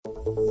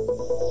Hello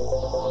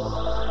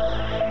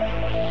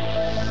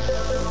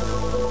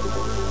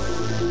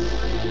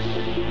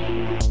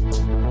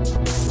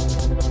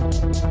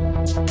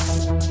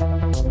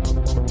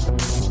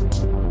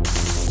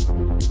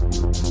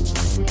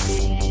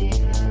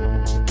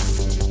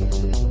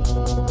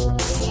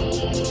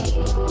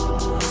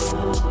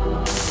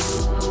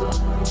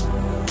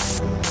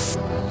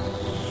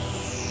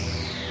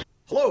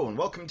and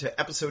welcome to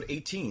episode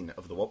 18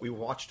 of the What We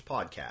Watched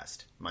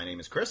podcast. My name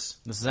is Chris.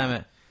 This is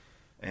Emmett.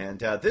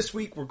 And this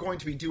week we're going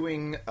to be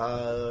doing,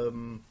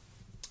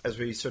 as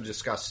we sort of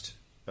discussed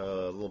a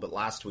little bit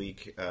last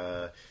week,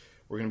 we're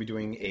going to be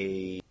doing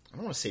I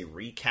don't want to say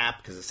recap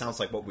because it sounds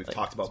like what we've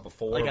talked about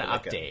before. Like an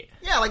update.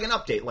 Like an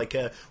update. We're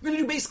going to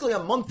do basically a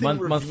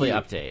monthly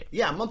update.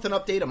 Yeah, a month in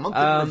update, a month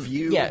in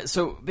review. Yeah,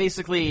 so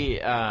basically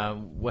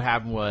what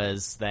happened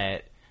was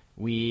that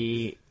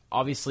we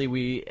were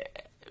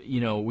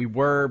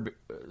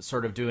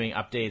sort of doing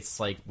updates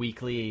like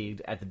weekly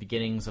at the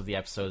beginnings of the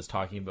episodes,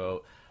 talking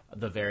about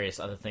the various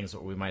other things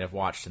that we might have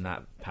watched in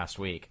that past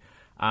week.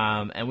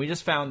 And we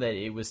just found that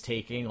it was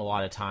taking a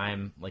lot of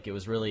time. Like, it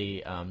was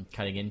really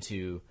cutting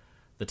into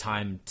the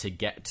time to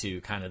get to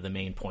kind of the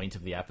main point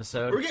of the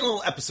episode. We're getting a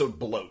little episode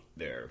bloat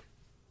there.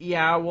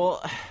 Yeah,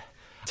 well...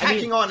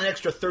 Tacking on an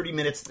extra 30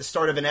 minutes at the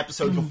start of an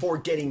episode before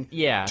getting to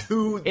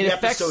the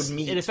episode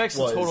meat. It affects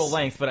the total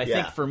length, but I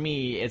think for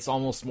me, it's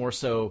almost more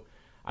so...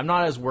 I'm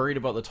not as worried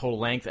about the total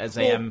length as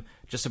I am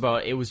just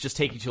about it was just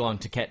taking too long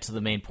to get to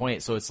the main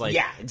point. So it's like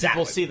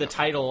people see the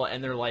title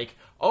and they're like,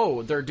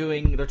 oh, they're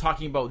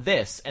talking about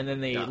this, and then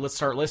they let's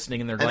start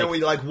listening and they're then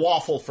we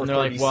waffle for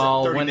 30 minutes.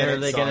 Well, when are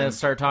they going to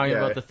start talking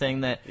about the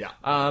thing that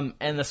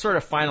and the sort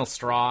of final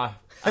straw,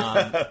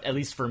 at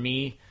least for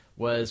me,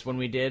 was when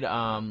we did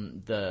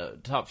the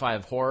top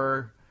 5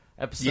 horror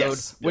episode,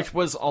 which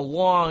was a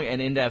long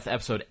and in-depth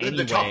episode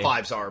anyway. The top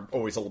 5s are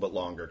always a little bit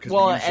longer.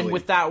 And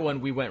with that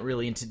one, we went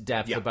really into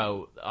depth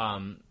about,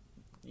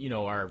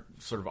 our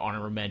sort of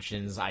honorable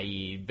mentions,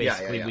 i.e.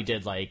 basically we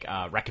did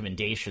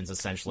recommendations,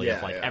 essentially,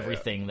 of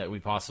everything that we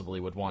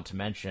possibly would want to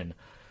mention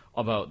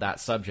about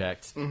that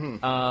subject.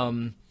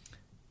 Mm-hmm.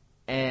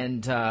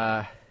 And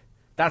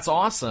that's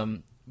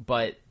awesome,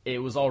 but it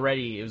was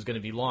going to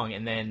be long,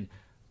 and then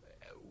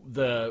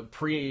the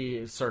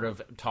pre-sort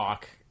of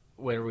talk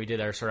where we did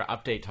our sort of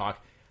update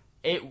talk,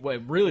 it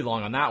went really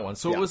long on that one.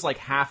 So it was like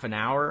half an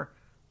hour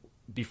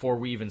before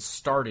we even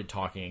started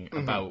talking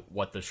about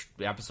what the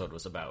episode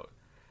was about.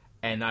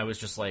 And I was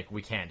just like,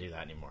 we can't do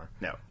that anymore.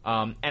 No.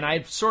 And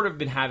I've sort of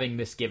been having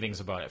misgivings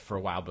about it for a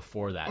while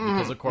before that.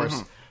 Because, of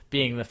course,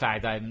 being the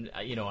fact that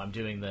I'm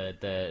doing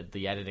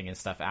the editing and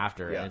stuff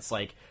after. And it's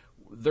like,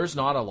 there's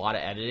not a lot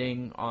of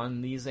editing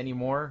on these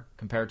anymore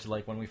compared to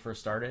like when we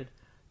first started.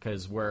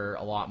 Because we're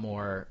a lot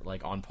more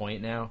like on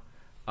point now.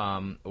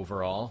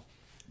 Overall,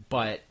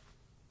 but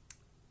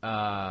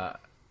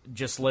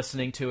just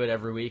listening to it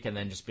every week and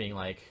then just being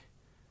like,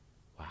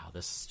 wow,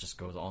 this just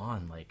goes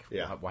on. Like,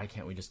 why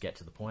can't we just get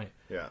to the point?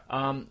 Yeah.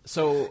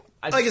 So,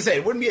 like I said,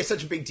 it wouldn't be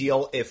such a big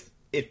deal if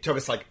it took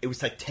us it was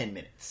 10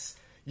 minutes,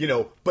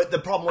 But the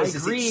problem was,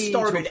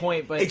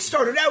 it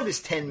started out as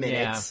 10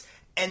 minutes.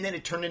 And then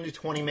it turned into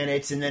 20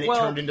 minutes, and then it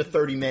turned into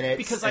 30 minutes.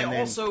 Because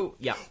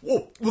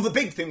Well, the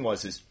big thing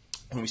is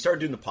when we started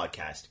doing the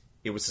podcast,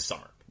 it was the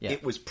summer. Yeah.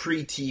 It was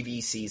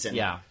pre-TV season.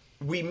 Yeah.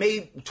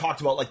 We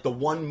talked about the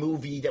one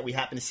movie that we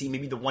happened to see,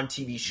 maybe the one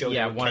TV show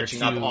that we're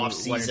catching up off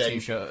season.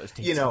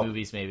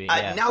 Movies maybe.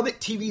 Now that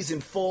TV's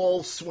in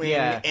full swing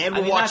and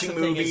we're watching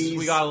movies,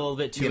 we got a little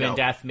bit too in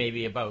depth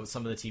maybe about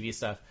some of the TV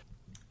stuff.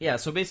 Yeah,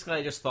 so basically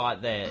I just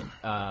thought that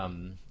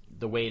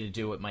the way to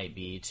do it might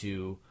be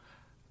to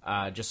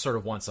just sort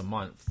of once a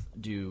month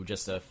do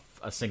just a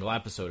single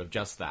episode of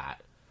just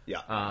that.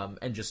 Yeah.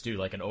 And just do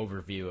like an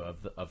overview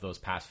of those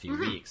past few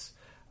weeks.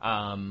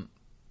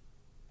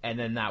 And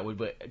then that would,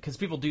 because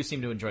people do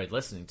seem to enjoy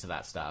listening to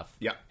that stuff.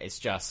 Yeah. It's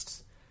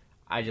just,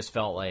 I just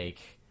felt like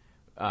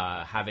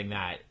having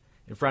that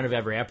in front of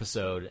every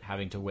episode,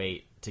 having to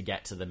wait to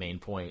get to the main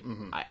point,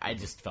 I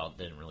just felt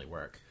didn't really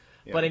work.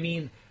 Yeah. But I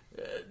mean,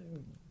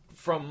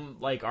 from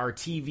like our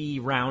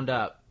TV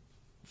roundup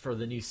for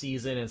the new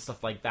season and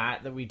stuff like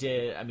that we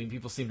did, I mean,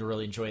 people seem to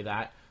really enjoy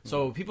that.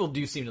 So people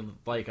do seem to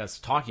like us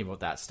talking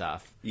about that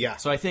stuff. Yeah.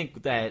 So I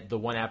think that the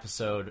one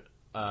episode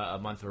a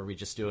month where we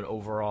just do an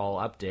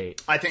overall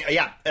update. I think,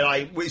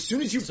 and as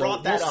soon as you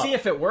brought that up... We'll see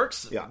if it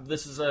works. Yeah.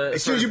 This is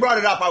as soon as you brought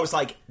it up, I was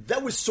like,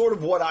 that was sort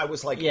of what I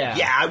was like,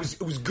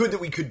 it was good that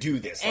we could do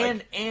this.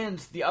 And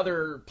the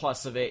other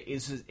plus of it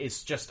is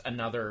it's just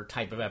another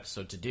type of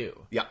episode to do.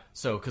 Yeah.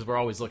 So, because we're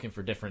always looking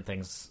for different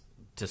things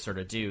to sort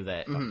of do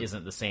that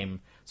isn't the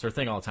same sort of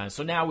thing all the time.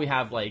 So now we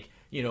have a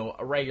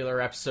regular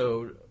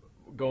episode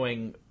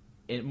going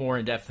more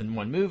in depth in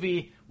one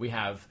movie. We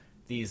have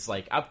these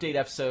update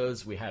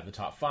episodes. We have the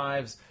top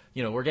 5s.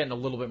 We're getting a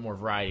little bit more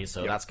variety,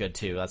 so that's good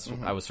too. That's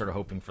I was sort of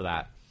hoping for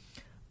that.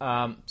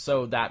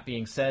 So that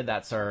being said,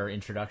 that's our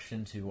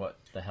introduction to what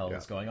the hell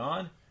is going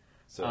on.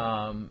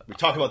 So we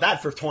talk about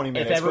that for 20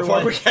 minutes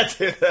before we get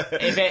to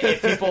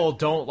if people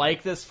don't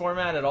like this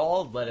format at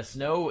all, let us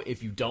know.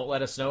 If you don't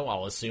let us know,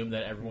 I'll assume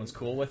that everyone's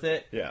cool with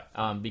it. Yeah.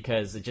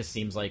 Because it just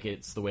seems like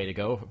it's the way to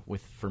go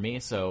for me.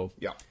 So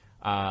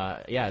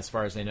as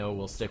far as I know,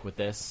 we'll stick with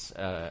this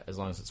as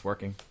long as it's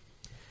working.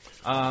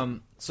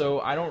 So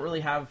I don't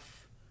really have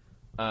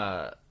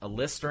a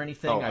list or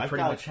anything. I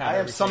pretty much have. I have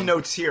everything. Some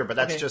notes here, but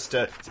that's just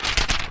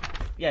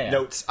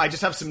notes. I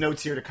just have some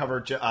notes here to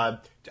cover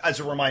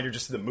as a reminder,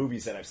 just the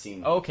movies that I've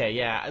seen. Okay,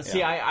 yeah.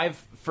 See, I've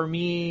for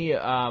me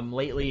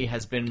lately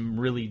has been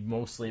really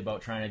mostly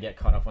about trying to get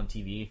caught up on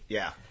TV.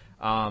 Yeah.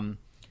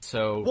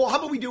 So well, how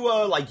about we do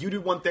like you do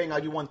one thing, I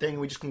do one thing,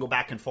 and we just can go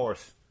back and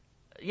forth.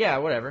 Yeah,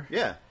 whatever.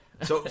 Yeah.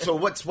 So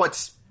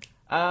what's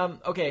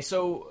okay,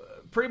 so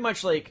pretty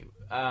much like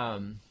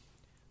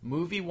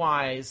movie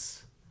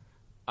wise,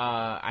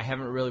 I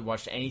haven't really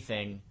watched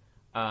anything.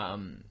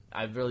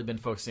 I've really been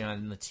focusing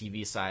on the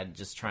TV side,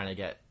 just trying to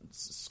get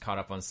caught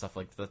up on stuff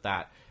like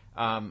that.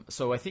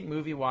 So I think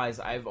movie-wise,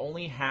 I've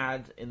only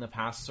had in the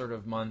past sort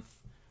of month,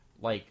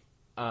 like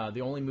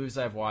the only movies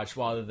I've watched,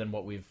 well, other than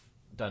what we've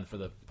done for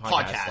the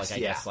podcast, like I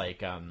guess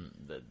like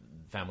the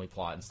Family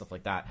Plot and stuff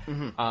like that.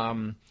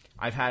 Mm-hmm.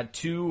 I've had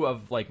 2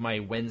 of like my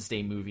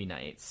Wednesday movie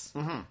nights.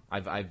 Mm-hmm.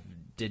 I've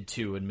did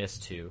 2 and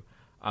missed 2.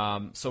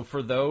 So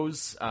for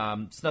those,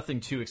 it's nothing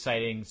too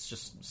exciting. It's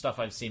just stuff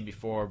I've seen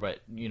before,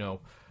 but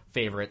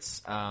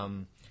favorites.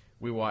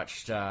 We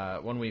watched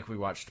one week. We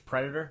watched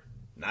Predator,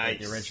 nice,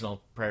 the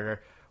original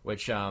Predator,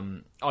 which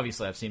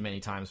obviously I've seen many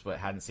times, but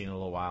hadn't seen in a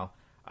little while.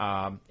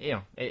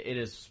 It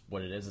is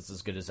what it is. It's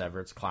as good as ever.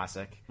 It's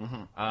classic.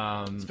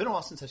 Mm-hmm. It's been a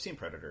while since I've seen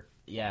Predator.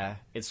 Yeah,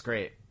 it's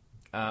great.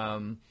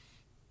 And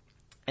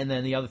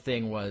then the other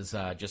thing was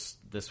just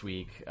this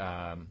week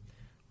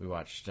we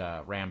watched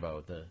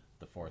Rambo, the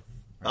fourth.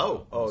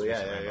 Rambo,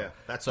 yeah.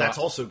 That's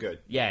also good.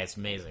 Yeah, it's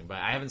amazing, but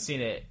I haven't seen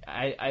it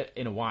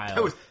in a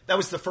while. That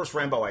was the first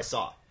Rambo I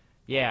saw.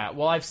 Yeah,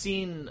 well, I've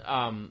seen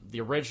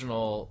the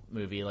original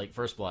movie, like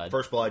First Blood.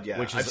 First Blood, yeah.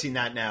 Which is I've seen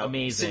that now.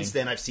 Amazing. Since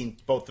then, I've seen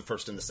both the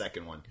first and the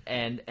second one.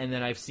 And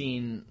then I've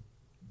seen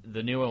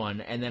the newer one,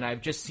 and then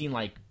I've just seen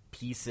like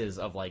pieces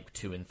of like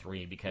 2 and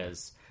 3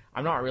 because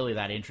I'm not really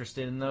that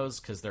interested in those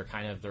because they're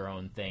kind of their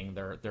own thing.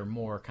 They're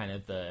more kind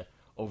of the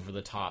over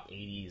the top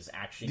 80s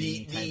action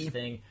type of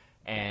thing.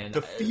 And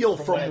the feel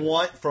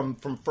from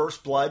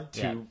First Blood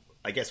to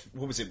I guess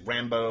what was it,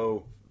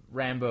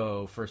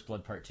 Rambo First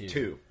Blood Part 2.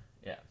 2.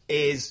 Yeah.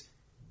 It's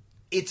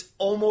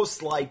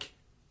almost like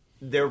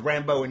they're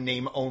Rambo in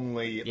name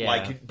only,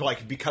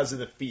 like because of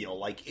the feel.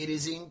 Like it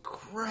is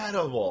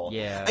incredible.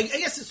 Yeah. I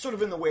guess it's sort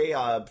of in the way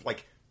of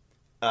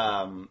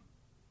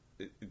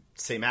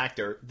same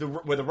actor,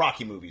 where the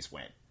Rocky movies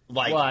went.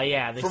 Like, well,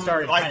 yeah, they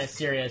started kind of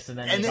serious, and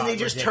then they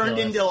just ridiculous. Turned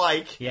into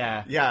like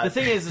yeah. The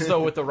thing is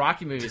though with the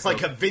Rocky movies, it's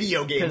like a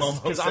video game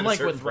almost. Because I'm like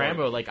with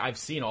Rambo, like I've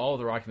seen all of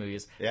the Rocky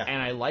movies,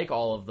 and I like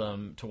all of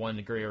them to one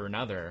degree or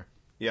another.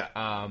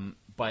 Yeah.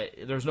 But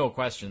there's no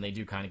question they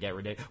do kind of get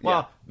ridiculous.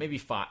 Well, maybe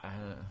 5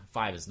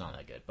 is not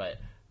that good, but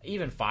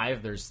even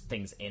 5, there's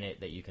things in it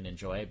that you can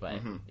enjoy.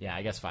 But yeah,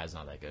 I guess 5 is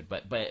not that good.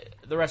 But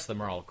the rest of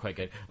them are all quite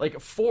good. Like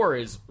 4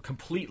 is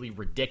completely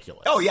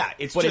ridiculous. Oh yeah,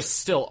 it's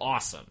still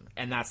awesome,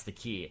 and that's the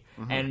key.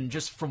 Mm-hmm. And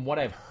just from what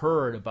I've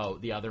heard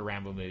about the other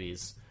Rambo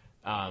movies,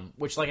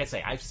 which, like I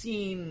say, I've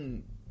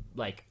seen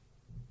like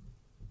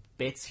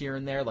bits here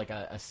and there, like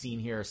a scene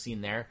here, a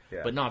scene there,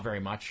 but not very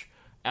much.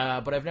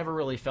 But I've never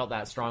really felt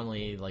that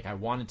strongly like I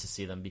wanted to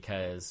see them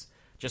because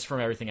just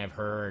from everything I've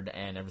heard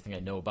and everything I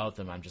know about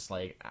them, I'm just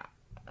like,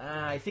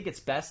 I think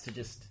it's best to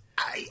just.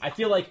 I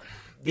feel like.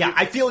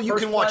 I feel you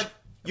can watch.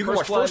 You can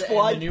watch First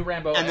Blood and the new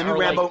Rambo. And the new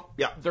Rambo.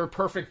 Like, they're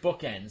perfect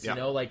bookends. You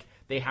know, like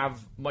they have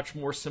much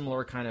more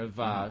similar kind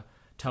of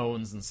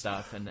tones and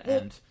stuff.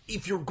 And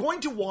if you're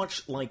going to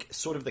watch like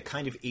sort of the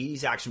kind of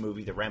 80s action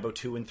movie that Rambo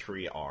 2 and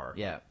 3 are,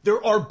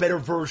 there are better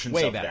versions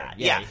of that.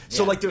 Yeah.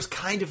 So like there's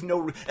kind of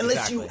no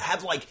unless you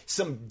have like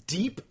some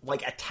deep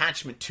like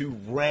attachment to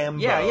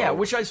Rambo. Yeah,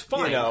 which is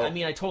fine. You know? I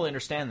mean, I totally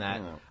understand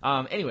that.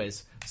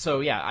 Anyways,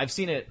 so yeah, I've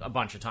seen it a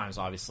bunch of times,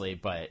 obviously,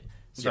 but.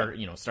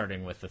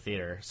 Starting with the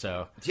theater,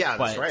 so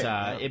that's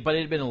right. But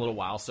it had been a little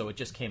while, so it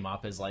just came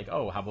up as like,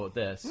 oh, how about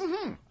this?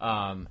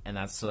 Mm-hmm. And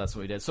that's what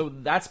we did. So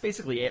that's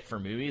basically it for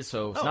movies.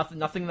 So it's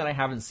nothing that I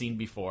haven't seen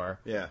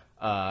before.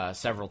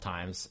 Several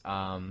times.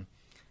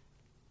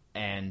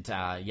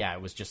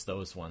 It was just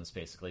those ones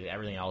basically.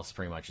 Everything else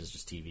pretty much is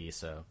just TV.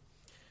 So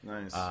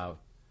nice.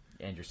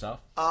 And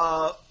yourself?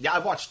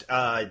 I've watched.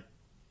 I've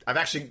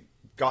actually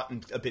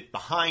gotten a bit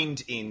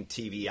behind in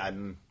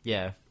TV.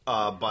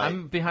 But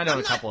I'm behind on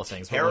a couple of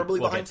things. Terribly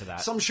we'll behind. Get to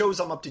that. Some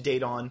shows I'm up to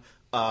date on.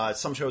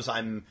 Some shows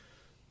I'm,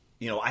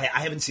 I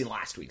haven't seen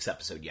last week's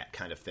episode yet,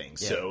 kind of thing.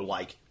 Yeah. So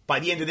like by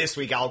the end of this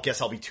week, I'll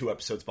be 2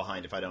 episodes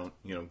behind if I don't,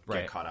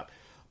 get caught up.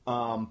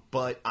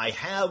 But I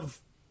have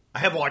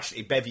watched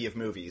a bevy of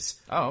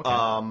movies.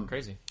 Oh, okay.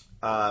 Crazy.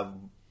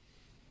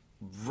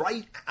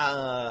 Right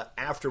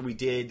after we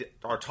did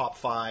our top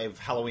 5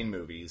 Halloween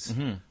movies,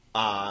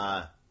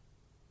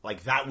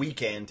 like that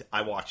weekend,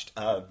 I watched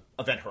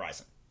Event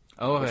Horizon.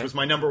 which was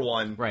my number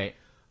one. Right.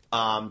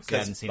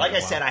 Because, like I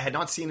said, I had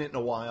not seen it in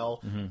a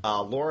while.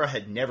 Laura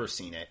had never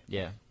seen it.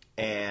 Yeah.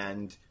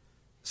 And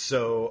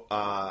so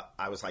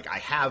I was like, I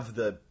have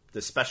the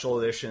special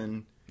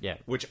edition. Yeah.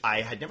 Which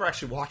I had never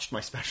actually watched my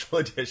special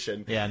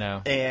edition. Yeah,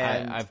 no.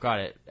 And I've got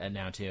it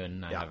now too,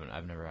 and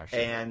I've never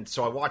actually. And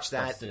so I watched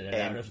that. Busted it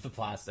out of the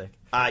plastic.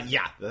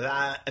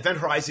 Event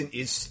Horizon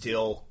is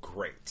still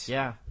great.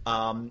 Yeah.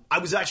 I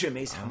was actually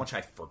amazed how much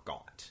I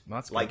forgot.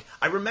 That's good. Like,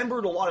 I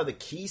remembered a lot of the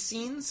key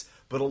scenes,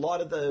 but a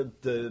lot of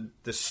the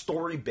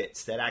story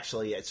bits that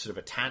actually sort of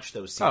attach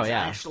those scenes. Oh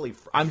yeah.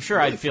 I'm sure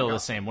really I'd feel forgot. the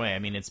same way. I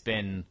mean, it's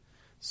been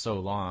so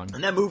long.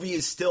 And that movie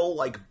is still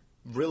like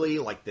really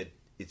like the.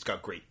 It's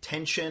got great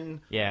tension.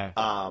 Yeah.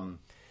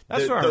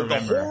 That's what I remember. The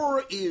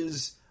horror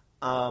is,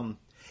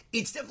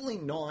 it's definitely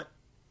not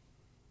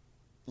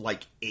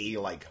like a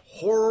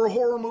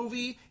horror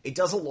movie. It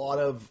does a lot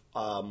of,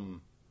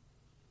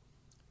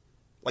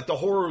 like the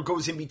horror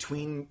goes in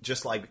between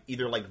just like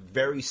either like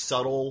very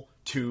subtle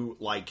to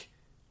like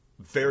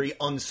very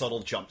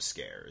unsubtle jump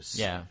scares.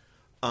 Yeah.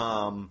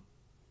 But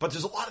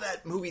there's a lot of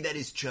that movie that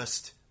is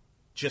just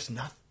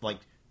not like.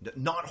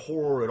 Not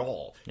horror at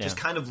all. Yeah. Just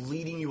kind of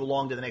leading you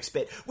along to the next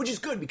bit, which is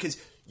good because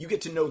you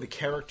get to know the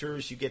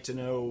characters. You get to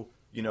know,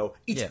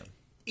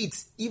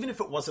 it's even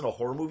if it wasn't a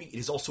horror movie, it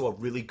is also a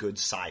really good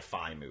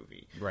sci-fi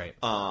movie. Right.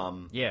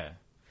 Yeah.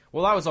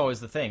 Well, that was always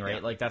the thing, right?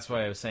 Yeah. Like that's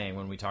what I was saying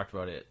when we talked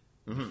about it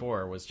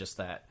before. Was just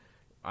that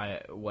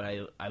I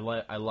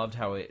loved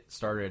how it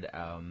started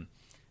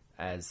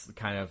as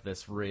kind of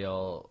this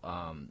real.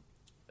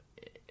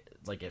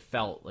 Like it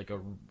felt like a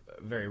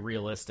very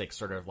realistic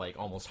sort of like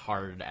almost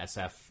hard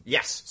SF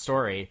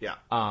story. Yeah.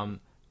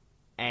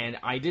 And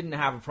I didn't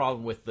have a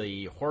problem with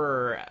the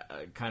horror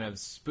kind of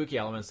spooky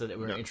elements that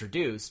were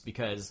introduced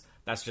because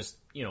that's just,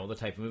 the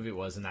type of movie it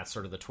was and that's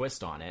sort of the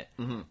twist on it.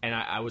 Mm-hmm. And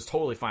I was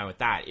totally fine with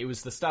that. It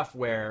was the stuff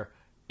where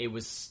it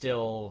was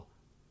still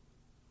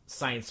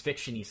science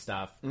fiction-y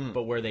stuff,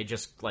 but where they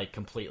just like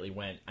completely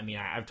went. I mean,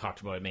 I've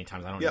talked about it many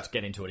times. I don't need to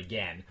get into it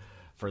again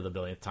for the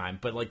billionth time,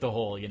 but like the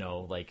whole,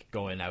 like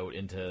going out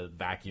into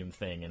vacuum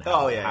thing and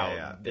how,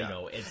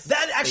 it's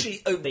that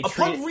actually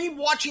upon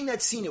rewatching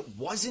that scene, it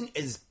wasn't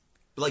as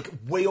like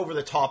way over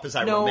the top as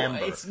I remember.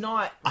 No, it's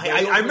not.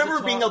 I remember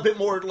it being a bit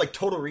more like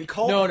Total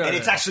Recall. And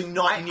it's actually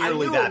not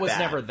nearly that bad. It was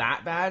never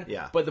that bad.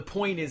 Yeah. But the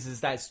point is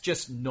that's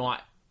just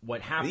not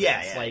what happens.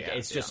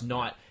 It's just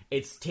not.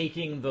 It's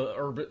taking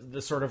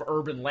the sort of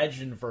urban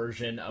legend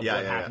version of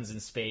what happens in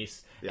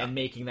space and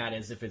making that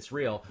as if it's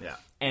real. Yeah.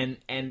 And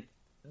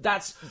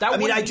that. I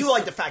mean, I do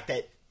like the fact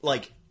that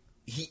like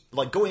he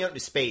like going out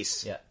into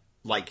space. Yeah.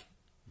 Like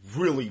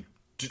really.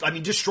 I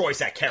mean, destroys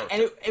that character.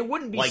 And it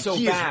wouldn't be like, so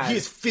bad. He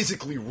is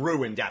physically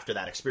ruined after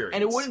that experience.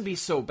 And it wouldn't be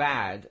so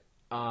bad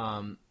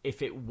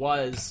if it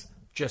was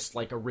just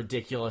like a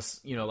ridiculous,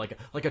 like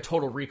a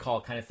Total Recall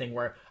kind of thing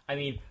where, I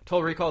mean,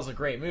 Total Recall is a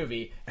great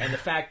movie, and the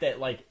fact that,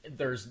 like,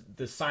 there's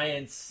the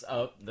science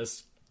of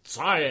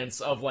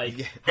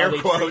like, how they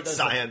treat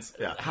science.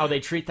 How they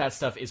treat that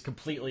stuff is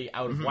completely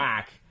out of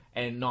whack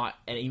and not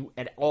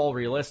at all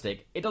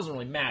realistic. It doesn't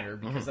really matter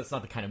because that's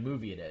not the kind of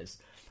movie it is.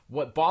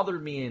 What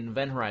bothered me in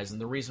Event Horizon,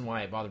 the reason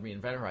why it bothered me in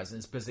Event Horizon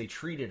is because they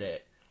treated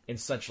it in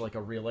such like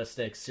a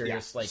realistic,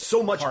 serious, like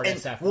so much hard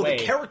SF way.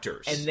 The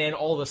characters, and then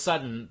all of a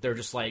sudden they're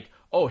just like,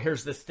 oh,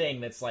 here's this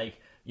thing that's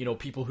like,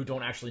 people who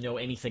don't actually know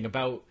anything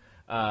about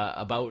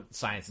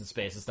science and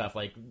space and stuff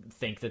like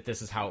think that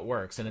this is how it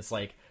works, and it's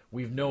like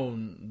we've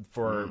known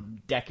for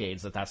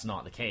decades that that's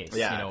not the case,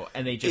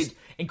 and they just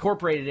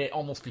incorporated it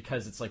almost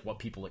because it's like what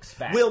people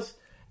expect.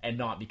 And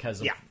not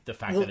because of the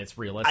fact that it's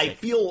realistic. I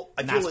feel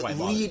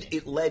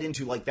it led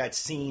into like that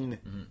scene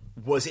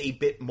was a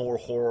bit more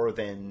horror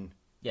than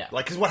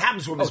like because what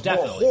happens when it's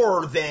more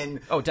horror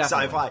than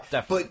sci-fi.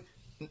 Definitely.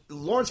 But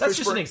Lawrence that's Fishburne,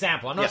 just an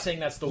example. I'm not saying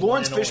that's the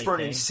Lawrence one and Fishburne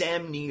only and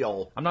Sam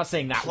Neill. I'm not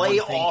saying that play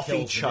one thing off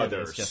each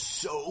other just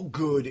so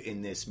good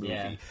in this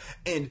movie,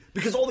 and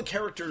because all the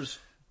characters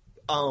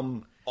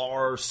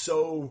are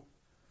so.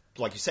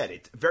 Like you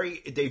said,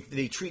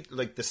 they treat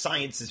like the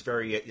science is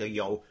very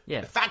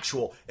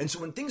factual, and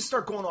so when things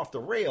start going off the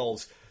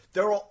rails,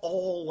 they're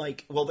all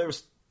like, well,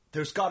 there's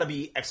got to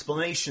be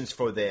explanations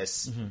for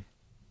this,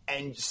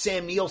 and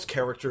Sam Neill's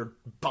character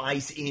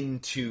buys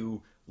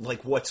into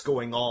like what's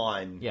going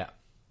on,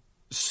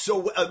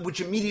 so which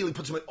immediately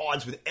puts him at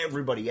odds with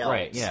everybody else,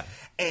 right? Yeah,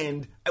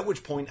 and at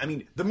which point, I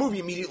mean, the movie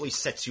immediately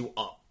sets you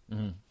up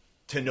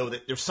to know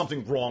that there's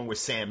something wrong with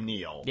Sam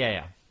Neill,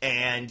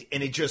 and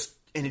it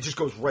just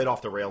goes right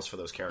off the rails for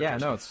those characters.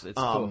 Yeah, no, it's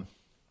cool.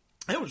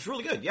 And it was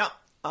really good,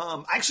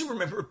 I actually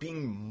remember it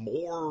being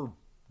more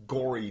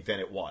gory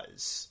than it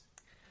was.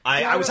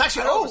 I was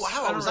actually,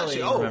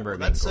 remember it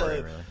being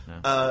gory, really.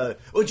 No.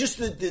 Well, just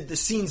the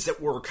scenes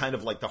that were kind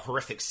of like the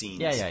horrific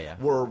scenes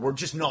were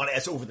just not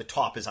as over the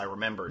top as I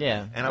remembered.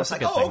 Yeah. And I was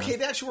like, okay,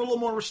 they actually were a little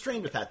more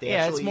restrained with that. They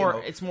actually,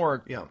 it's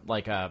more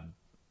like a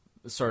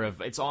sort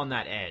of, it's on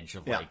that edge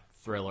of like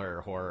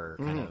thriller, horror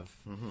kind of.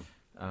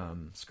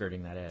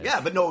 skirting that edge. Yeah,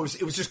 but no,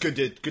 it was just good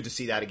to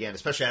see that again,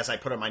 especially as I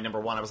put on my number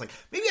one. I was like,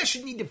 maybe I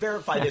should need to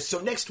verify this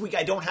so next week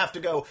I don't have to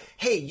go,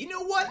 hey, you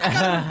know what? I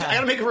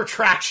gotta make a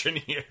retraction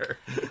here.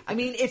 I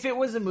mean, if it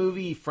was a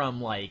movie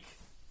from, like,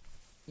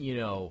 you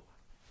know,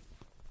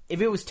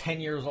 if it was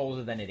 10 years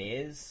older than it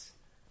is,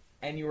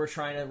 and you were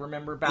trying to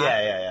remember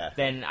back,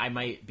 then I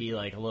might be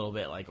like a little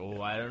bit like,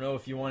 oh, I don't know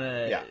if you want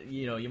to,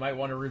 you know, you might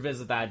want to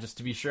revisit that just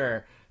to be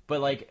sure. But,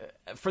 like,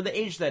 for the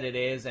age that it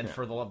is, and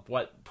for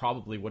what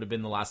probably would have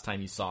been the last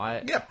time you saw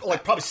it. Yeah,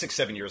 like probably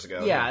 6-7 years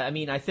ago. Yeah, I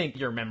mean, I think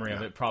your memory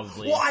of it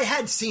probably... Well, I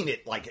had seen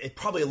it, like,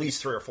 probably at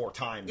least 3 or 4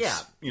 times. Yeah.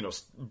 You know,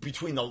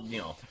 between the, you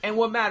know... And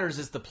what matters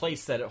is the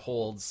place that it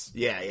holds.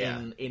 Yeah.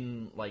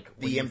 In like...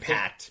 The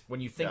impact.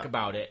 When you think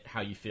about it,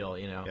 how you feel,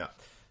 you know? Yeah.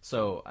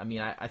 So, I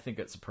mean, I think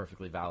it's a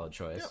perfectly valid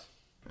choice.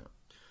 Yeah.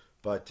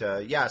 But,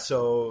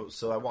 so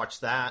I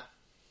watched that.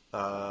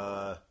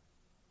 So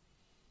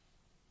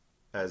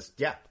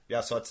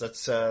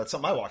that's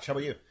something I watched. How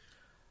about you?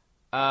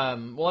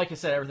 Well, like I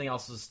said, everything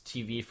else is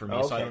TV for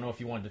me, so I don't know if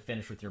you wanted to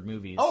finish with your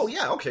movies. Oh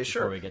yeah, okay,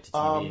 sure. Before we get to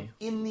TV,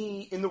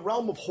 in the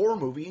realm of horror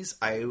movies,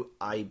 I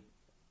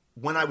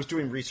when I was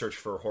doing research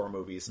for horror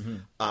movies,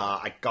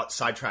 I got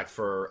sidetracked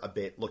for a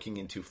bit looking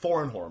into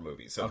foreign horror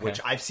movies, of which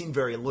I've seen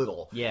very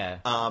little. Yeah.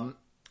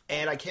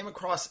 And I came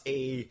across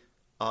a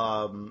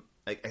kind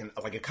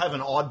of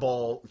an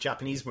oddball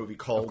Japanese movie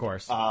called, of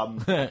course,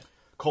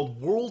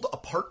 called World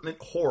Apartment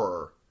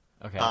Horror.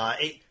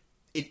 Okay.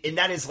 And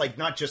that is, like,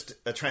 not just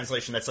a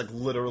translation. That's, like,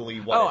 literally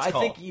what it's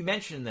called. I think you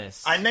mentioned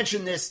this. I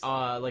mentioned this...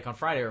 like, on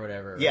Friday or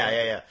whatever.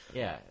 Right?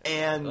 Yeah.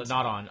 And...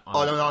 not on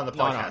not on the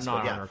podcast.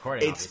 Not on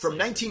recording, it's from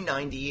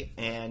 1990,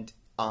 and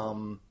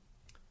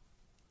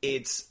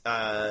it's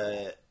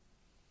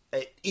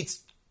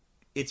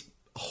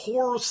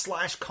horror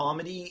 /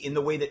 comedy in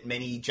the way that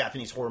many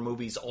Japanese horror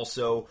movies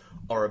also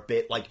are a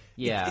bit like.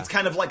 Yeah. It's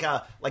kind of like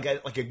a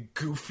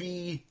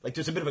goofy, like,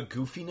 there's a bit of a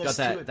goofiness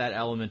to it. That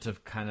element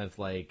of kind of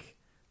like,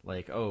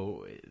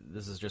 oh,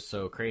 this is just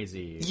so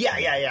crazy.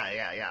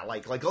 Yeah.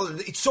 Like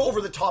it's so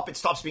over the top, it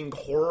stops being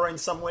horror in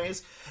some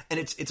ways, and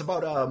it's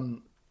about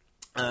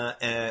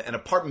an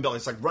apartment building.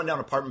 It's like rundown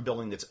apartment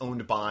building that's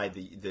owned by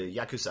the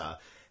Yakuza,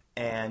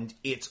 and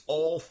it's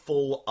all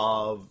full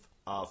of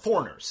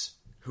foreigners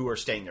who are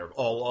staying there.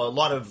 A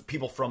lot of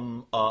people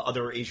from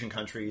other Asian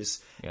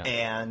countries,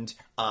 and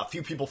a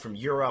few people from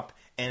Europe.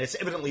 And it's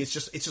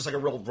just like a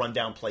real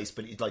rundown place,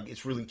 but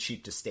it's really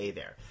cheap to stay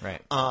there.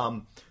 Right.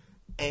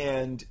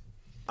 And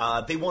the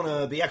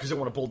Yakuza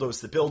want to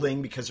bulldoze the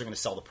building because they're going to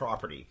sell the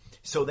property.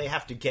 So they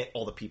have to get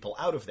all the people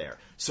out of there.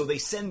 So they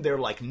send their,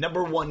 like,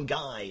 number one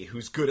guy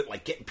who's good at,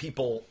 like, getting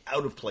people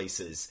out of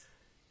places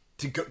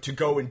to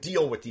go and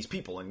deal with these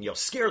people and, you know,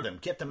 scare them,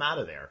 get them out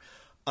of there.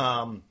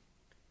 And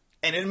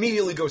it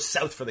immediately goes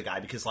south for the guy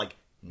because, like,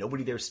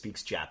 nobody there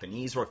speaks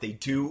Japanese, or if they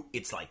do,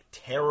 it's, like,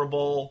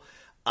 terrible.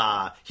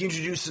 He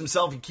introduces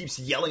himself, he keeps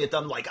yelling at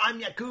them, like, I'm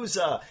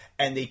Yakuza,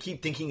 and they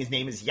keep thinking his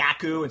name is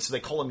Yaku, and so they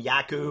call him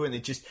Yaku, and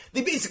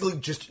they basically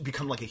just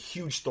become, like, a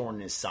huge thorn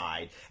in his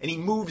side. And he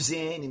moves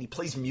in, and he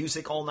plays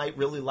music all night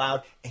really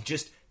loud,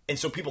 and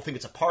so people think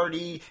it's a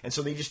party, and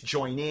so they just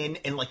join in,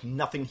 and, like,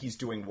 nothing he's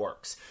doing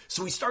works.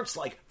 So he starts,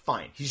 like,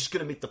 fine, he's just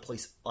gonna make the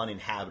place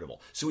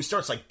uninhabitable. So he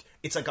starts, like,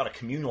 it's like got a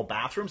communal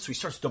bathroom, so he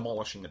starts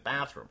demolishing the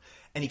bathroom.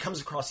 And he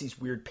comes across these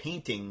weird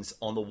paintings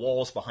on the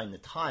walls behind the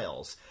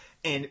tiles,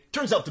 and it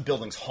turns out the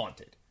building's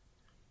haunted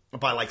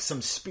by, like,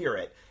 some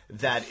spirit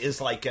that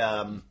is, like,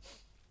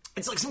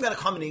 it's like some kind of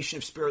combination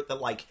of spirit that,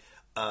 like,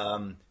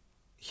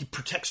 he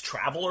protects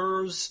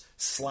travelers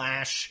 /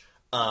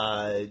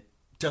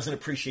 doesn't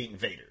appreciate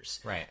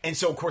invaders. Right. And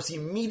so, of course, he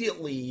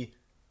immediately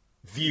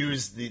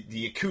views the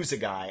Yakuza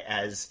guy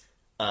as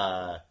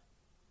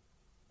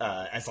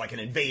like an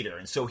invader,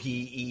 and so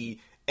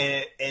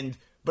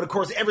but of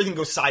course everything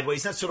goes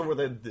sideways. That's sort of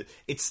where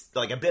it's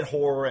like a bit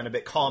horror and a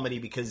bit comedy,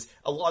 because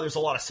there's a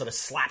lot of sort of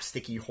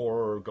slapsticky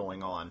horror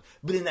going on,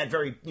 but in that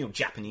very, you know,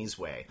 Japanese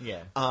way.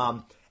 Yeah.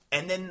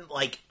 And then,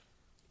 like,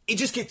 it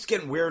just keeps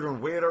getting weirder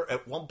and weirder.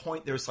 At one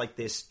point, there's, like,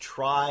 this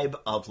tribe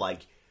of,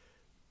 like,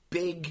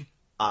 big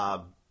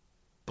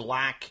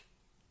black,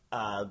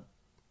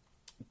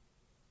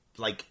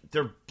 like,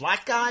 they're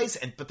black guys,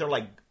 but they're,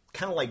 like,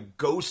 kind of like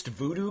ghost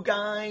voodoo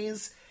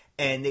guys,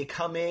 and they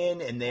come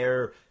in and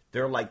they're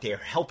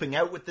helping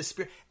out with the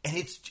spirit, and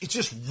it's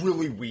just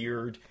really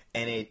weird,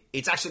 and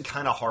it's actually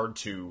kind of hard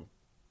to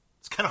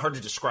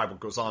describe what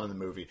goes on in the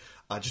movie,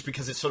 just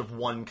because it's sort of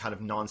one kind of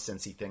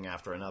nonsensy thing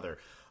after another.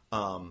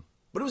 But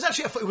it was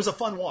actually it was a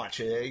fun watch,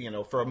 you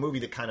know, for a movie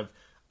that kind of,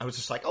 I was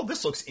just like, oh,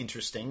 this looks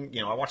interesting. You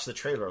know, I watched the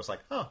trailer, I was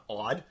like, huh,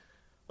 odd.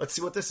 Let's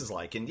see what this is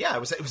like, and yeah, it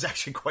was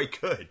actually quite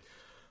good.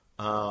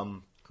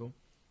 Cool.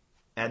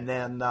 And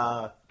then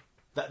that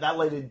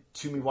led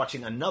to me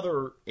watching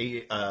another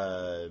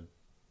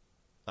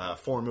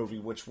foreign movie,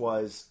 which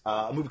was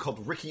a movie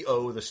called Ricky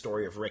O, The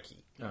Story of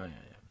Ricky. Oh,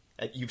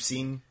 yeah. You've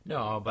seen?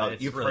 No, but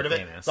it's you've really heard of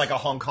famous. It? It's like a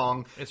Hong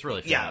Kong. It's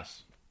really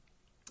famous.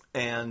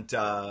 Yeah. And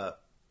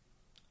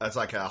it's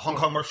like a Hong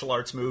Kong martial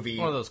arts movie.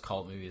 One of those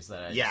cult movies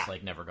that I just,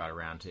 like, never got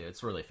around to.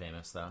 It's really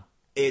famous, though.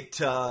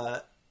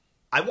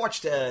 I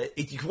watched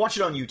you can watch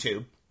it on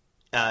YouTube.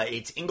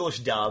 It's English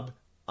dub.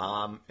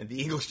 And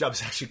the English dub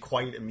is actually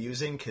quite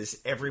amusing because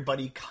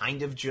everybody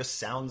kind of just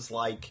sounds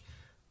like,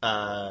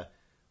 oh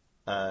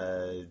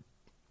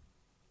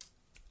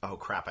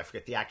crap, I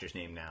forget the actor's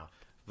name now,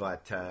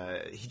 but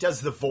he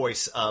does the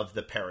voice of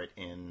the parrot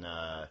in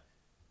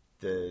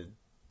the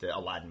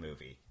Aladdin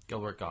movie.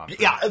 Gilbert Gottfried.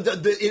 Yeah,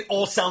 it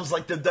all sounds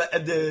like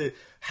the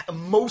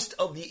most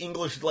of the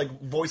English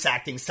like voice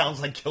acting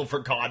sounds like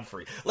Gilbert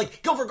Gottfried.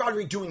 Like Gilbert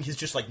Gottfried doing his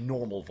just like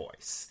normal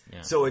voice.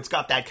 Yeah. So it's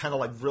got that kind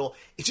of like real.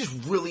 It's just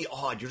really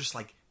odd. You're just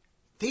like,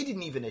 they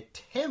didn't even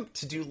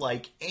attempt to do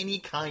like any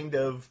kind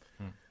of,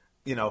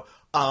 you know.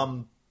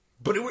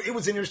 But it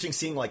was interesting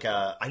seeing like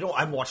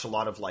I've watched a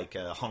lot of like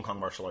Hong Kong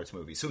martial arts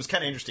movies, so it was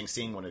kind of interesting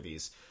seeing one of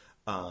these.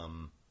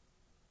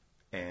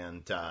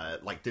 And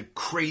like the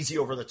crazy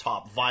over the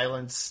top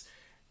violence,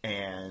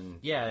 and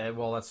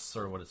well, that's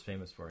sort of what it's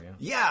famous for.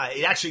 Yeah,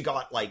 it actually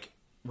got like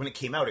when it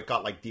came out, it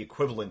got like the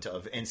equivalent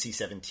of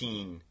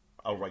NC-17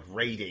 like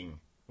rating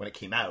when it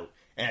came out,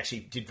 and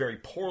actually did very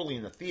poorly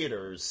in the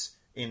theaters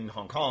in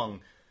Hong Kong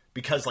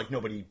because like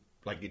nobody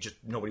went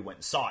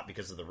and saw it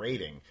because of the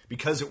rating,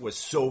 because it was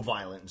so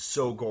violent and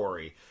so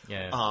gory.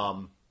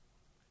 And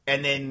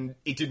then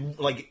it did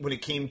like when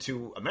it came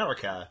to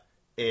America.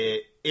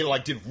 It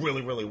like did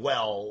really, really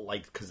well,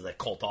 like because of that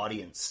cult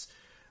audience.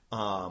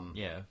 But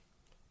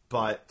I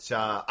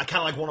kind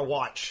of like want to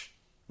watch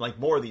like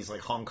more of these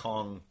like Hong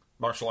Kong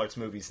martial arts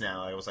movies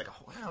now. I was like,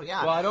 oh wow,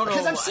 yeah. Well, I don't know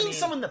because I've seen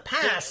some in the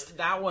past.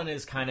 That one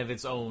is kind of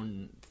its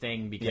own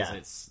thing because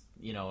it's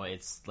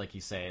it's like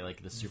you say,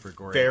 like the super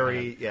gory,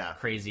 very kind of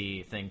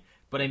crazy thing.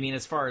 But I mean,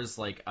 as far as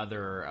like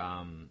other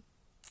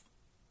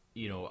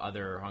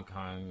other Hong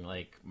Kong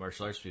like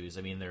martial arts movies.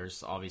 I mean,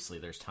 there's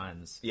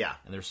tons. Yeah,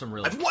 and there's some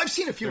really. I've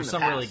seen a few. There's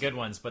some really good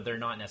ones, but they're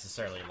not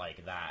necessarily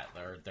like that.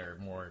 They're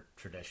more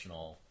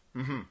traditional.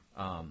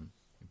 Mm-hmm.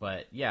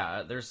 But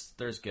yeah,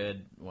 there's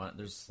good one.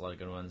 There's a lot of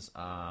good ones.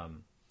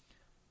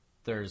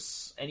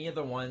 There's any of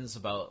the ones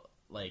about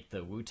like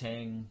the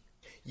Wu-Tang.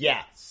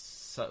 Yeah,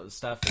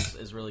 stuff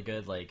is really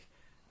good. Like,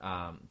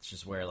 it's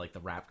just where like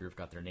the rap group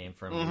got their name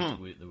from,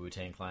 the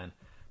Wu-Tang Clan.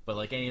 But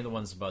like any of the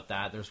ones about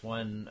that, there's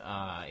one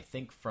I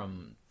think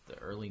from the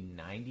early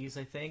 '90s.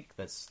 I think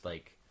that's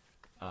like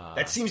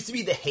that seems to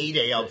be the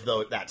heyday of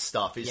that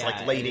stuff. It's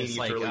like late '80s,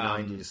 like, early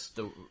 '90s.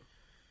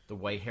 The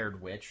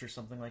white-haired witch or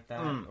something like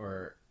that,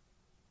 or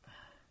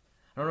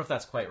I don't know if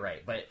that's quite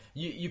right, but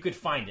you could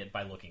find it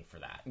by looking for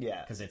that.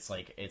 Yeah, because it's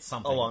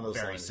something along those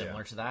very lines,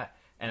 similar to that.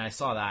 And I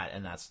saw that,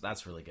 and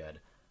that's really good.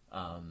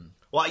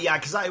 Well, yeah,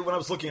 because when I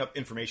was looking up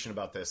information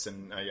about this,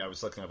 and I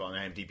was looking up on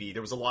IMDb,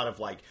 there was a lot of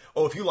like,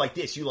 oh, if you like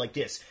this, you like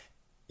this,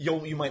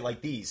 you might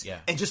like these,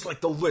 and just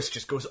like the list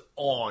just goes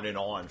on and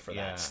on for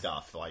that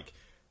stuff. Like,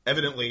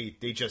 evidently,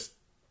 they just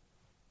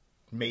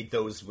made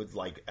those with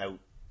like out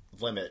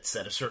limits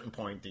at a certain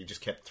point. They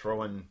just kept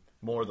throwing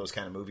more of those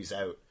kind of movies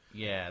out.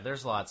 Yeah,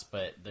 there's lots,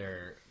 but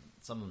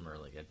some of them are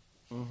really good.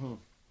 Mm-hmm.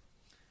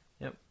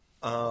 Yep.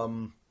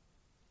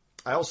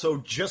 I also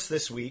just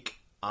this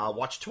week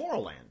watched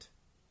Tomorrowland.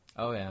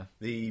 Oh yeah,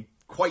 the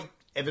quite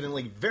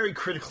evidently very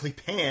critically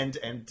panned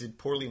and did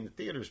poorly in the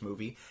theaters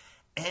movie,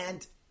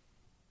 and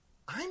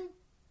I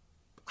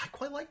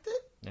quite liked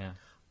it. Yeah.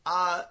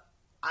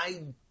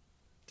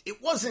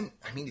 It wasn't.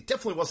 I mean, it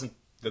definitely wasn't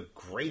the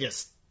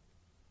greatest,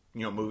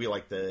 movie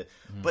like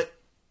but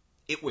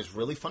it was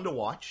really fun to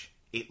watch.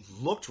 It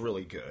looked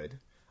really good.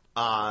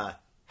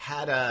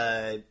 Had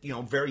a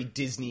very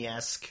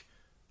Disney-esque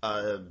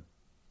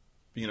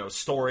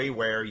story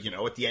where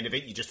at the end of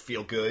it you just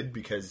feel good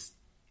because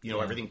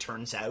everything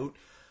turns out.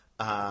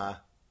 I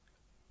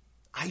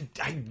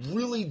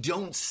really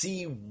don't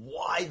see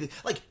why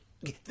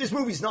this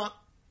movie's not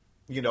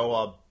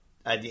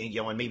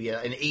and maybe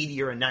an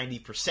 80 or a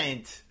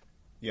 90%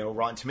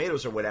 Rotten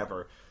Tomatoes or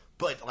whatever,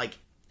 but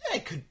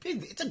it could be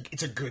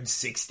it's a good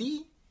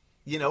 60,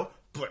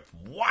 but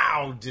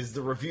wow, does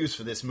the reviews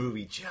for this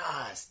movie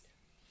just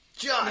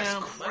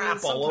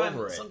crap all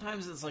over it.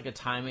 Sometimes it's like a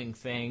timing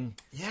thing.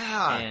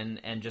 Yeah.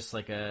 And just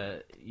like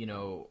a,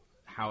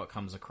 how it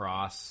comes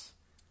across.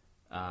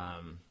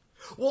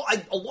 Well,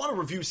 a lot of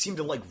reviews seem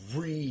to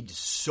read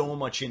so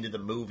much into the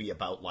movie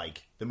about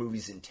the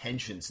movie's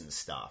intentions and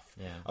stuff.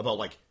 Yeah.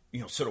 About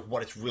sort of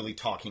what it's really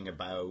talking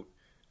about.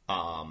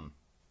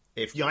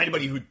 If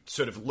anybody who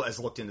sort of has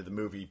looked into the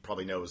movie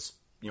probably knows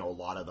a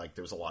lot of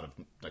there was a lot of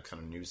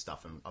kind of news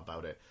stuff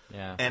about it.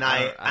 Yeah, and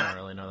I don't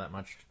really know that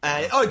much.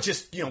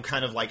 Just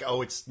kind of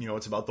it's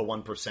it's about the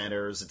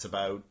 1%ers. It's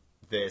about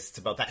this. It's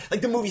about that.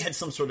 The movie had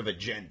some sort of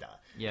agenda.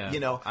 Yeah, I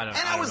don't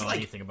know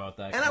anything about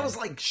that. And I was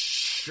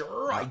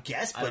sure, I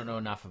guess, but I don't know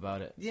enough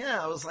about it.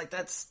 Yeah, I was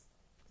that's.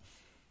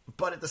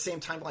 But at the same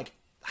time, I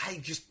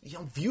just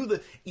view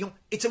the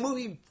it's a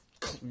movie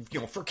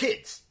for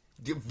kids.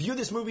 View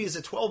this movie as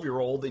a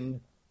 12-year-old,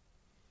 and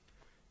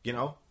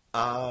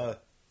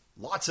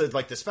lots of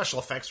the special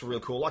effects were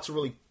really cool. Lots of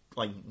really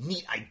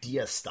neat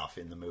idea stuff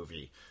in the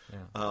movie. Yeah.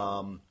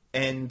 I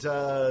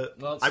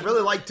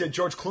really liked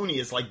George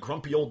Clooney as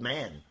grumpy old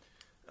man.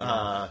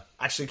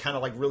 Actually kind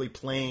of like really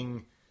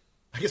playing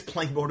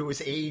more to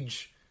his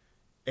age,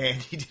 and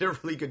he did a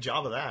really good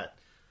job of that.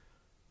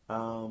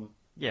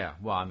 Yeah,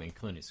 well, I mean,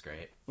 Clooney's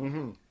great.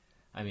 Mm-hmm.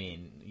 I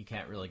mean, you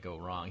can't really go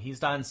wrong. He's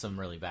done some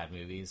really bad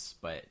movies,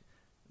 but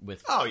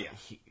with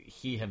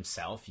he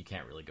himself, you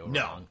can't really go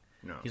wrong.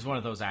 No. He's one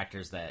of those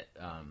actors that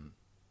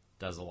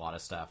does a lot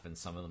of stuff, and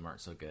some of them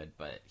aren't so good,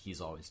 but he's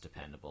always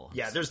dependable.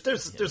 Yeah,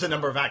 there's a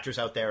number of actors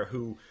out there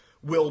who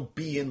will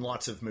be in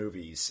lots of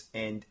movies,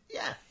 and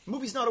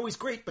movie's not always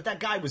great, but that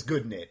guy was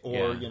good in it,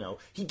 or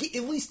he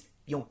at least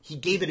he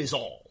gave it his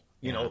all,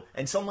 you know,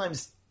 and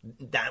sometimes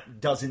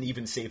that doesn't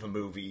even save a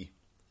movie.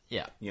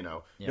 Yeah,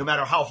 no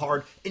matter how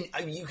hard, and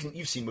I mean,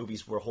 you've seen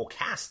movies where whole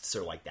casts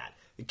are like that.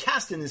 The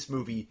cast in this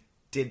movie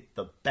did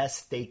the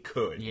best they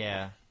could.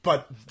 Yeah.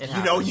 But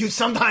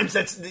sometimes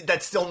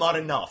that's still not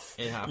enough.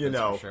 It happens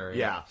for sure.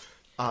 Yeah.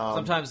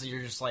 Sometimes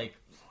you're just like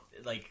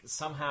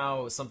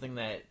somehow something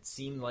that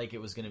seemed like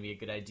it was going to be a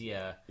good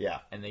idea. Yeah.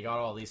 And they got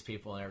all these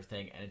people and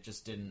everything, and it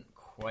just didn't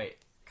quite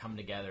come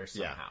together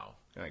somehow.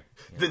 Yeah. Like,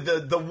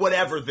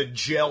 the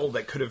gel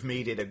that could have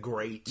made it a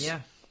great. Yeah.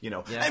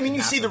 I mean,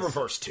 you see the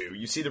reverse too.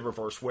 You see the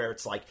reverse where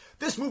it's like,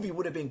 this movie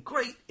would have been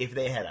great if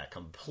they had a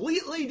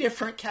completely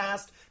different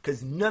cast,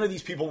 because none of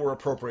these people were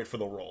appropriate for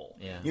the role.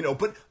 Yeah.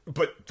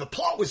 But the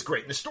plot was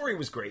great and the story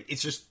was great.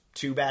 It's just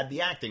too bad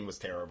the acting was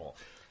terrible.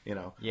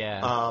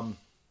 Yeah.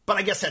 But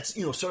I guess that's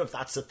sort of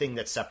that's the thing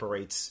that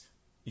separates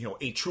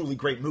a truly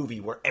great movie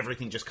where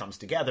everything just comes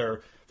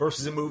together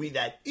versus a movie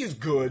that is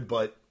good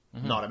but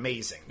not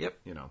amazing. Yep.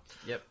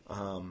 Yep.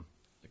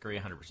 Agree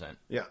 100%.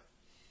 Yeah.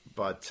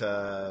 But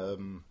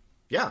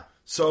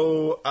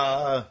So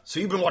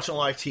you've been watching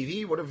live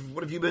TV. What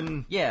have you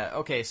been? Yeah.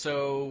 Okay.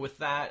 So with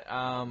that,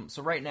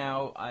 so right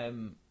now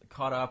I'm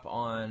caught up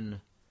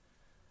on.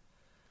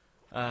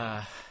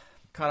 I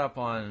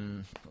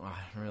don't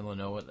really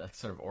know what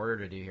sort of order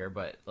to do here,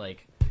 but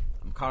like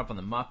I'm caught up on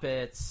the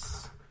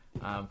Muppets.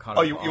 I'm caught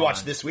up. You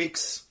watched this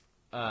week's?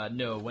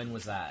 No. When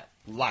was that?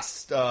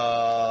 Last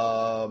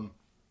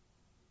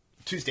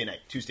Tuesday night.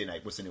 Tuesday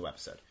night was the new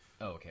episode.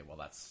 Oh, okay. Well,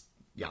 that's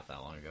not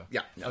that long ago.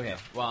 Yeah. Okay.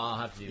 Well, I'll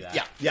have to do that.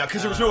 Yeah,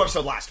 because there was no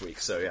episode last week,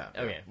 so yeah.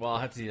 Okay. Well, I'll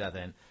have to do that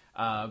then.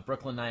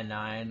 Brooklyn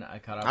Nine-Nine, I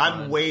caught up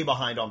on. I'm way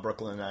behind on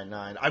Brooklyn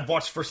Nine-Nine. I've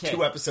watched the first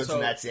 2 episodes,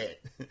 and that's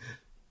it.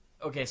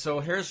 Okay, so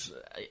here's,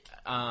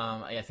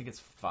 I think it's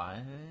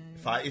 5?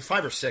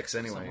 5 or 6,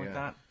 anyway. Something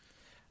like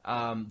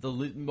that.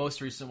 The most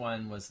recent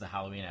one was the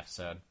Halloween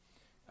episode.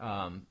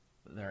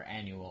 Their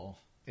annual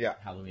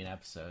Halloween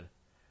episode.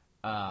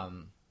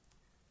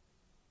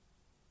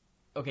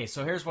 Okay,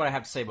 so here's what I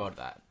have to say about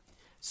that.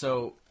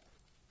 So,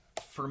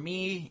 for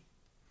me,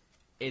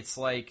 it's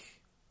like,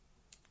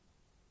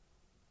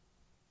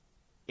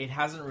 it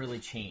hasn't really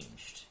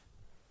changed.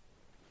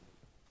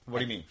 What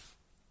do you mean?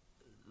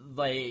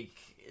 Like,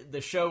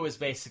 the show is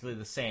basically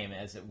the same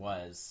as it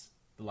was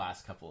the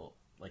last couple,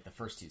 like the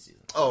first 2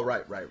 seasons. Oh,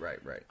 right.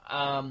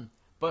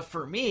 But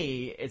for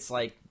me, it's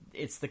like,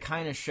 it's the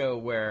kind of show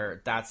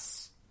where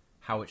that's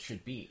how it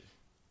should be.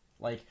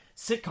 Like,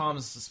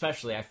 sitcoms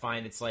especially, I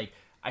find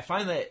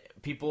that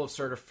people have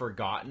sort of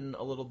forgotten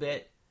a little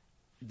bit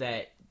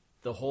that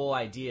the whole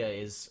idea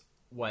is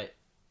what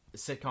a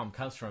sitcom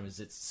comes from, is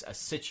it's a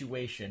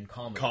situation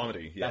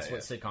comedy. That's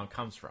what sitcom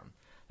comes from.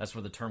 That's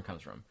where the term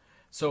comes from.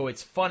 So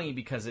it's funny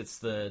because it's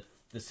the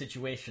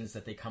situations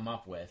that they come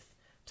up with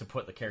to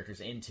put the characters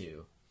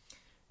into,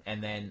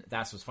 and then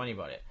that's what's funny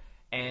about it.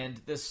 And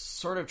this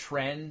sort of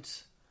trend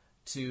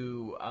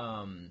to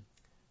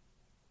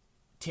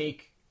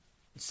take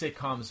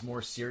sitcoms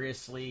more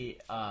seriously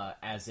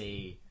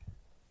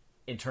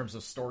in terms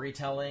of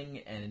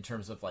storytelling and in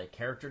terms of like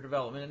character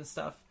development and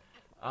stuff.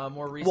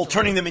 More recently, well,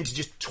 turning them into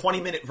just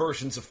 20-minute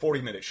versions of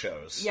 40-minute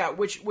shows. Yeah,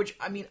 which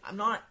I mean, I'm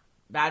not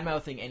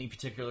bad-mouthing any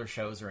particular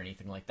shows or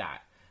anything like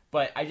that,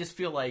 but I just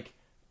feel like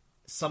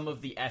some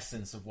of the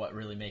essence of what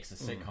really makes a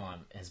sitcom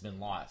has been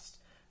lost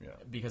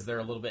because they're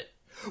a little bit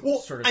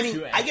sort of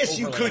I guess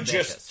you could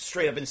ambitious. Just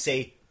straight up and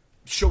say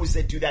shows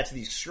that do that to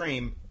the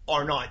extreme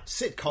are not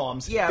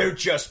sitcoms. Yeah, they're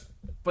just.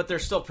 But they're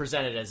still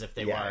presented as if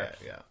they were.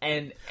 Yeah.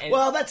 And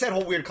well, that's that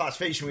whole weird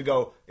classification. We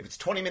go, if it's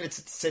 20 minutes,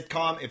 it's a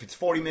sitcom. If it's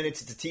 40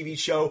 minutes, it's a TV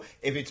show.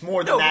 If it's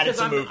more than that, it's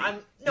a movie.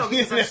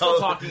 Because I'm still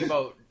talking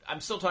about. I'm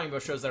still talking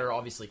about shows that are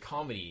obviously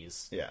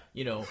comedies. Yeah,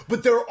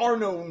 But there are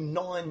no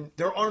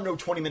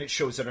 20-minute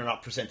shows that are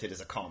not presented as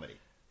a comedy.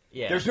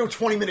 Yeah, there's no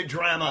 20-minute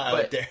drama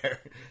out there.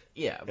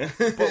 Yeah,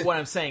 but what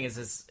I'm saying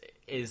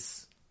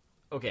is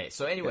okay.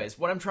 So, anyways,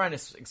 what I'm trying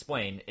to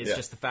explain is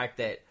just the fact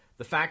that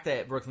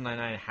Brooklyn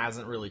Nine-Nine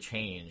hasn't really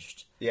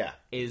changed. Yeah,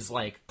 is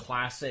like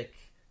classic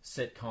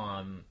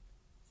sitcom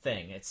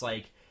thing. It's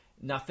like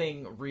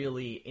nothing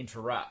really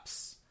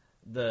interrupts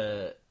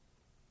the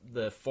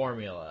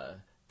formula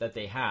that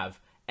they have,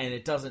 and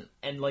it doesn't.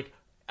 And like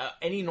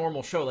any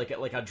normal show, like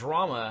a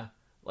drama,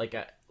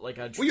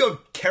 you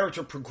have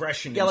character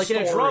progression. Yeah, like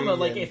in a drama,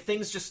 like if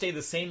things just stay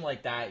the same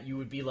like that, you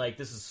would be like,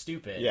 "This is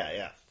stupid."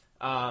 Yeah.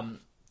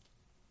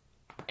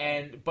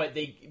 But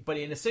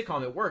in a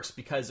sitcom it works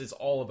because it's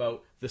all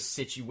about the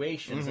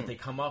situations that they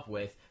come up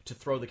with to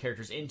throw the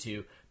characters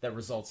into that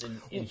results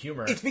in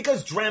humor. It's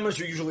because dramas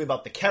are usually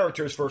about the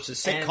characters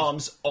versus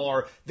sitcoms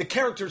the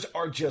characters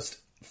are just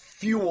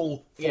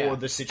fuel for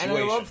the situation.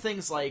 And I love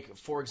things like,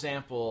 for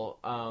example,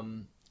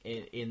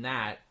 in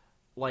that,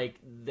 like,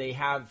 they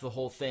have the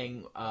whole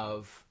thing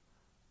of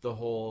the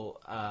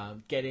whole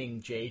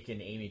getting Jake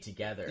and Amy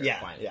together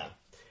finally. Yeah.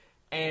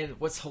 And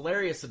what's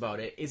hilarious about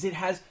it is it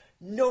has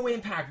no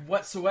impact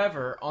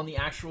whatsoever on the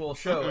actual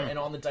show and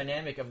on the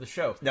dynamic of the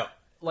show. No.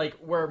 Like,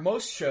 where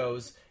most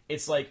shows,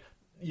 it's like,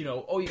 you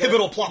know,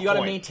 pivotal plot you got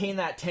to maintain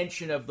that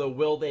tension of the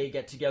will they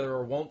get together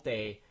or won't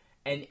they,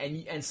 and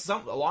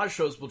a lot of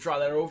shows will draw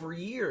that over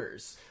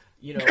years,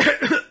 you know.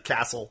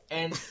 Castle.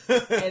 And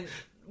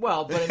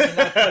well, but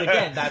I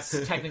mean, that's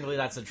a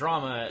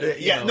drama.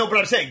 But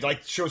I'm saying,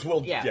 like, shows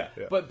will. Yeah.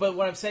 But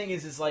what I'm saying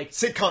is like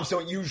sitcoms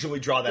don't usually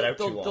draw that out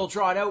too long. They'll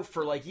draw it out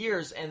for like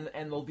years, and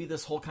there'll be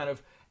this whole kind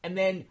of, and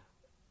then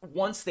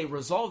once they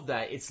resolve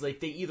that, it's like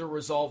they either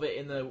resolve it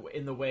in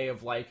the way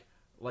of like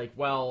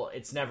well,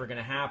 it's never going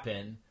to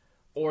happen,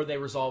 or they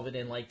resolve it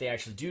in like they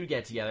actually do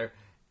get together,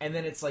 and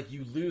then it's like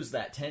you lose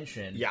that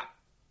tension. Yeah.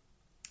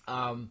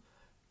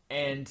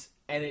 And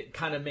it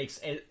kind of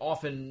it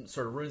often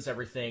sort of ruins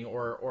everything,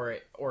 or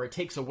it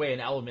takes away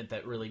an element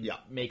that really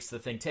makes the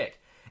thing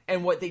tick.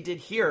 And what they did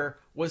here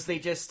was they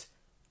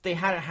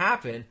had it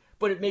happen,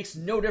 but it makes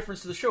no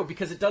difference to the show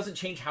because it doesn't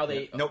change how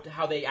they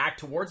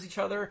act towards each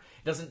other.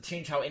 It doesn't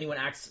change how anyone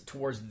acts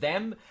towards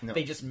them. No.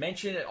 They just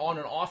mention it on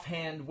an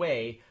offhand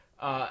way,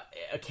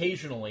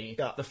 occasionally,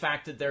 the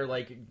fact that they're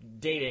like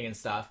dating and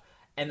stuff,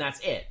 and that's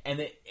it.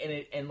 And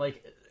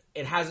like,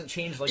 it hasn't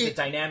changed like the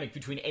dynamic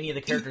between any of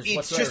the characters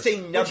whatsoever. It's just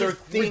another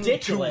thing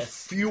to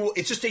fuel.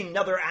 It's just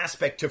another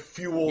aspect to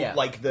fuel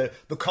like the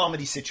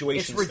comedy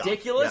situation. It's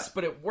ridiculous,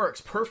 but it works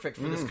perfect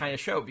for this kind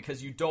of show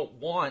because you don't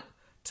want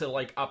to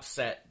like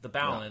upset the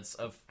balance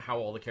of how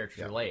all the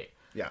characters relate.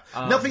 Yeah,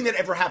 nothing that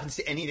ever happens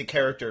to any of the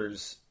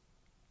characters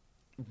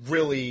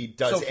really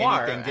does so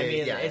far. anything. I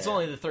mean, it's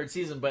only the third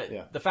season,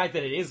 but the fact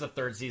that it is the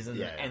third season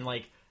and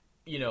like,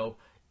 you know,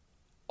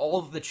 all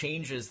of the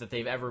changes that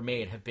they've ever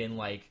made have been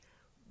like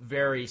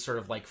very sort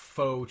of like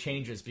faux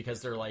changes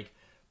because they're like,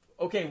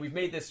 okay, we've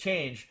made this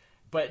change,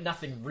 but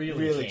nothing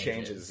really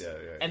changes.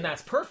 And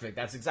that's perfect.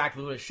 That's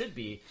exactly what it should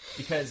be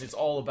because it's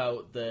all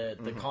about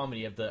the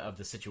comedy of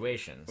the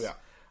situations. Yeah.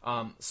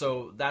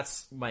 So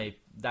that's what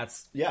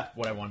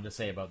I wanted to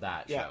say about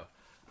that show.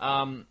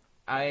 I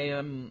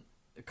am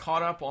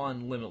caught up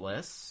on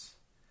Limitless.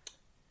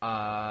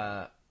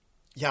 I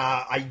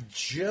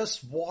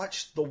just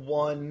watched the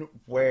one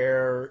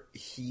where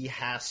he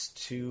has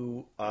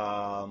to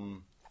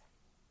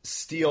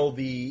steal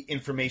the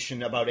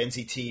information about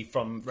NZT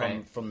from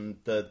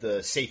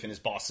the safe in his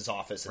boss's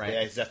office,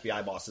 his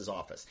FBI boss's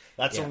office.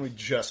 That's the one we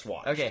just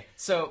watched. Okay,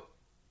 so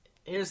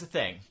here's the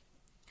thing.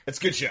 It's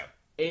a good show.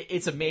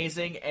 It's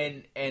amazing,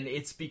 and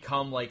it's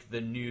become like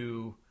the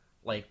new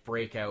like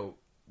breakout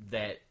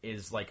that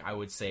is like I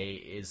would say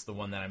is the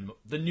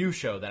new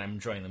show that I'm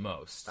enjoying the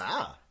most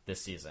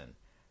this season.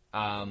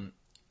 And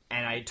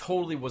I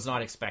totally was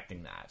not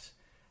expecting that.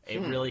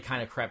 It really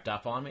kind of crept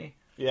up on me.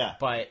 Yeah.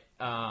 But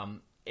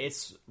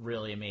it's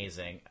really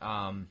amazing.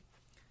 I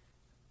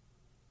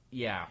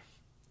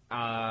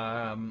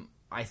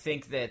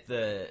think that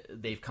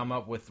they've come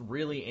up with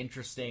really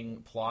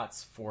interesting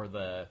plots for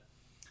the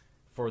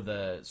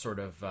sort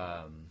of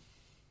the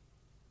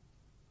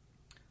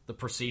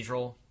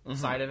procedural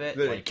side of it,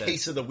 the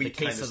case of the week,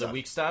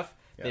 week stuff.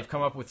 Yeah. They've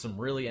come up with some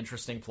really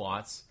interesting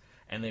plots,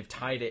 and they've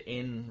tied it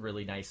in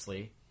really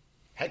nicely.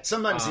 Heck,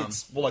 sometimes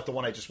it's like the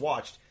one I just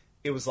watched.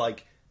 It was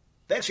like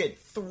they actually had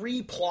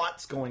 3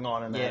 plots going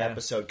on in that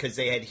episode because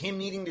they had him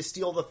needing to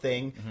steal the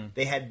thing,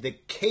 they had the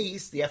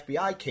case, the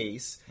FBI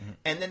case,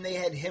 and then they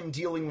had him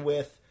dealing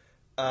with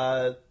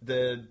the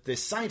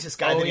scientist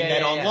guy that he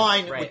met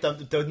online with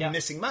the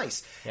missing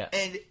mice. Yeah.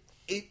 And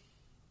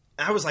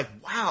I was like,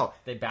 wow,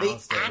 they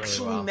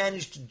actually really well.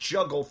 managed to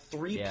juggle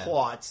 3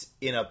 plots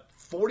in a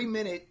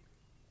 40-minute.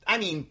 I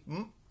mean,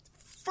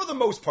 for the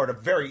most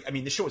part,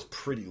 the show is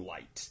pretty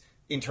light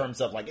in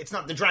terms of like it's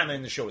not the drama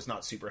in the show is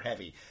not super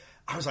heavy.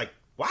 I was like,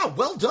 wow,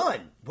 well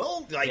done.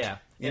 Well, like,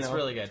 it's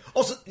really good.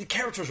 Also, the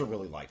characters are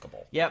really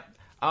likable. Yep.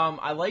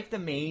 I like the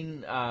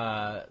main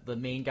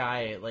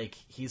guy. Like,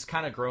 he's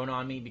kind of grown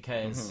on me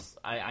because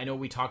I know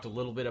we talked a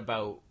little bit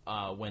about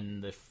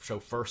when the show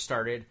first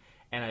started,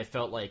 and I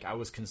felt like I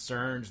was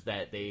concerned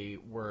that they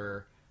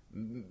were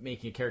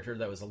making a character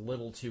that was a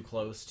little too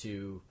close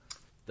to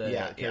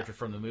the character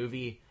from the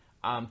movie.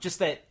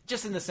 Just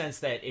in the sense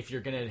that if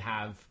you're gonna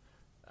have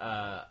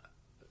a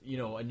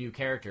new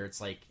character,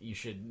 it's like you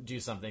should do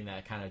something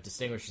that kind of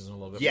distinguishes them a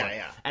little bit more.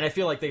 Yeah. And I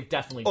feel like they've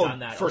definitely done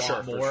that a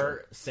lot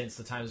more since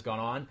the time's gone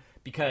on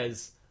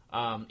because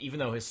even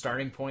though his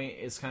starting point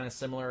is kind of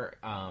similar,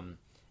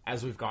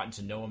 as we've gotten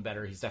to know him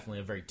better, he's definitely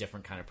a very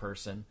different kind of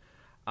person.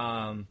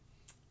 But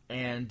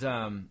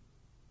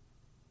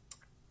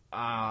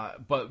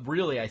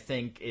really, I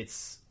think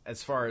it's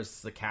as far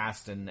as the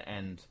cast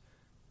and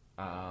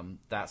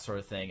that sort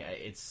of thing.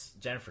 It's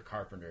Jennifer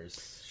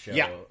Carpenter's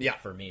show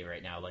for me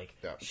right now. Like,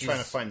 I'm trying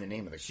to find the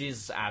name of it.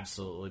 She's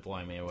absolutely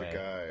blowing me away.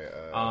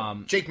 The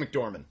guy, Jake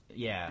McDorman.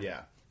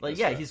 Yeah. Like,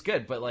 he's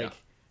good, but like,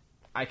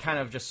 I kind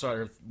of just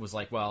sort of was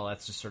like, well,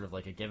 that's just sort of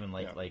like a given.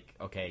 Like,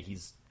 okay,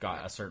 he's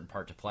got a certain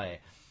part to play.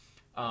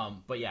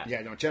 But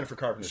Jennifer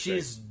Carpenter.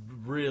 She's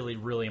really,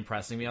 really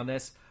impressing me on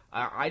this.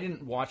 I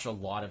didn't watch a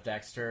lot of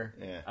Dexter.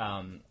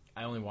 Yeah.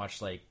 I only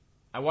watched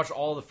I watched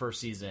all the first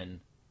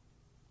season,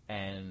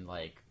 and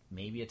like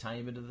maybe a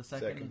tiny bit of the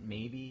second.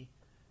 Maybe.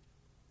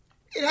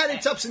 It had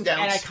its ups and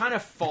downs, and I kind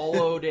of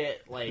followed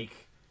it like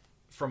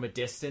from a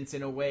distance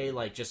in a way,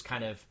 like just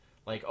kind of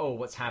like, oh,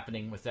 what's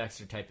happening with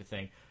Dexter type of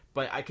thing.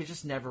 But I could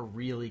just never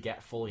really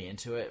get fully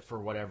into it for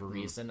whatever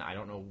reason. I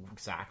don't know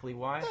exactly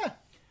why. Yeah.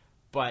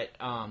 But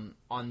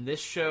on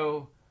this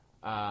show,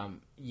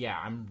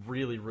 I'm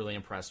really, really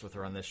impressed with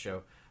her on this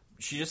show.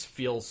 She just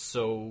feels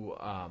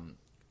so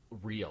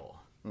real.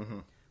 Mm-hmm.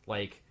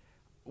 Like,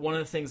 one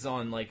of the things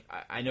on, like,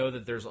 I know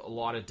that there's a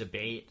lot of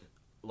debate,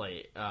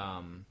 like,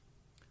 on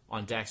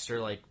Dexter.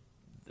 Like,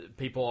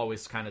 people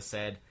always kind of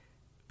said,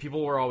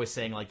 people were always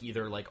saying, like,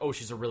 either, like, oh,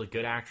 she's a really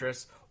good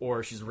actress,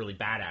 or she's a really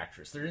bad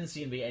actress. There didn't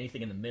seem to be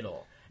anything in the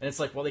middle. And it's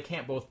like, well, they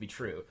can't both be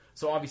true.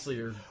 So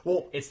obviously,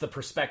 it's the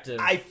perspective.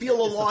 I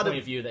feel a lot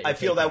of view that I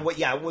feel taking. That way.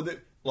 Yeah, well,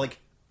 like,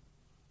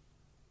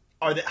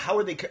 are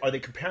they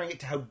comparing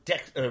it to how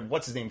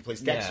what's his name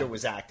plays Dexter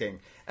was acting,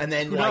 and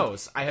then who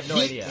knows? I have no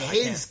idea.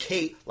 His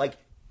Kate, like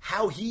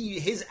how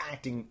his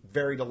acting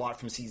varied a lot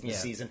from season to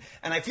season,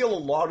 and I feel a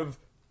lot of,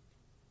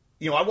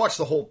 I watched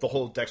the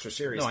whole Dexter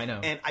series. No, I know,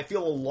 and I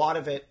feel a lot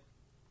of it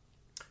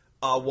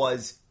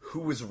was who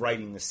was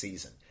writing the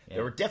season. Yeah.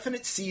 There were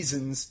definite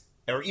seasons,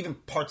 or even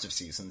parts of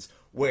seasons,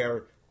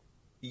 where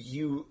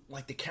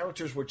the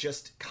characters were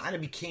just kind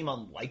of became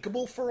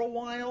unlikable for a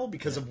while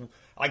because of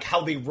like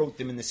how they wrote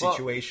them in the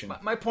situation. Well,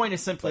 my point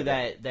is simply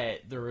that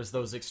there was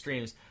those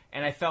extremes,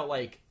 and I felt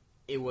like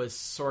it was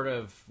sort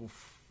of,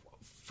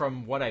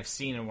 from what I've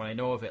seen and what I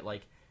know of it,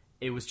 like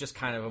it was just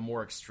kind of a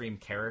more extreme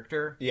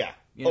character. Yeah.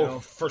 You know?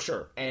 For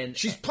sure. And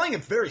she's playing a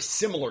very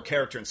similar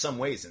character in some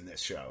ways in this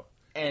show.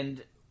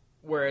 And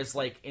whereas,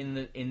 like,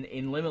 in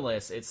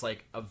Limitless, it's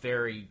like a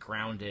very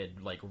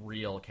grounded, like,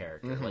 real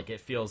character. Mm-hmm. Like,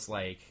 it feels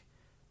like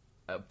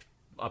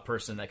a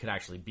person that could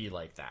actually be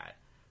like that.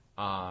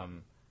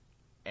 And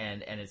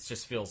it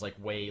just feels like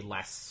way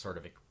less sort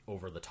of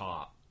over the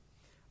top.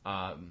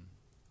 Not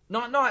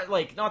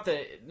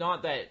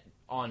that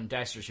on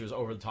Dexter she was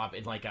over the top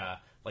in like a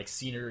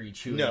scenery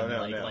chewing,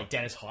 like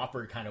Dennis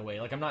Hopper kind of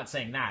way. Like, I'm not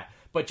saying that,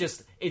 but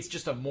it's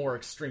just a more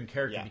extreme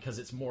character because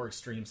it's more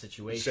extreme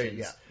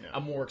situations,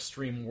 a more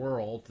extreme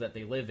world that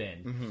they live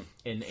in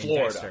in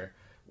Dexter.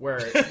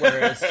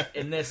 Whereas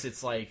in this,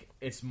 it's like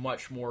it's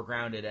much more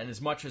grounded, and as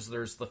much as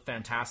there's the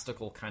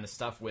fantastical kind of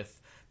stuff with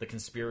the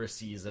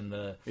conspiracies and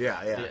the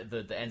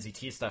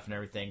NZT stuff and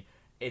everything,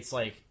 it's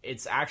like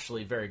it's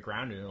actually very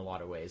grounded in a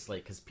lot of ways,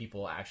 like because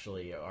people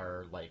actually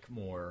are like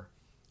more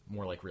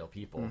like real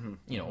people,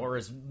 or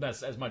as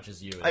much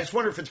as you. I just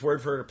wonder if it's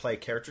weird for her to play a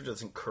character that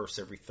doesn't curse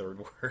every third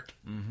word,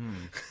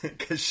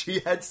 because she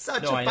had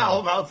such a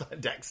foul mouth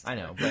on Dexter. I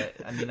know, but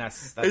I mean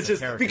that's it's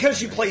just because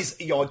she plays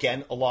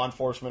again a law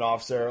enforcement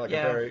officer, like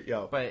a very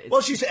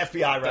but she's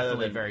FBI rather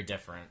than very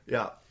different.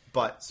 Yeah,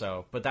 but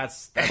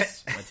that's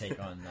my take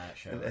on that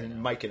show.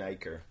 And Mike and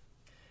Iker.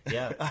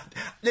 Yeah,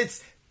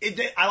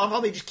 I love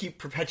how they just keep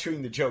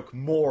perpetuating the joke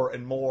more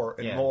and more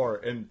and more.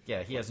 And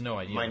he has no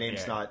idea. My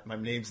name's not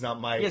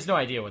Mike. He has no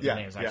idea what their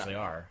names actually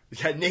are.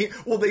 Yeah,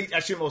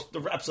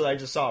 the episode I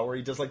just saw where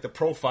he does like the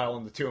profile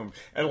in the tomb,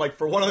 and like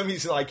for one of them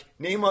he's like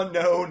name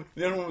unknown.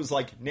 The other one was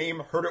like name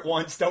heard it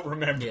once, don't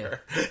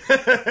remember.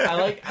 Yeah. I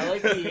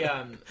like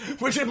the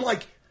which I'm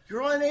like.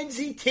 You're on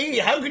NZT.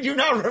 How could you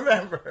not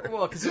remember?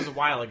 Well, because it was a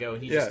while ago,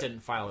 and he just didn't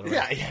file it away.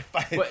 Yeah.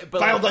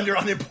 Filed under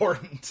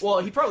unimportant. Well,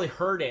 he probably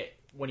heard it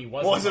when he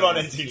wasn't on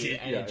NZT,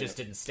 and it just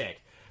didn't stick.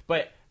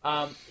 But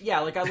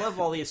like I love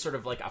all these sort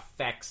of like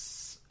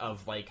effects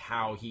of like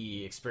how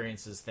he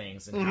experiences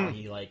things and how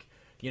he like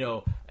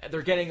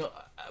they're getting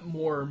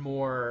more and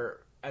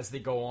more as they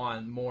go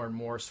on, more and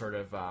more sort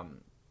of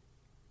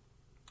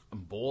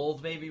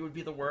bold, maybe would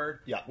be the word.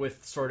 Yeah.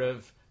 With sort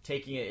of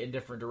taking it in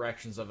different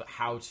directions of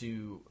how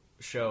to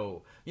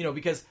show,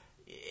 because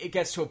it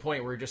gets to a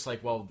point where you're just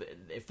like, well,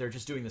 if they're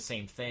just doing the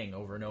same thing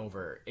over and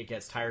over, it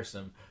gets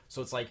tiresome.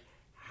 So it's like,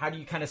 how do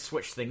you kind of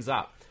switch things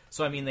up?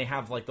 So I mean, they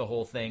have like the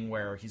whole thing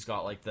where he's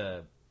got like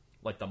the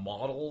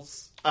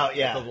models, the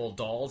little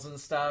dolls and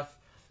stuff,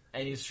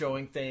 and he's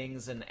showing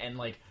things and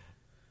like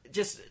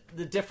just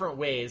the different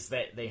ways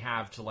that they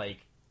have to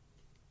like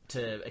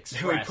to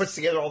express. He puts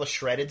together all the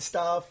shredded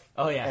stuff.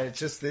 Oh yeah, and it's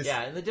just this.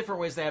 Yeah, and the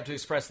different ways they have to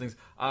express things.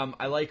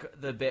 I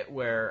like the bit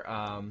where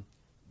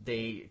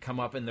they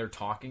come up and they're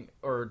talking,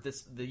 or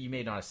you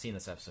may not have seen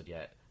this episode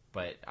yet,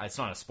 but it's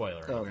not a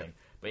spoiler or anything.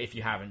 But if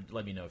you haven't,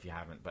 let me know if you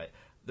haven't. But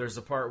there's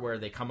a part where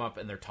they come up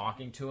and they're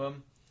talking to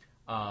him,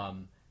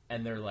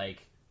 and they're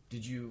like,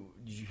 "Did you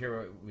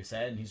hear what we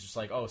said?" And he's just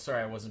like, "Oh,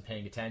 sorry, I wasn't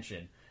paying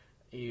attention."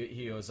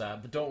 he goes,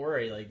 but don't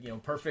worry, like,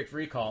 perfect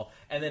recall.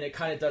 And then it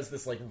kind of does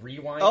this, like,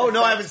 rewind. Oh,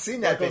 no, I haven't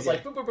seen that. It goes,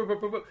 like, boop, boop, boop,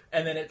 boop, boop, boop,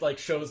 and then it, like,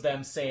 shows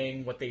them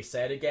saying what they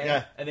said again.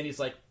 Yeah. And then he's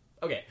like,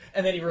 okay.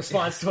 And then he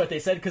responds to what they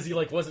said because he,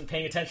 like, wasn't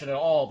paying attention at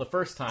all the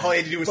first time. All he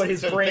had to do was but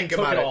his brain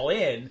took it all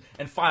in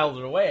and filed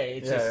it away.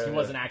 It's just he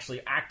wasn't yeah.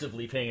 actually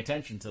actively paying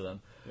attention to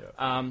them.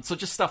 Yeah. So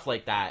just stuff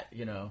like that,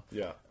 Yeah.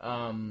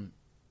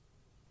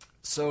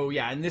 So,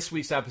 yeah, in this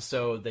week's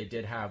episode, they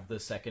did have the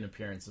second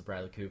appearance of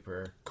Bradley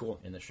Cooper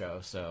in the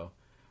show. So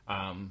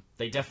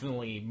they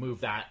definitely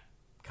moved that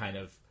kind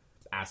of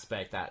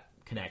aspect, that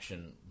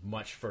connection,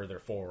 much further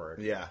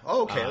forward. Yeah.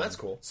 Oh, okay, that's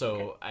cool.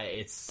 So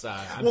it's...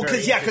 well,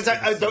 because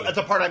at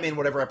the part I'm in,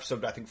 whatever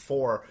episode, I think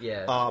 4,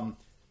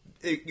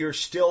 you're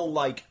still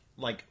like,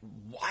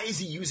 why is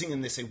he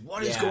using this?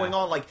 What is going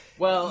on? Like,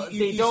 well,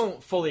 they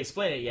don't fully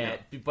explain it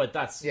yet, but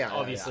that's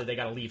obviously they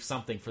got to leave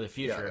something for the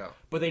future. Yeah.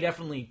 But they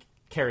definitely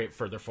carry it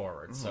further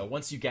forward. So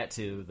once you get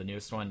to the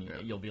newest one,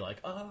 you'll be like,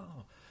 oh.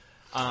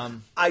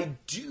 I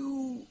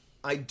do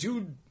like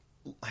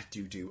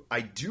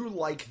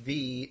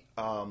the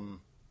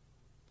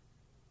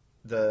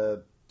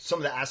some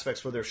of the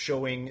aspects where they're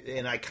showing,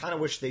 and I kind of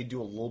wish they'd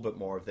do a little bit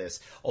more of this,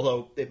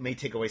 although it may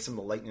take away some of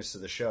the lightness of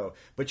the show,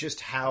 but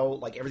just how,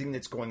 like, everything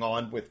that's going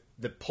on with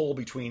the pull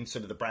between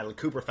sort of the Bradley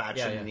Cooper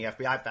faction and the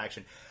FBI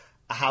faction,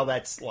 how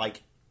that's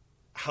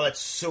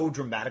so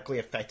dramatically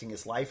affecting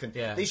his life. And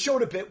they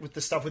showed a bit with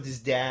the stuff with his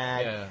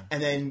dad,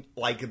 and then,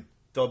 like,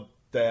 the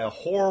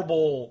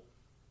horrible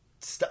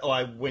stuff,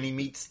 like, when he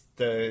meets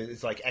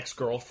his, like,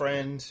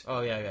 ex-girlfriend. Oh,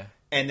 yeah.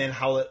 And then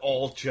how it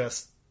all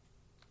just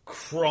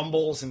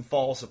crumbles and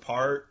falls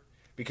apart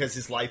because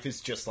his life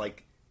is just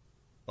like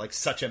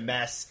such a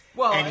mess.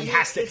 Well, and he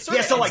has to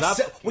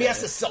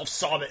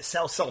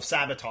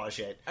self-sabotage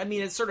it. I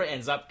mean, it sort of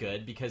ends up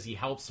good because he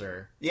helps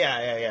her.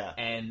 Yeah.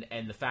 And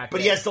the fact but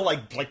he has to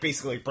like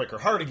basically break her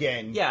heart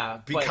again.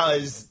 Yeah,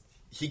 because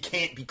he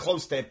can't be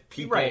close to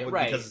people. Right.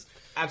 Because,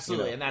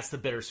 absolutely, and that's the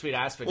bittersweet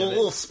aspect of it. A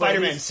little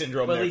Spider-Man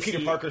syndrome there,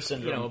 Peter Parker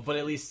syndrome. But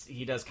at least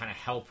he does kind of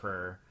help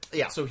her.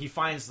 Yeah. So he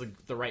finds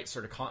the right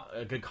sort of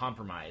a good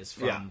compromise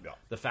from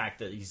the fact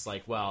that he's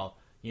like, well,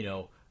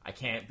 I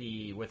can't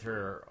be with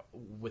her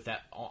with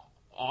that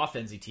off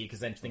NZT because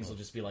then things will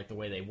just be like the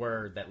way they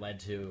were that led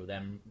to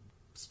them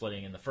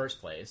splitting in the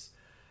first place.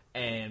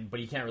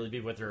 But he can't really be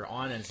with her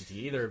on NCT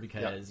either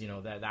because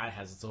that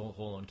has its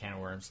whole own can of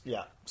worms.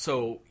 Yeah.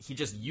 So he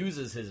just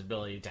uses his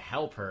ability to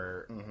help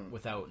her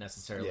without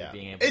necessarily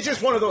being able. It's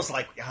just one of those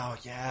like, oh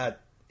yeah,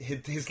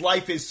 his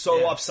life is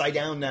so upside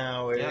down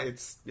now.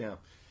 It's Yeah.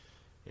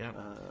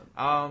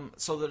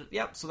 So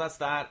that's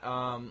that.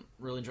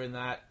 Really enjoying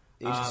that.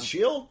 Agents of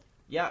S.H.I.E.L.D.?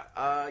 Yeah.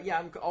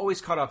 I'm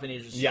always caught up in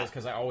Agents of S.H.I.E.L.D.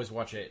 because I always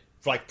watch it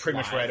like pretty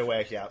much right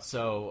away. Yeah.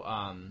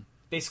 So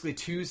basically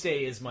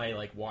Tuesday is my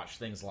like watch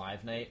things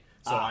live night.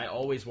 So I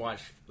always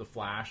watch The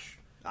Flash.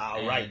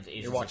 Right.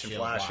 You're watching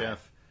Flash,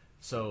 live.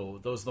 So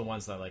those are the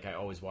ones that like I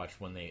always watch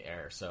when they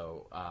air.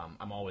 So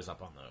I'm always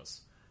up on those.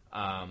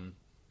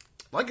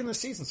 Liking the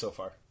season so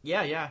far.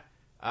 Yeah.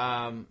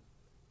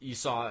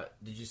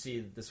 Did you see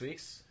this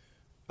week's?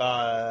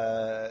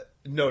 No,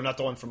 not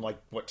the one from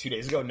 2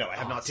 days ago? No, I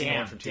have not seen the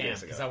one from 2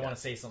 days ago. Because I want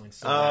to say something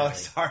so badly.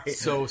 Sorry.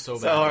 So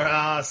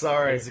bad.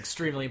 Sorry. It's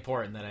extremely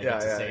important that I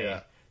get to say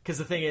it. Because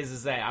the thing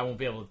is that we won't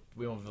be able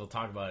to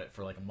talk about it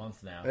for like a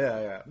month now.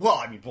 Yeah. Well,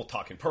 I mean, we'll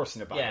talk in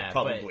person about it,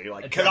 probably.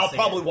 Because I'll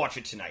probably watch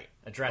it tonight.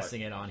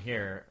 Addressing it on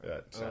here.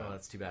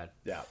 That's too bad.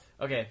 Yeah.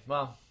 Okay,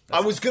 well. I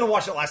was going to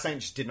watch it last night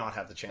and just did not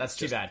have the chance. That's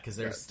too bad, because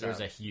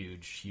there's a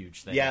huge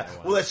thing. Yeah,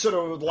 well, that's sort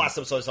of the last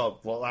episode I saw,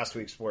 last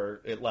week's,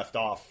 where it left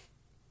off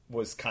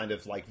was kind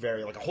of like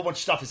very, like a whole bunch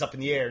of stuff is up in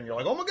the air, and you're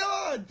like, oh my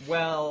god!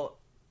 Well,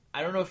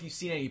 I don't know if you've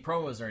seen any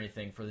promos or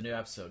anything for the new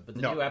episode, but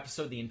new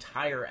episode, the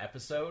entire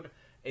episode,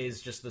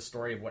 is just the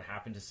story of what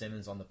happened to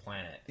Simmons on the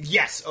planet.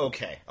 Yes,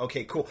 okay,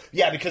 cool.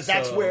 Yeah, because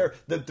that's where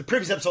the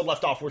previous episode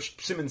left off, where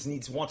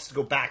Simmons wants to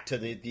go back to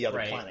the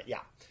other planet,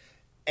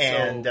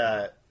 And,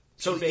 I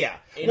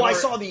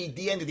saw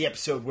the end of the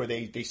episode where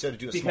they sort of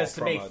do a small promo. Because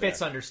to make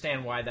Fitz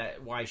understand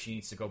why she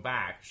needs to go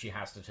back, she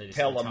has to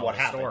tell them what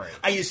happened. Story.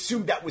 I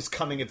assumed that was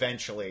coming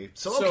eventually.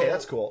 So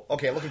that's cool.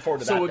 Okay, looking forward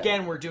to that. So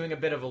again, we're doing a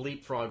bit of a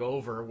leapfrog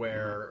over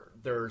where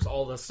there's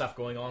all this stuff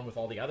going on with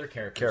all the other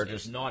characters.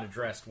 It's not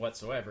addressed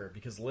whatsoever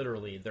because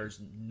literally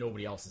there's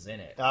nobody else is in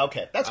it.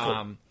 Okay, that's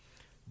cool.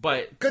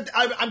 But good.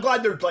 I'm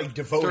glad they're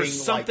devoting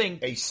something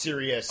a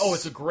serious. Oh,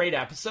 it's a great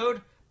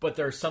episode. But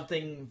there's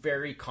something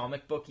very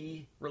comic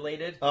booky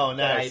related. Oh,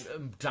 nice! That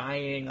I'm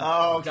dying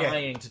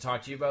to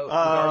talk to you about in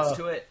regards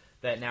to it.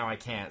 That now I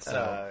can't.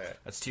 So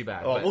that's too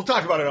bad. Oh, we'll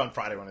talk about it on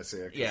Friday when I see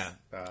it. Yeah.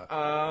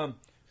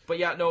 But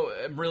yeah, no,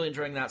 I'm really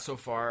enjoying that so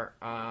far.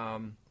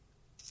 I'm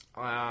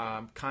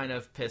kind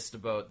of pissed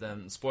about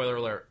them. Spoiler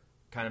alert!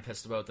 Kind of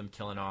pissed about them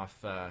killing off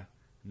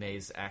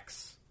May's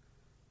ex,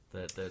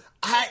 the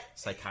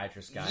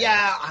psychiatrist guy.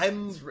 Yeah, I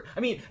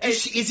mean,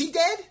 is he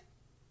dead?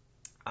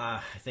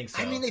 I think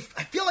so. I mean, I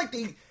feel like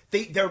they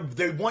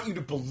want you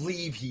to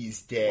believe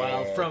he's dead.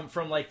 Well,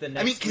 from like the next.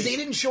 I mean, because they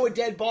didn't show a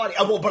dead body.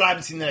 Oh, well, but I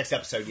haven't seen the next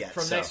episode yet.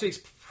 Next week's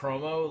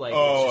promo, like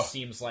it just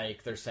seems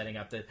like they're setting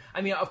up that.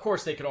 I mean, of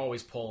course they could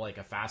always pull like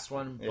a fast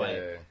one,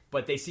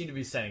 but they seem to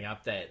be setting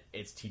up that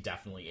he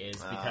definitely is,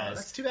 because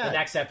that's too bad. The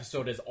next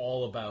episode is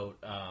all about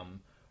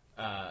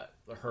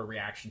her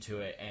reaction to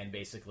it, and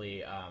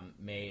basically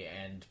May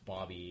and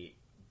Bobby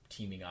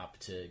teaming up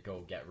to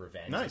go get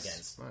revenge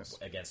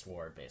against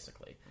Ward.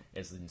 Basically,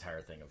 is the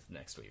entire thing of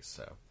next week.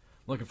 So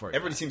looking forward.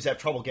 Everybody seems to have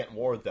trouble getting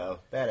Ward though.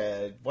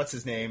 That what's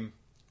his name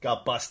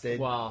got busted.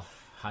 Well,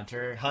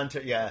 Hunter,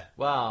 yeah.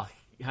 Well,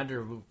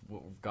 Hunter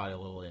got a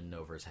little in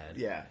over his head.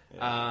 Yeah.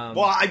 Well,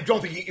 I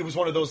don't think it was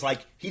one of those,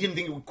 like, he didn't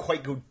think it would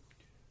quite go,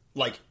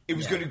 like, it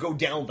was going to go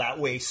down that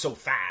way so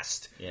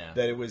fast. Yeah.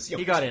 That it was,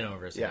 he got in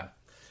over his head.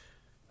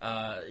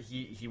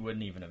 He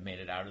wouldn't even have made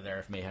it out of there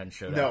if May hadn't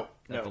showed up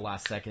at the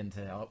last second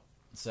to help.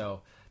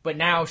 So, but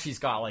now she's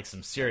got, like,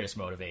 some serious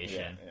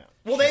motivation. Yeah.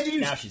 Well,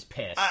 now she's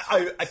pissed.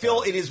 I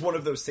feel it is one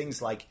of those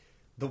things, like,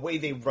 the way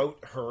they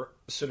wrote her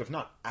sort of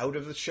not out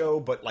of the show,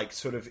 but like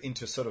sort of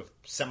into sort of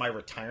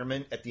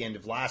semi-retirement at the end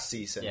of last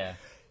season. Yeah.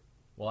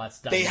 Well,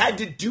 that's done. They had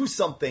to do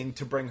something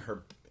to bring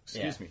her.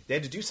 Excuse me. They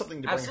had to do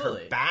something to bring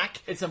her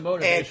back. It's a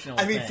motivational. And,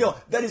 I mean, Phil,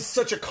 that is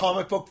such a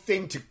comic book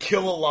thing to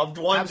kill a loved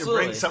one to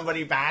bring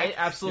somebody back.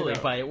 Absolutely,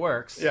 but it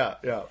works. Yeah.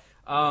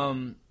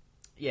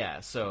 Yeah.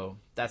 So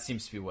that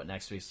seems to be what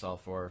next week's all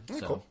for.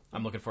 So cool.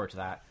 I'm looking forward to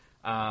that.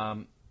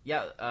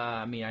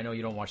 I mean, I know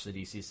you don't watch the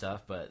DC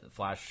stuff, but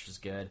Flash is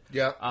good.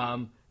 Yeah.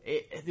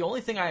 The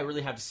only thing I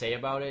really have to say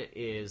about it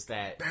is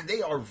that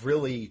they are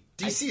really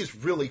DC is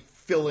really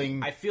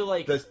filling. I feel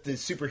like the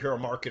superhero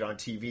market on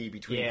TV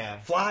between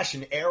Flash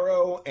and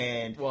Arrow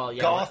and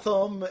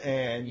Gotham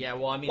and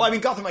I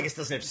mean, Gotham I guess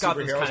doesn't have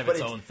superheroes, kind of but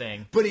its own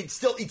thing. But it's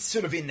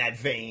sort of in that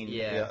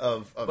vein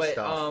of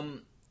stuff.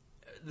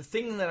 The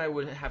thing that I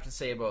would have to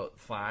say about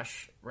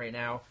Flash right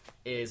now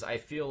is I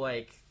feel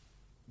like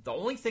the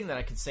only thing that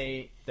I could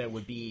say that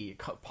would be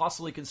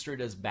possibly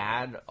construed as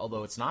bad,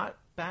 although it's not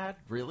bad,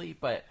 really,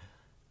 but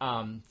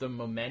the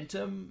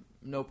momentum,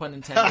 no pun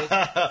intended,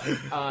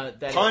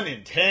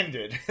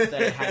 intended,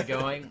 that it had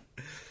going,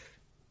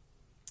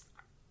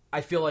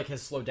 I feel like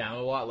has slowed down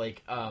a lot.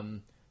 Like,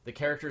 the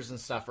characters and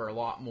stuff are a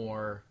lot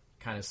more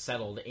kind of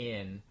settled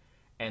in,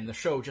 and the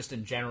show just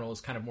in general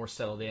is kind of more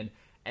settled in,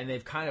 and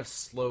they've kind of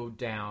slowed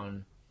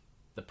down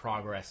the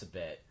progress a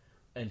bit,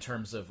 in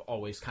terms of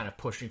always kind of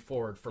pushing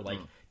forward for, like,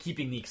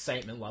 keeping the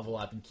excitement level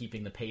up and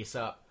keeping the pace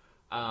up.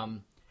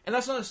 And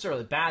that's not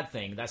necessarily a bad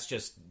thing. That's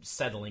just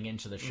settling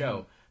into the show.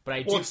 Mm-hmm. But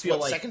I do feel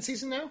like... second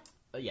season now?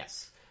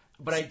 Yes.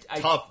 But I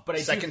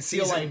second do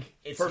feel season, like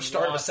it's first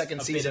start of the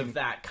second season. Bit of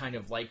that kind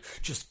of, like,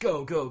 just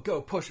go,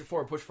 push it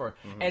forward.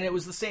 Mm-hmm. And it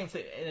was the same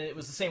thing. And it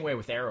was the same way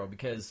with Arrow,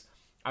 because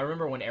I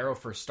remember when Arrow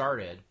first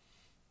started,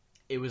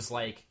 it was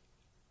like,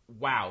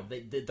 wow,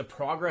 the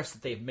progress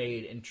that they've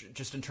made,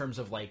 just in terms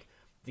of, like,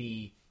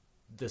 the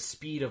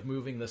speed of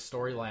moving the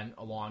storyline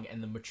along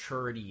and the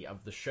maturity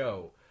of the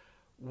show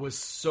was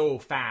so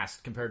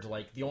fast compared to,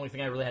 like, the only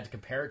thing I really had to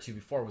compare it to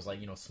before was, like,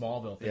 you know,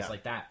 Smallville, things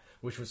like that,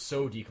 which was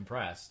so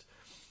decompressed.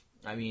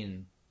 I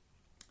mean,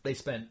 they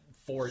spent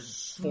four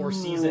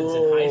seasons in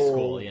high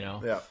school, you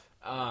know?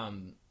 Yeah.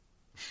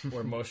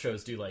 Where most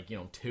shows do, like, you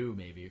know, 2,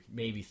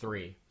 maybe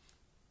 3.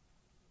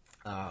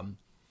 And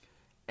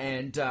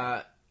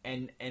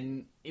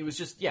it was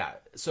just,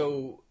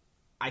 so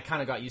I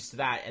kind of got used to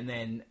that, and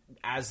then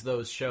as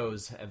those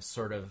shows have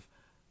sort of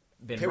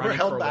been running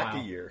for a while,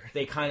 a year.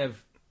 They kind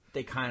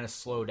of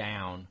slow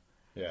down,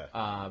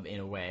 in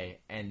a way,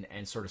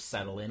 and sort of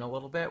settle in a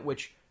little bit,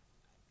 which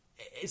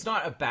is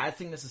not a bad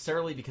thing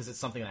necessarily, because it's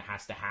something that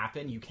has to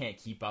happen. You can't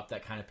keep up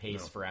that kind of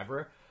pace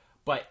forever,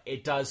 but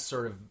it does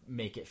sort of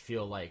make it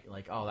feel like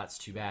oh, that's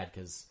too bad,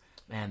 because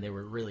man, they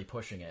were really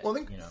pushing it. Well,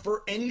 I think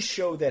for any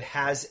show that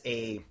has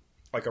a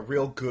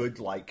real good,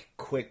 like,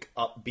 quick,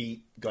 upbeat,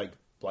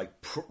 like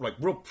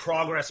real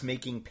progress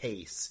making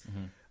pace.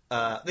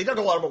 Mm-hmm. They talk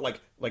a lot about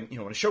like you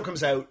know, when a show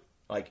comes out,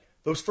 like,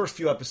 those first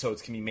few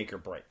episodes can be make or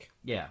break.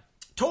 Yeah,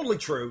 totally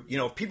true. You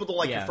know, if people don't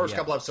like your first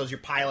couple episodes, your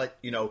pilot,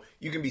 you know,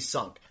 you can be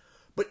sunk.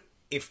 But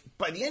if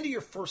by the end of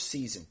your first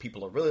season,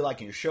 people are really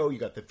liking your show, you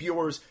got the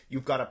viewers,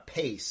 you've got a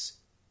pace.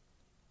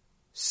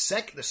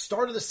 The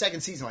start of the second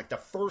season, like the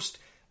first,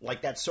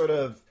 like that sort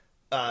of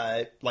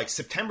like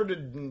September to,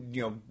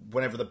 you know,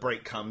 whenever the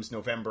break comes,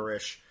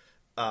 November-ish.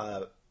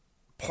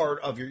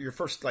 Part of your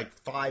first, like,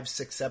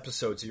 5-6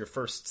 episodes of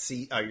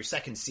your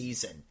second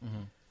season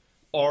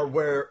are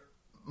where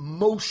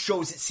most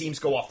shows, it seems,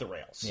 go off the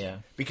rails. Yeah.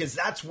 Because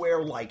that's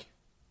where, like,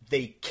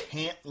 they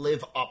can't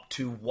live up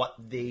to what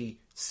they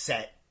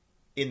set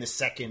in the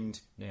second,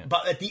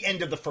 but at the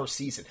end of the first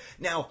season.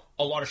 Now,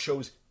 a lot of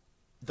shows,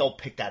 they'll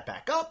pick that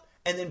back up,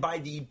 and then by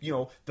the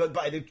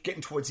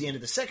getting towards the end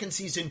of the second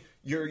season,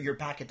 you're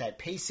back at that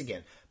pace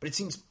again. But it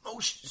seems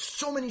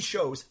so many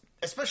shows,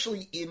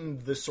 especially in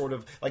the sort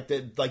of like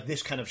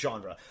this kind of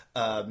genre,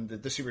 the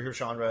superhero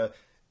genre.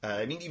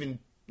 I mean, even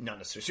not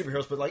necessarily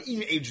superheroes, but like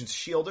even Agents of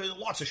S.H.I.E.L.D. There's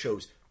lots of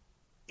shows.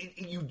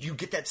 You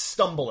get that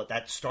stumble at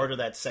that start of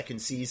that second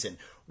season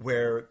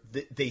where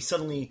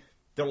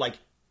they're like,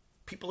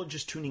 people are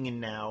just tuning in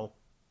now.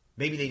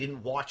 maybe they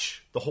didn't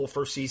watch the whole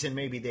first season.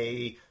 Maybe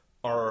they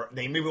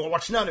maybe will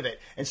watch none of it.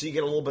 And so you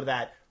get a little bit of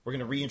that. We're going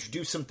to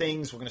reintroduce some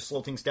things. We're going to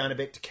slow things down a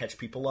bit to catch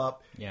people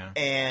up. Yeah.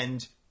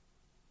 And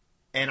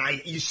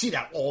you see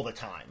that all the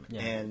time.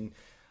 Yeah. And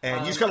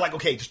you just gotta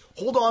okay, just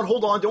hold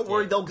on, don't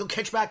worry, they'll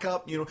catch back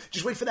up,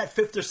 just wait for that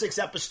 5th or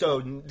 6th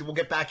episode and we'll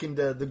get back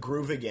into the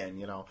groove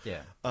again,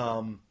 Yeah.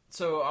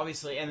 So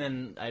obviously, and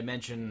then I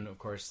mentioned, of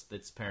course,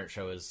 its parent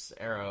show is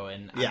Arrow,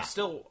 and I'm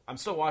still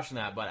watching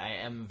that, but I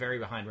am very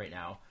behind right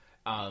now.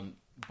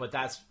 But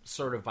that's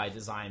sort of by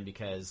design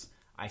because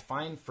I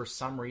find for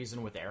some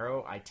reason with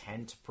Arrow, I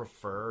tend to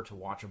prefer to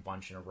watch a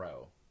bunch in a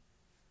row.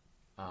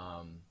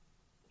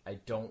 I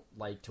don't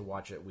like to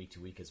watch it week to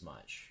week as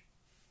much.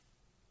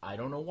 I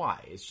don't know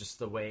why. It's just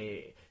the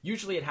way...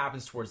 Usually it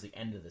happens towards the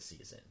end of the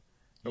season.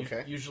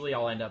 Okay. Usually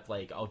I'll end up,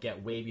 I'll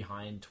get way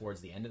behind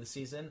towards the end of the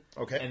season.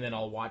 Okay. And then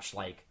I'll watch,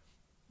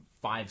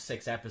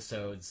 5-6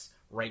 episodes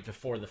right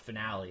before the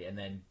finale and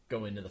then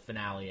go into the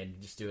finale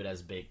and just do it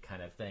as a big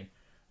kind of thing.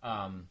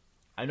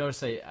 I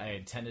noticed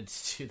I tended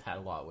to do that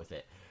a lot with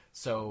it.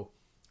 So,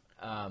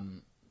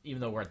 even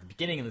though we're at the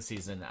beginning of the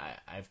season,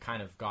 I've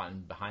kind of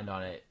gotten behind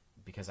on it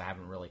because I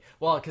haven't really...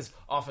 Well, because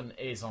often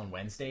it is on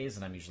Wednesdays,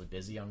 and I'm usually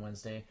busy on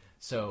Wednesday.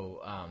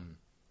 So...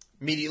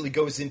 immediately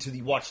goes into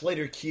the watch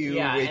later queue,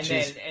 and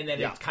then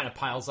it kind of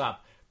piles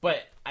up. But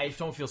I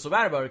don't feel so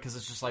bad about it because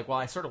it's just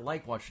I sort of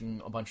like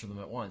watching a bunch of them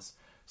at once.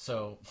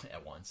 So...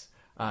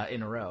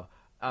 in a row.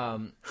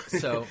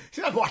 So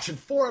I'm watching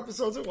 4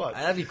 episodes at once.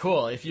 That'd be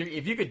cool if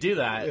you could do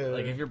that. Yeah.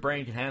 If your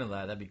brain can handle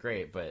that, that'd be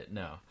great. But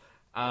no.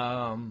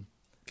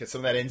 Get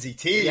some of that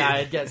NZT. Yeah,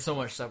 I'd get so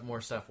much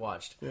more stuff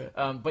watched.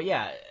 Yeah. But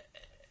yeah,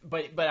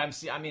 but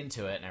I'm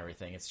into it and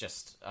everything. It's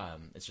just a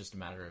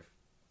matter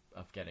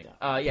of getting.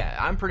 Yeah,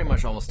 I'm pretty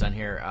much almost done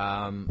here.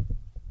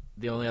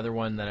 The only other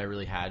one that I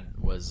really had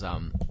was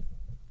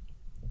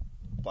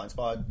Blind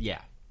Spot.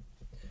 Yeah,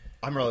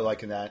 I'm really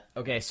liking that.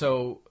 Okay,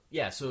 so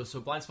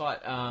Blind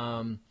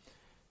Spot.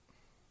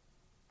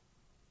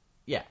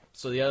 Yeah,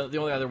 so the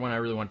only other one I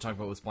really want to talk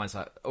about was Blind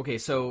Spot. Okay,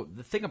 so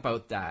the thing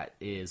about that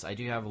is I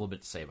do have a little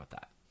bit to say about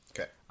that.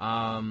 Okay.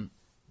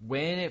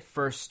 When it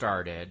first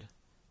started,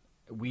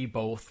 we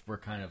both were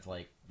kind of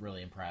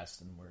really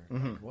impressed and we're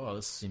like, whoa,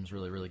 this seems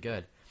really, really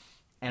good.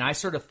 And I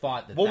sort of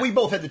thought that... Well, we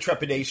both had the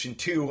trepidation,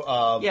 too,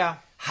 of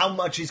how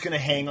much he's going to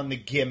hang on the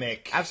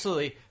gimmick.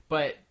 Absolutely.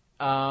 But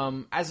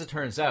as it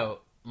turns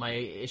out, my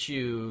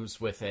issues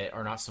with it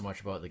are not so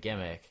much about the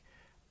gimmick.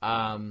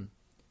 I'll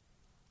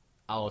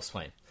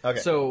explain. Okay.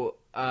 So,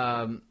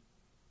 I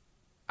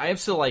am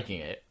still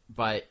liking it,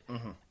 but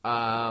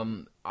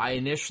I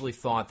initially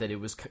thought that it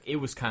was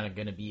kind of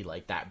going to be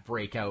that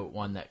breakout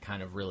one that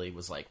kind of really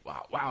was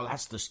wow,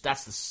 that's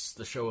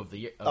the show of the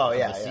year of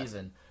the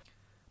season.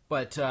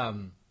 But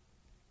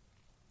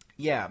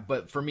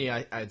but for me,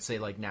 I'd say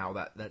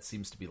now that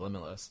seems to be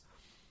limitless.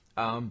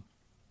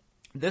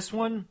 This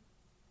one,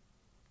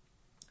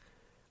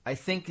 I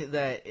think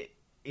that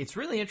it's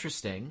really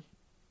interesting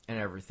and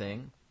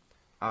everything.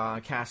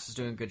 Cast is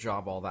doing a good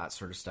job, all that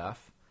sort of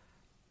stuff.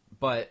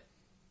 But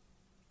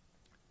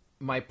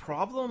my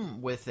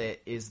problem with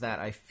it is that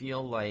I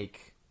feel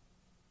like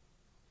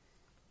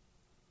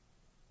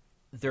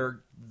the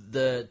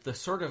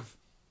sort of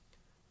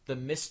the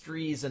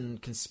mysteries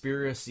and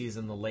conspiracies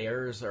and the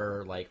layers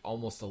are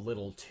almost a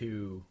little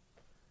too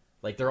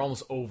they're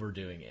almost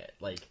overdoing it.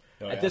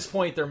 At this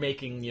point they're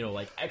making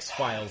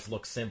X-Files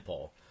look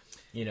simple,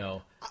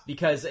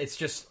 because it's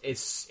just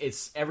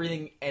it's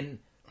everything, and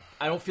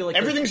I don't feel like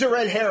everything's a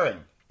red herring.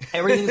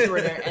 Everything's a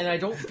red herring, and I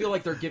don't feel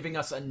like they're giving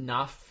us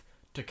enough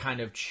to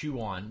kind of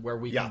chew on where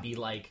we can be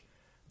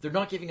they're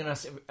not giving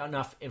us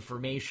enough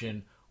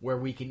information where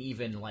we can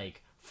even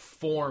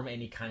form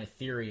any kind of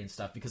theory and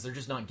stuff, because they're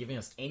just not giving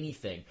us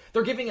anything.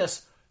 They're giving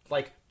us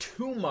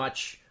too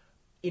much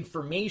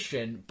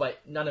information, but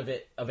none of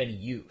it of any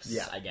use,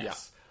 I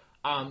guess.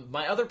 Yeah.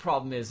 My other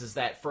problem is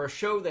that for a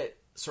show that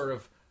sort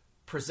of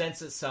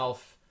presents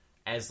itself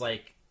as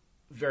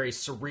very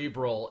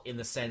cerebral in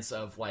the sense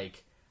of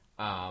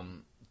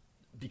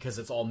because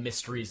it's all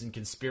mysteries and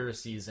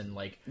conspiracies and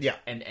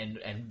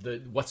and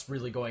the what's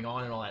really going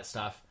on and all that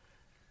stuff,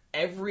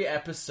 every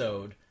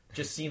episode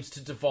just seems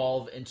to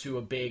devolve into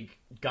a big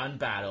gun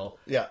battle.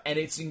 Yeah. And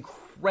it's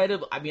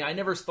incredible. I mean, I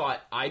never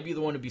thought I'd be the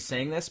one to be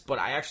saying this, but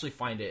I actually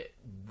find it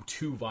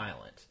too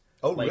violent.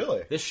 Oh,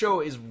 really? This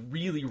show is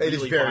really, really it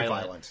is very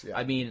violent. Yeah.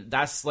 I mean,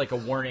 that's a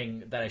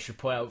warning that I should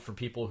put out for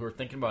people who are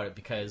thinking about it,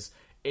 because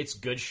it's a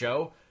good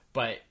show,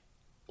 but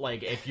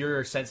if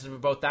you're sensitive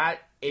about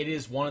that, it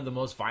is one of the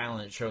most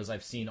violent shows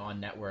I've seen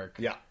on network.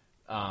 Yeah.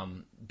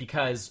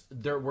 Because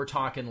we're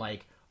talking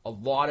a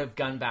lot of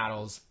gun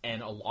battles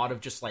and a lot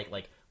of just like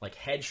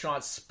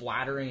headshots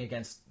splattering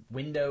against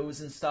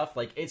windows and stuff.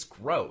 It's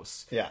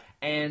gross. Yeah.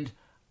 And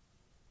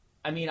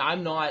I mean,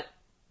 I'm not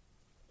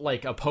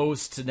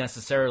opposed to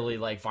necessarily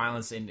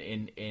violence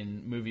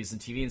in movies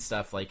and TV and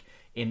stuff,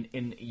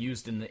 in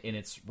used in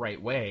its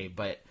right way,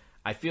 but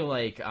I feel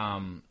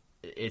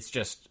it's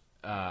just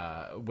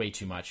way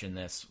too much in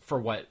this for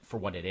what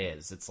it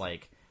is. It's I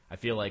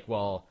feel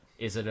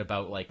Is it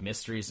about like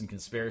mysteries and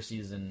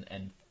conspiracies and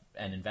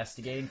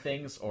investigating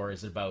things, or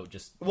is it about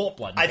just blood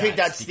and I think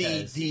that's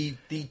because... the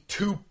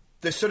two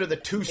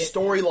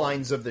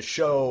storylines of the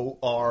show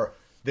are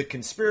the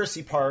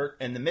conspiracy part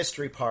and the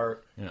mystery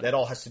part that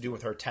all has to do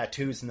with her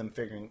tattoos and them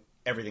figuring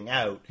everything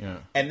out. Yeah.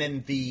 And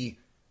then the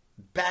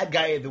bad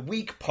guy of the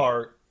week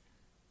part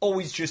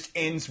always just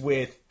ends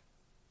with,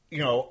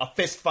 a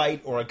fist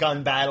fight or a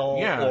gun battle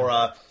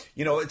or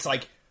it's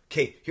like,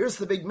 okay, here's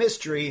the big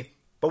mystery,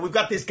 but we've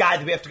got this guy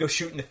that we have to go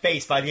shoot in the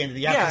face by the end of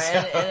the episode.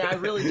 Yeah, and I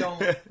really don't.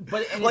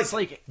 But it's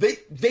like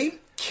they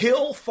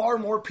kill far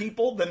more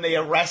people than they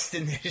arrest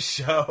in this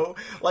show.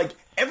 Like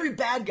every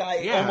bad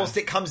guy, almost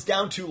it comes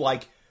down to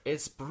like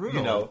it's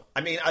brutal.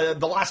 I mean,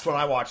 the last one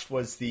I watched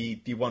was the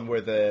one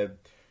where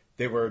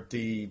they were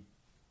the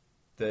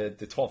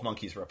 12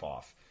 Monkeys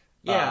ripoff.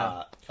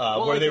 Yeah,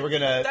 where they were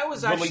gonna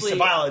release the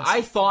violence.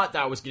 I thought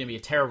that was gonna be a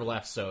terrible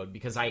episode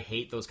because I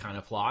hate those kind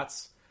of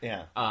plots.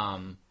 Yeah.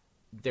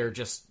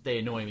 They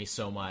annoy me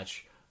so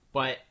much.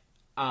 But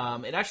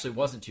it actually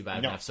wasn't too bad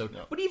an episode.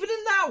 No. But even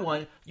in that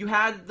one, you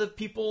had the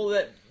people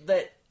that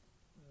there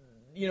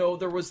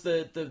was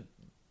the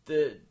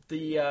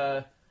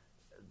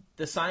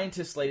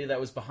scientist lady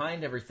that was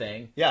behind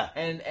everything. Yeah.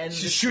 And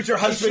she shoots her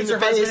husband in the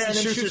face and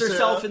then shoots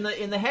herself in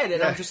the head.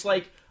 And yeah. I'm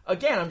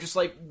just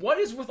like, what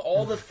is with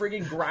all the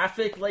friggin'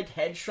 graphic, like,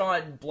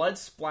 headshot, blood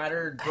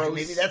splatter, gross...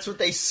 Maybe that's what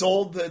they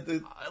sold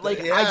I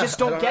just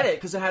don't get it,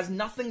 because it has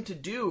nothing to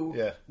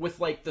do with,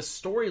 like, the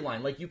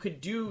storyline. Like, you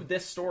could do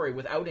this story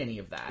without any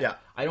of that. Yeah.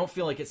 I don't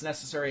feel like it's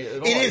necessary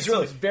at all. It is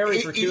really...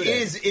 very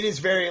gratuitous. It is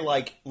very,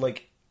 like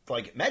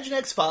imagine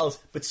X-Files,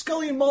 but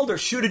Scully and Mulder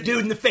shoot a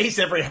dude in the face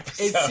every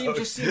episode. It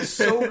just seems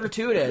so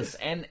gratuitous,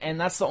 and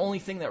that's the only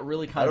thing that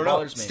really kind of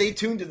bothers me. Stay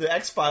tuned to the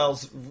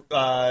X-Files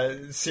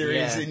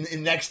series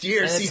in next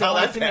year. And see it's how the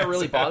that only thing that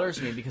really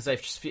bothers me, because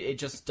it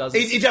just doesn't.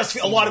 It does.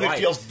 A lot of it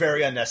feels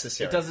very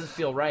unnecessary. It doesn't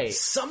feel right.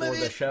 Some of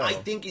it, I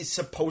think, is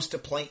supposed to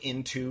play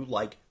into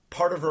like.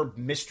 Part of her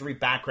mystery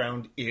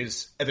background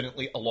is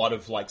evidently a lot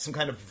of like some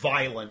kind of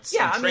violence.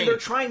 Yeah, I mean they're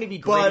trying to be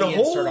gritty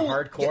and sort of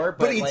hardcore,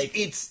 but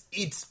it's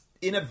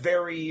in a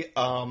very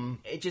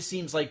it just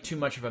seems like too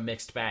much of a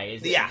mixed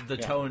bag. The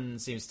tone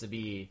seems to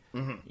be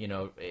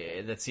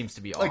that seems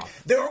to be like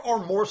off. There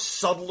are more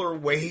subtler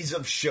ways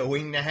of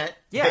showing that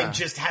than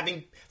just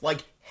having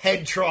like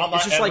head trauma.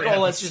 It's just like, episode.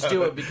 Let's just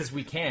do it because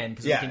we can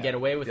we can get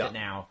away with it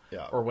now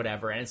or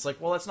whatever. And it's like,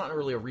 well, that's not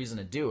really a reason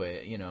to do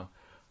it,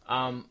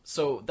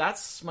 So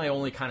that's my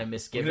only kind of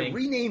misgiving.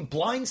 Rename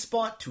Blind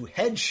Spot to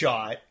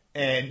Headshot.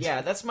 And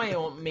that's my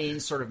own main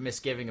sort of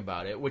misgiving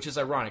about it, which is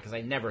ironic because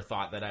I never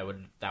thought that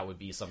that would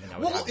be something I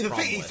would have a problem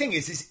with. The thing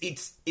is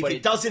if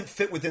it doesn't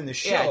fit within the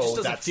show, it just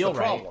doesn't that's feel the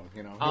problem.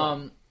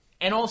 Right.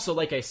 And also,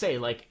 like I say,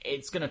 like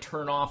it's going to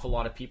turn off a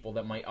lot of people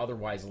that might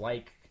otherwise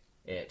like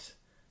it.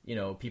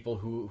 People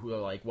who are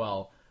like,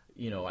 well,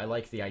 I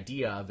like the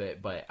idea of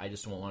it, but I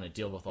just don't want to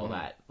deal with all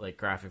that like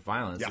graphic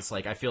violence. Yeah. It's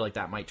like I feel like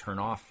that might turn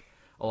off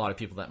a lot of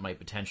people that might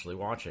potentially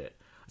watch it.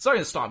 It's not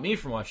going to stop me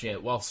from watching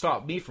it. Well,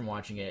 stop me from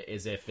watching it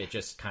is if it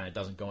just kind of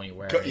doesn't go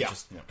anywhere. And it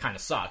just kind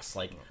of sucks.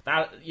 Like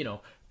that,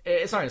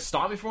 it's not going to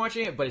stop me from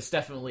watching it, but it's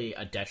definitely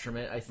a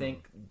detriment, I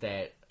think,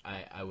 that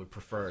I would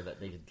prefer that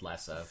they did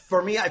less of.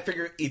 For me, I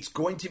figure it's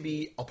going to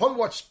be... I'll probably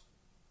watch...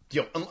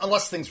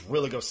 unless things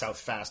really go south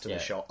fast in the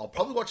show, I'll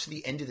probably watch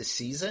the end of the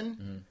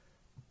season,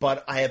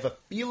 but I have a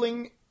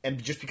feeling,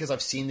 and just because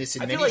I've seen this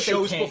in many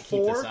shows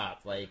before... Keep this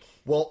up.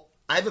 Well...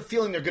 I have a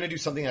feeling they're going to do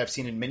something that I've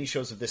seen in many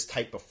shows of this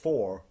type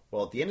before.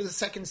 Well, at the end of the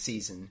second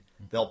season,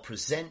 they'll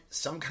present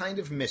some kind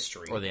of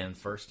mystery. Or the end of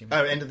the first,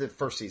 end of the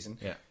first season.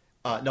 Yeah.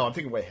 No, I'm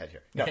thinking way ahead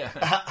here. No.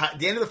 At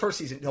the end of the first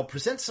season, they'll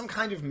present some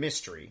kind of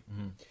mystery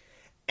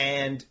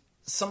and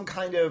some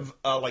kind of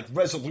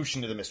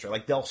resolution to the mystery.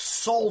 Like, they'll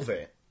solve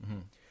it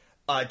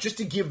just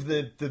to give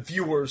the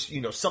viewers,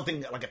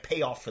 something like a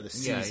payoff for the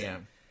season. Yeah.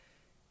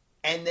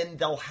 And then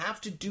they'll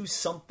have to do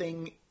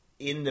something...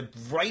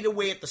 right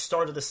away at the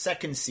start of the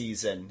second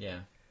season,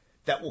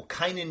 that will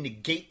kind of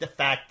negate the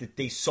fact that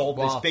they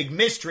solved this big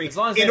mystery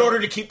in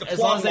order to keep the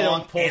plot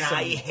along. And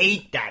I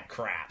hate that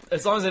crap.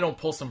 As long as they don't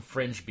pull some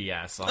fringe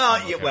BS.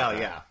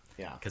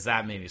 Because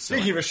that made me so.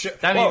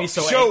 That made me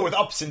so show with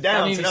ups and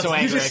downs. That made me so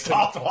angry.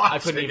 I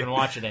couldn't even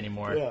watch it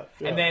anymore. Yeah.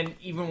 And then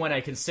even when I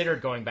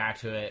considered going back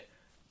to it,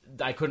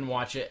 I couldn't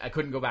watch it. I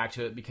couldn't go back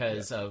to it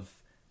because of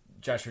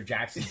Joshua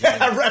Jackson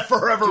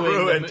forever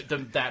ruined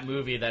that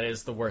movie that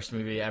is the worst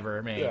movie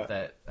ever made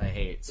that I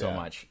hate so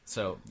much.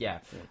 So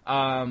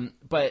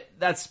but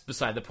that's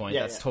beside the point.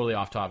 That's totally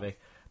off topic.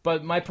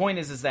 But my point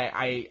is that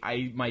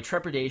my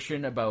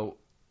trepidation about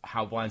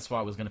how Blind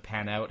Spot was going to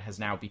pan out has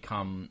now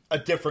become a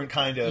different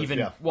kind of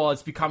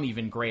it's become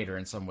even greater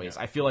in some ways.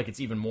 I feel like it's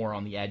even more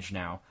on the edge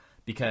now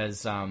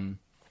because I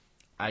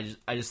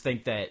just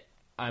think that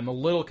I'm a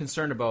little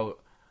concerned about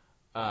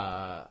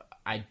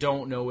I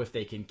don't know if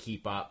they can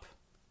keep up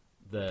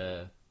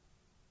the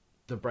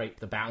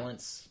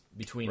balance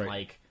between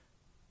like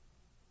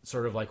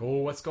sort of like,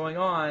 oh, what's going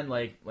on?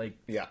 I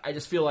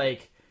just feel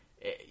like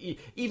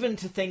even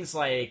to things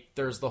like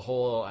there's the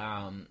whole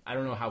I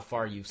don't know how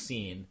far you've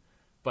seen,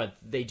 but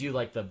they do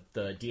like the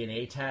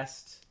DNA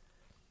test.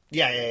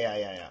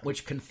 Yeah.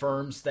 Which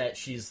confirms that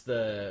she's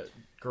the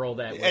girl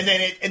that was...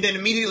 and then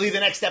immediately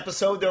the next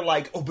episode they're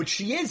like, oh, but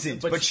she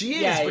isn't. But she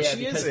is. Yeah, but she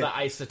because isn't. the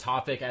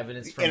isotopic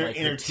evidence from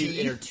in her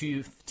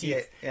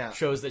teeth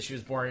shows that she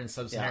was born in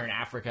sub-Saharan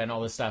Africa and all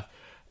this stuff.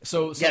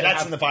 So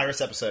that's in the virus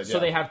episode. So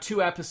they have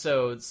 2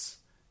 episodes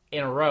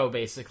in a row,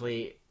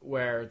 basically,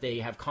 where they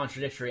have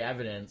contradictory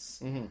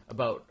evidence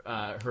about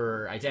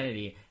her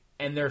identity,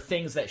 and they're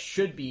things that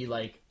should be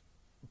like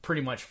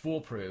pretty much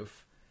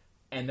foolproof,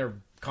 and they're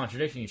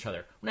contradicting each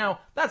other. Now,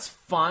 that's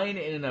fine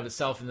in and of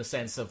itself in the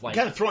sense of like...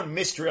 kind of throwing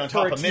mystery on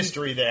top of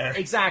mystery there.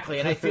 Exactly,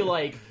 and I feel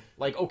like,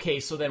 okay,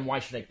 so then why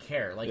should I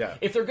care? Like,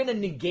 if they're going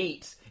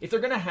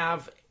to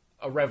have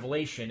a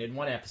revelation in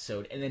one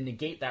episode and then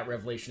negate that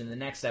revelation in the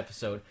next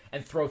episode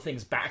and throw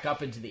things back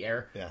up into the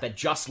air that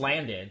just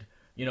landed,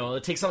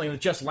 take something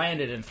that just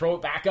landed and throw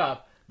it back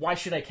up, why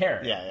should I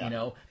care?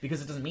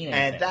 Because it doesn't mean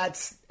anything.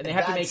 And they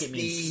have to make it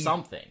mean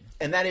something.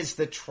 And that is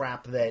the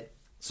trap that...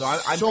 So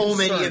I'm so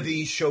many of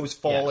these shows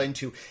fall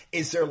into.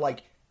 Is there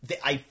like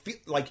I feel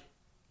like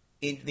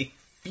it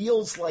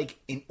feels like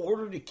in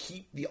order to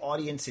keep the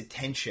audience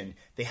attention,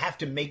 they have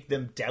to make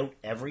them doubt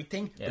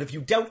everything. Yeah. But if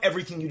you doubt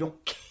everything, you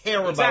don't care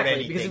about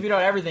anything. Because if you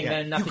doubt everything,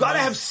 then nothing. You got to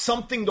have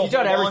something to hold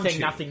on to. If you doubt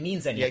everything, nothing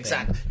means anything. Yeah,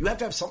 exactly. You have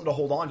to have something to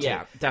hold on to.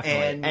 Yeah,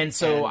 definitely. And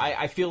so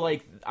I feel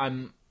like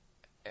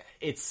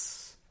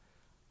it's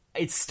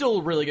still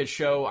a really good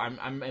show.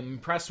 I'm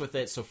impressed with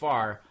it so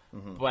far,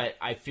 but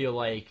I feel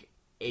like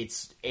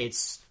it's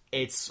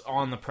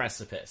on the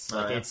precipice.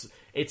 Like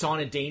it's on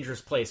a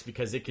dangerous place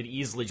because it could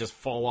easily just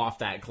fall off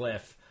that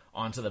cliff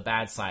onto the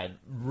bad side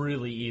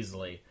really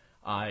easily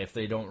if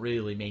they don't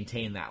really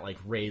maintain that like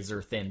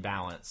razor thin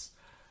balance.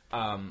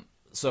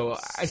 So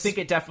I think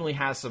it definitely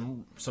has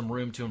some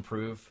room to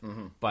improve,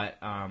 but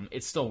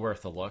it's still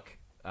worth a look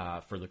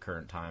for the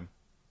current time.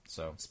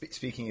 So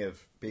speaking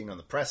of being on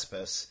the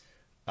precipice.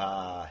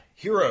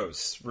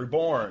 Heroes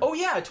Reborn. Oh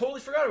yeah, I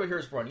totally forgot about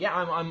Heroes Reborn. Yeah,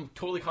 I'm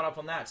totally caught up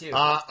on that too.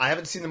 I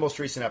haven't seen the most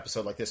recent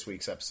episode, like this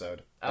week's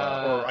episode, or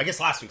I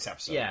guess last week's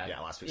episode. Yeah,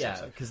 last week's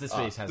episode. Because this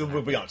week's has.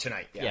 We'll be on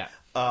tonight. Yeah.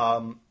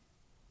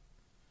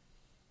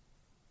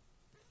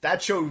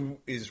 That show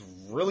is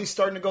really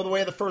starting to go the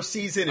way of the first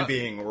season and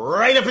being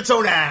right up its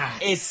own ass.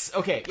 It's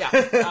okay.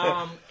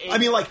 Yeah. I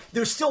mean, like,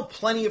 there's still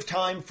plenty of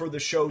time for the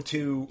show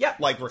to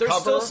recover.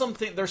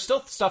 There's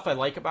still stuff I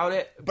like about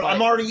it, but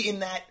I'm already in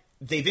that.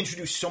 They've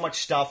introduced so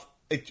much stuff.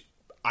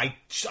 I'm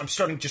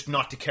starting just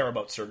not to care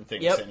about certain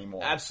things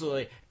anymore.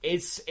 Absolutely,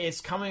 it's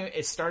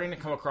starting to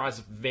come across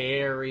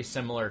very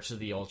similar to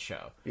the old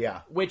show.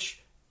 Yeah,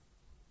 which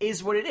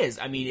is what it is.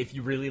 I mean, if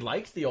you really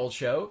liked the old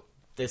show,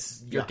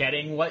 you're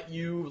getting what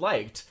you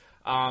liked.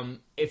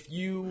 Let's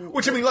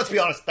be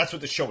honest, that's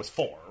what the show was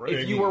for. Right?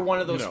 If you were one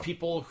of those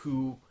people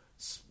who,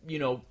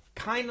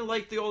 kind of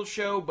liked the old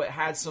show but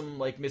had some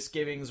like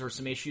misgivings or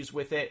some issues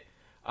with it.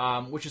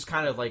 Which is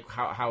kind of like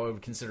how I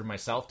would consider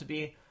myself to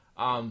be.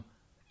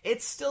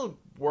 It's still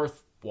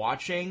worth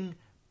watching,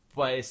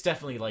 but it's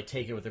definitely like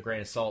take it with a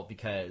grain of salt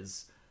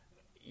because,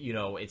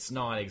 it's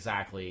not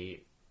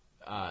exactly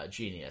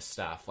genius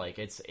stuff. Like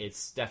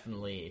it's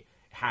definitely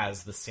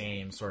has the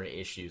same sort of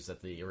issues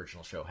that the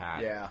original show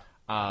had. Yeah.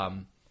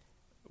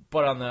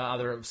 But on the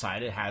other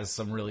side, it has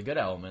some really good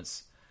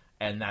elements,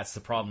 and that's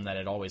the problem that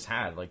it always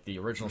had. Like the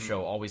original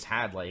show always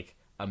had like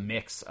a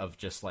mix of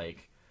just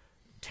like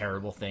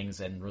terrible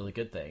things and really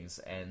good things,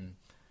 and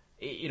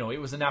it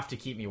was enough to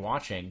keep me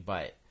watching,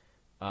 but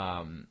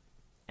and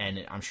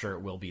I'm sure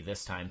it will be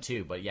this time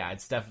too. But yeah,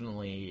 it's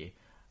definitely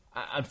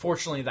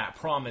unfortunately that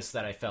promise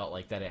that I felt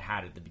like that it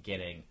had at the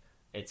beginning,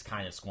 it's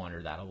kind of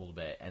squandered that a little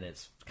bit, and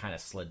it's kind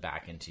of slid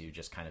back into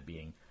just kind of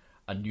being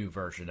a new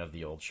version of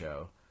the old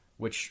show,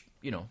 which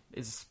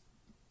is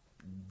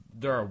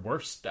there are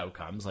worse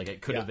outcomes. Like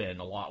it could have been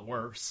a lot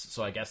worse,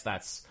 so I guess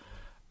that's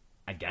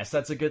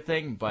a good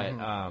thing, but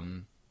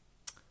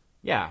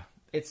yeah,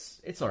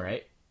 it's all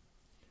right.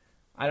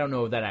 I don't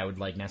know that I would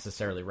like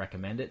necessarily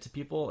recommend it to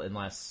people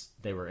unless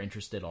they were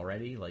interested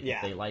already. Like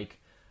if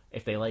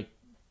they like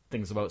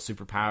things about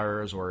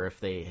superpowers, or if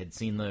they had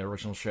seen the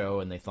original show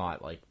and they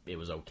thought like it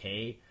was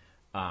okay,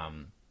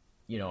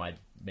 I'd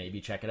maybe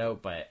check it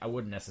out. But I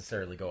wouldn't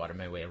necessarily go out of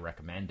my way to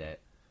recommend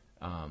it.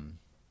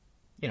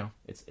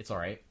 It's all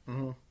right.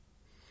 Mm-hmm.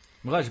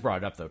 I'm glad you brought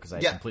it up though, because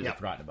I completely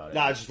forgotten about it.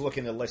 No, I was just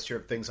looking at a list here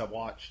of things I've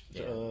watched.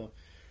 Yeah.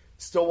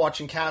 Still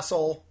watching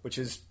Castle, which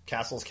is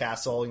Castle's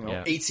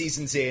Castle. 8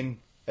 seasons in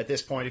at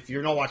this point. If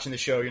you're not watching the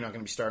show, you're not going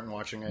to be starting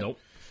watching it. Nope.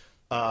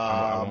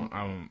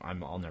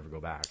 I'll never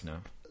go back. No.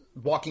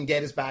 Walking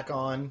Dead is back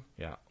on.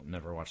 Yeah, I'll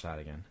never watch that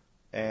again.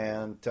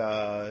 And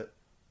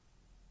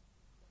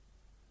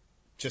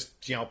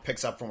just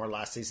picks up from where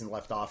last season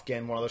left off.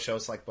 Again, one of those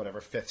shows like whatever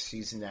 5th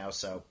season now.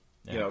 So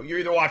you're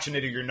either watching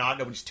it or you're not.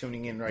 Nobody's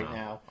tuning in right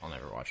now. I'll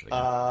never watch it again.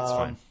 It's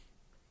fine.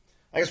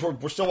 I guess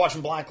we're still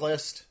watching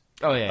Blacklist.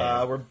 Oh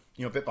yeah. We're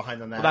a bit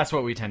behind on that. Well, that's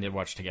what we tend to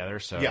watch together.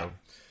 So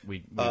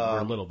we're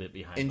a little bit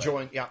behind.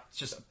 Enjoying, It's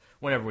just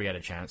whenever we get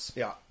a chance.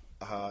 Yeah.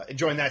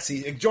 Enjoying that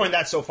season. Enjoying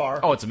that so far.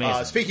 Oh, it's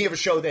amazing. Speaking of a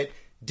show that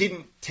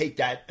didn't take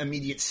that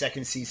immediate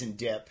second season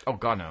dip. Oh,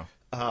 God, no.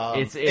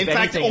 In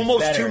fact,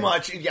 almost too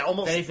much. Yeah,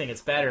 almost. If anything,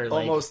 it's better.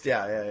 Like, almost,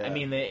 yeah. I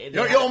mean,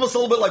 you're almost a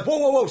little bit like,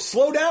 whoa,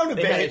 slow down a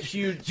bit.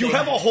 You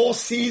have a whole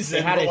season.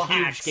 They had Relax. a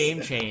huge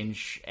game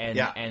change,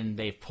 and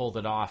they've pulled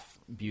it off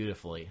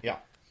beautifully. Yeah.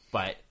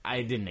 But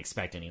I didn't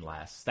expect any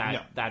less.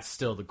 That's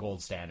still the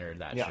gold standard of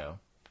that show.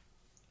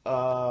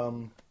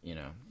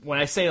 When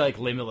I say like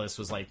Limitless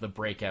was like the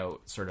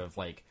breakout sort of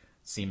like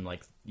seemed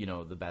like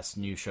the best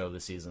new show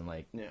this season.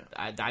 Like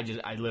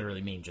I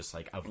literally mean just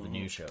like of the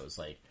new shows.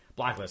 Like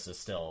Blacklist is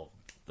still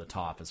the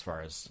top as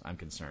far as I'm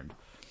concerned.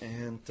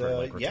 And for,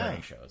 like,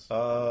 returning shows.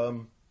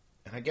 And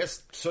I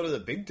guess sort of the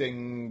big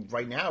thing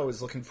right now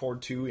is looking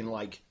forward to in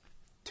like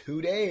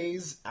 2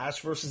 days, Ash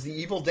versus the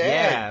Evil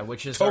Dead. Yeah,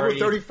 which is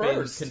October already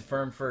 31st. Been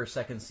confirmed for a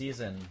second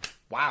season.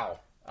 Wow.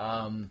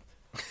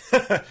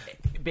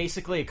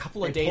 Basically, a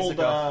couple of days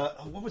ago.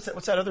 What was that?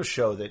 What's that other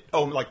show that?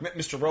 Oh, like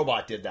Mr.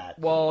 Robot did that.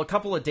 Well, a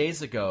couple of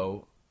days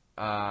ago,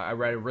 I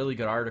read a really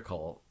good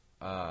article,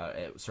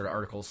 sort of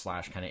article /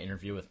 kind of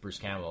interview with Bruce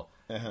Campbell,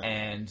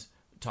 and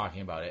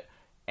talking about it.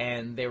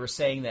 And they were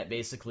saying that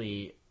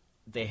basically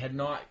they had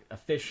not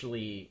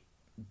officially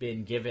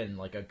been given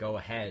like a go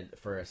ahead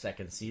for a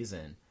second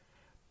season,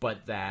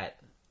 but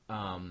that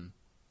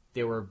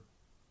they were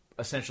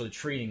essentially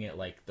treating it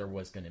like there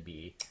was going to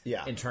be,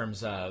 in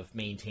terms of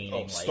maintaining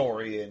like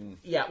story and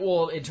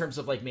in terms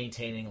of like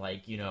maintaining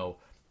like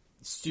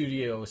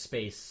studio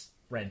space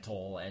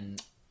rental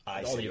and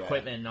all the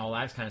equipment and all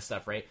that kind of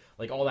stuff, right?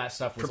 Like all that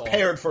stuff was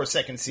prepared for a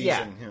second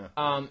season.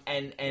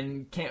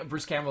 And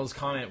Bruce Campbell's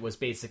comment was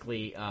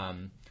basically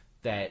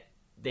that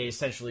they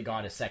essentially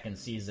got a second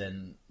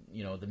season.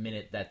 The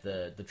minute that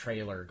the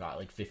trailer got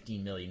like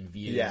 15 million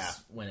views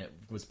when it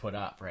was put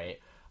up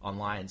right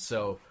online,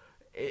 so.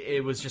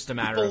 It was just a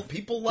matter of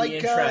people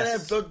like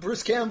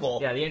Bruce Campbell.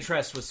 Yeah, the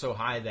interest was so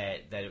high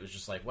that it was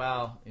just like,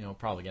 well,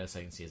 probably get a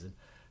second season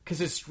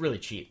because it's really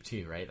cheap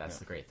too, right? That's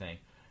the great thing.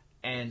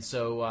 And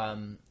so,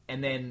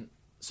 and then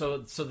so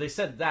they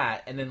said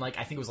that, and then like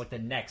I think it was like the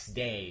next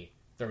day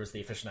there was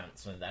the official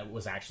announcement that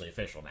was actually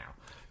official now.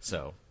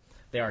 So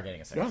they are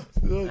getting a second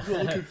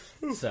season.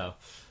 So.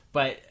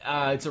 But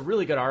it's a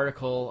really good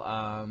article.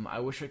 I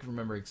wish I could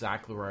remember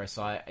exactly where I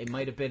saw it. It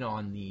might have been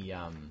on the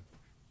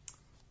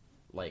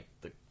like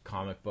the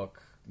comic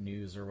book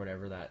news or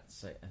whatever that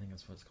site. I think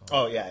that's what it's called.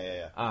 Oh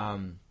yeah.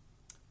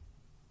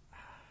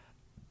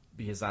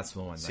 Because that's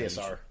the one.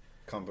 CSR,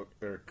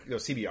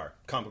 CBR,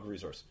 Comic Book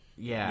Resource.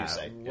 Yeah,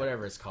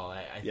 whatever it's called.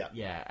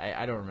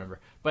 I don't remember,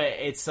 but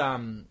it's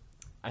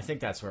I think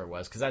that's where it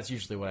was because that's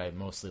usually what I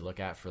mostly look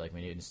at for like my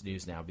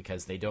news now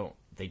because they do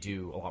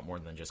a lot more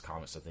than just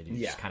comic stuff. They do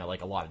just kind of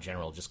like a lot of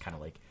general, just kind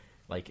of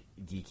like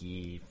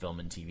geeky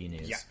film and TV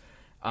news.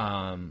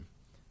 Yeah.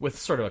 With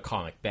sort of a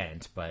comic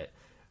bent, but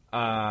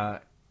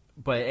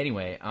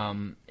anyway,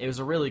 it was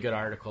a really good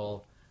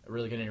article, a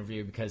really good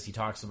interview because he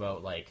talks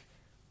about like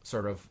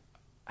sort of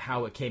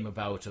how it came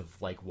about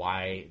of like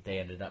why they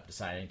ended up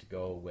deciding to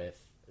go with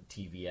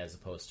TV as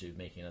opposed to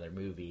making another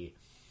movie,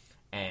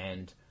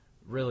 and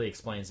really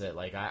explains it.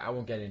 Like I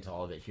won't get into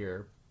all of it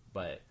here,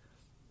 but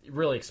it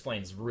really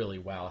explains really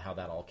well how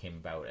that all came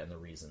about and the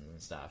reasons and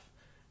stuff,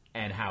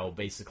 and how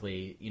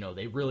basically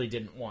they really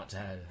didn't want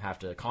to have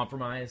to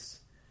compromise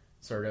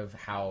sort of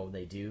how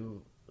they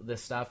do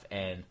this stuff,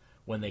 and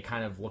when they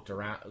kind of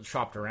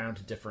shopped around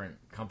to different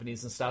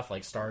companies and stuff,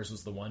 like Starz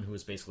was the one who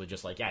was basically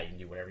just like, yeah, you can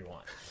do whatever you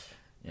want.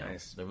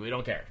 Nice. We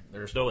don't care.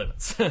 There's no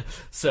limits.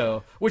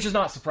 So, which is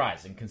not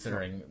surprising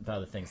considering the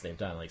other things they've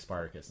done, like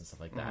Spartacus and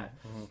stuff like that.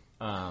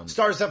 Mm-hmm.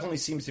 Starz definitely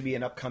seems to be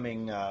an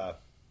upcoming,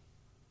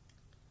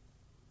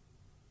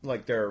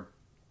 like they're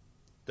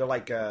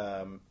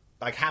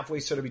like halfway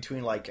sort of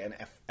between like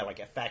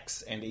like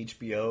FX and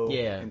HBO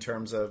in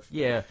terms of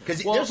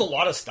because there's a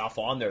lot of stuff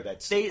on there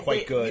that's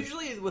quite good.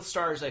 Usually with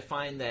Starz, I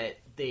find that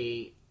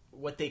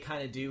what they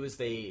kind of do is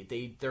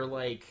they're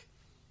like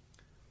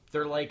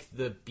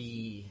the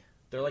B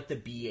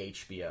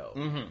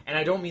HBO, and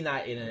I don't mean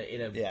that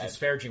in a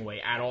disparaging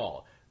way at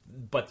all.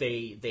 But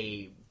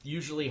they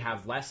usually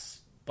have less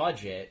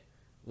budget,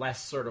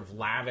 less sort of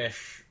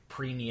lavish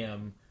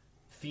premium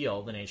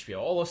feel than HBO,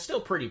 although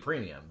still pretty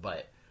premium,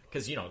 but.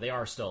 Because, they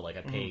are still, like,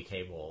 a pay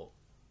cable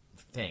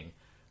thing.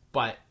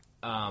 But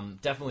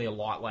definitely a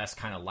lot less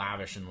kind of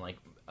lavish and, like,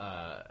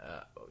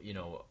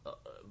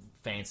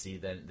 fancy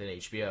than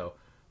HBO.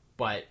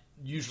 But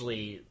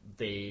usually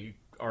they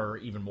are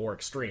even more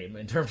extreme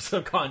in terms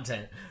of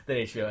content than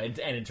HBO and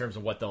in terms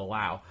of what they'll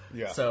allow.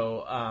 Yeah.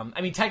 So,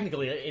 I mean,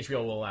 technically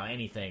HBO will allow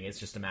anything. It's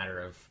just a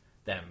matter of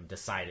them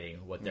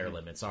deciding what their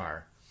limits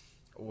are.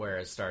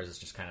 Whereas Starz is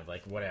just kind of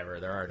like, whatever,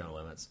 there are no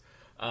limits.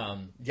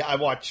 I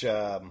watch...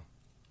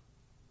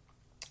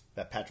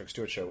 that Patrick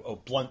Stewart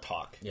show, Blunt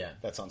Talk. Yeah.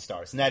 That's on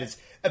Starz. And that is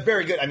a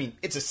very good, I mean,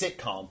 it's a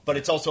sitcom, but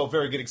it's also a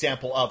very good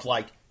example of,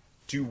 like,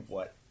 do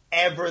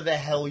whatever the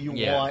hell you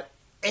want.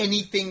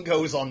 Anything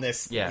goes on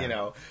this,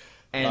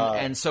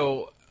 And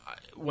so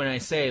when I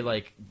say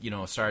like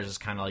Starz is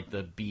kind of like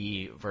the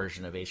B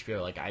version of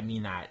HBO, like I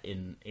mean that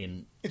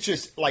in it's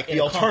just like in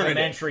the a alternative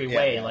complimentary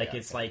way.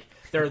 It's like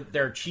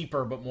they're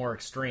cheaper but more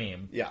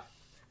extreme. Yeah.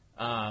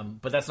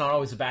 But that's not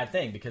always a bad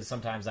thing because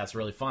sometimes that's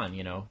really fun.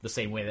 The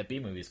same way that B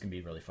movies can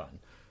be really fun.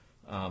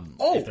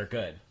 If they're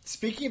good.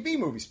 Speaking of B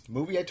movies,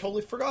 movie I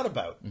totally forgot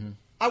about. Mm-hmm.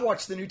 I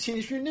watched the new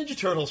Teenage Mutant Ninja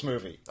Turtles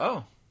movie.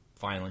 Oh,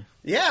 finally.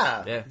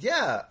 Yeah.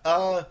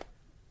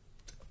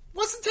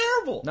 Wasn't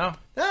terrible. No.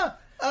 Yeah.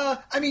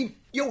 I mean,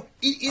 it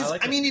is.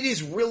 Like it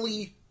is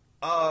really.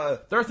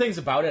 There are things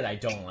about it I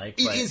don't like.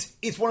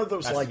 It's one of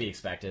those that's to be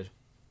expected.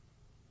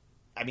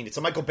 I mean, it's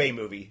a Michael Bay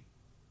movie,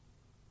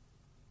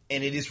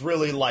 and it is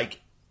really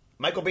like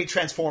Michael Bay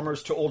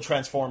Transformers to old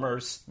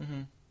Transformers.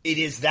 Mm-hmm. It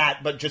is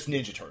that, but just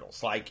Ninja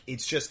Turtles. Like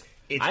it's just.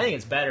 I think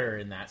it's better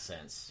in that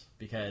sense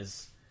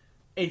because.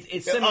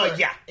 It's similar.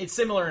 It's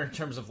similar in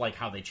terms of like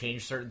how they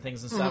change certain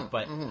things and stuff,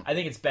 but I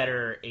think it's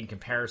better in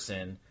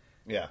comparison.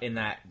 Yeah. In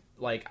that,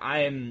 like, I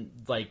am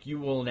like you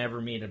will never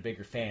meet a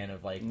bigger fan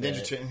of like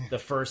the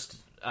first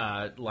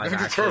live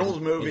Ninja Turtles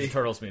movie. Ninja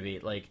Turtles movie.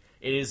 Like,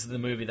 it is the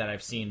movie that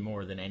I've seen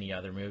more than any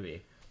other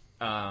movie.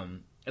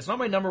 It's not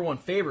my number one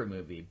favorite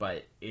movie,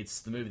 but it's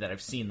the movie that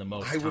I've seen the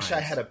most. I wish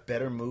I had a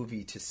better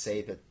movie to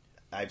say that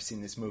I've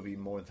seen this movie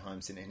more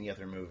times than any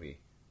other movie,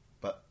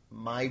 but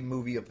my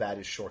movie of that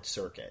is Short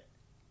Circuit.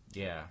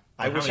 Yeah.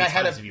 I wish I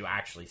had have you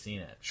actually seen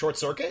it? Short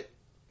Circuit?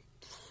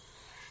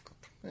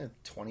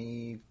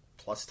 20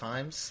 plus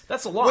times.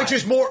 That's a lot. Which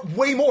is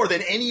way more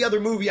than any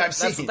other movie I've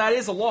seen. That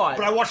is a lot.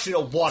 But I watched it a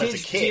lot as a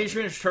kid. Teenage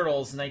Mutant Ninja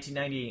Turtles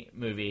 1990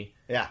 movie.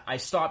 Yeah. I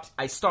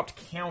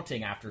stopped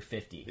counting after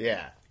 50.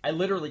 Yeah. I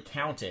literally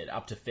counted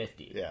up to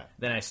 50. Yeah.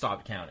 Then I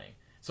stopped counting.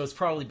 So it's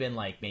probably been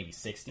like maybe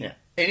 60. Yeah.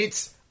 And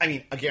it's, I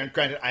mean, again,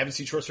 granted, I haven't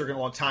seen Short Circuit in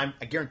a long time.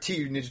 I guarantee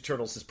you Ninja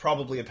Turtles is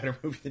probably a better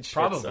movie than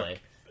Short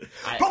Circuit.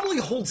 Probably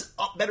holds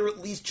up better, at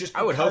least just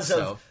because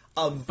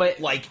of but,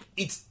 like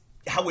it's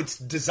how it's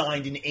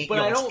designed and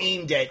it's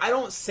aimed at. I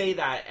don't say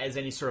that as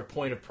any sort of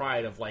point of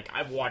pride of like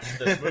I've watched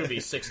this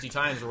movie 60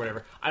 times or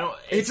whatever. I don't.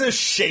 It's a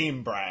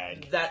shame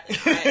brag. I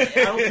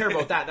don't care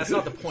about that. That's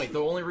not the point.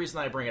 The only reason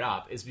I bring it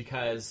up is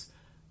because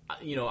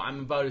I'm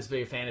about as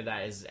big a fan of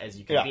that as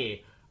you can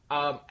be.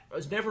 I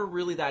was never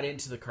really that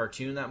into the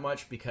cartoon that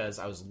much because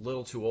I was a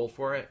little too old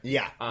for it.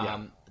 Yeah.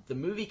 The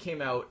movie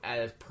came out at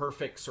a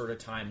perfect sort of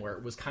time where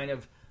it was kind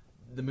of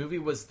the movie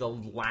was the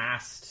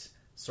last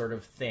sort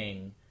of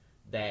thing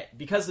that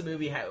because the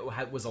movie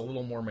was a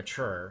little more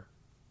mature,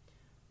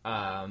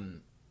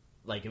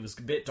 like it was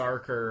a bit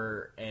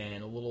darker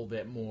and a little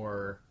bit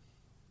more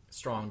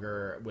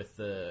stronger with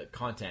the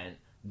content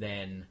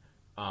than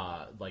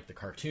like the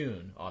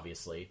cartoon,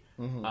 obviously.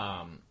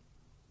 Mm-hmm.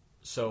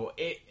 So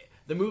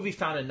the movie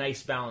found a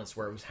nice balance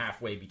where it was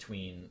halfway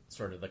between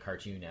sort of the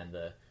cartoon and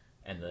the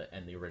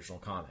original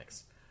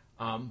comics.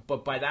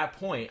 But by that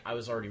point, I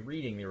was already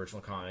reading the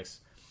original comics.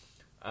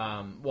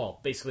 Well,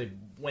 basically,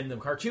 when the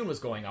cartoon was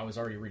going, I was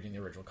already reading the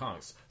original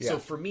comics. Yeah. So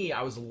for me,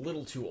 I was a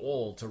little too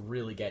old to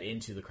really get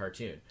into the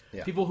cartoon.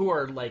 Yeah. People who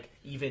are like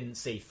even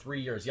say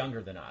 3 years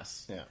younger than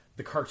us,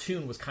 the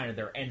cartoon was kind of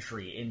their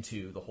entry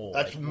into the whole.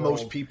 That's like,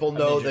 most people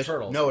know it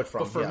from.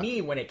 But for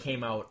me, when it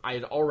came out, I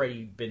had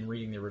already been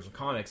reading the original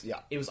comics. Yeah.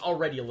 It was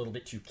already a little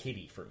bit too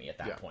kiddie for me at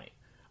that point.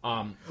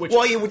 Which,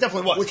 well, it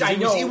definitely was. Which I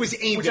know, it was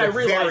aimed which at I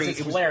realize is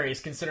hilarious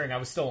considering I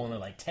was still only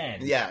like 10.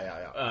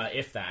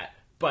 If that.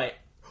 But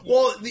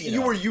well,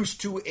 you were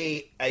used to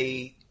a.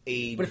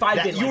 But if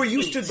I did, you were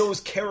used to those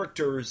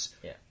characters.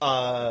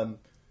 Yeah.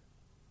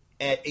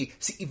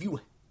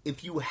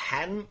 If you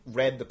hadn't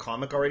read the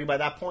comic already by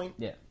that point,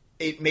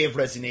 it may have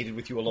resonated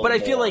with you a little. But I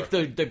feel like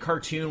the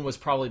cartoon was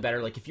probably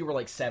better. Like if you were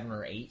like 7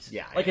 or 8.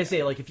 I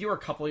say, like if you were a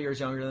couple of years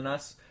younger than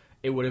us,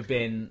 it would have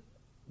been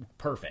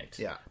perfect.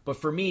 Yeah. But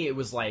for me, it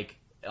was like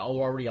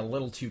already a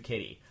little too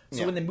kiddie.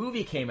 So when the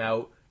movie came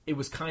out, it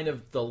was kind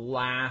of the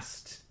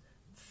last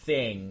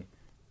thing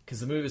because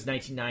the movie was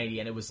 1990,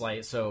 and it was like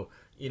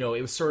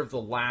it was sort of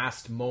the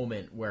last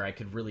moment where I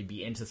could really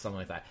be into something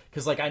like that.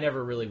 Because like I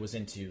never really was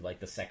into like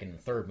the second and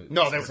third movies.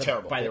 No, they were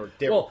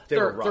terrible.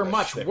 They're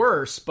much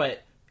worse.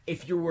 But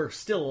if you were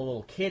still a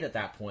little kid at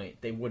that point,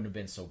 they wouldn't have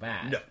been so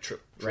bad. No, true.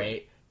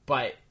 Right.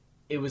 But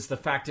it was the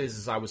fact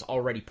is I was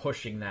already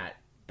pushing that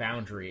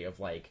boundary of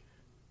like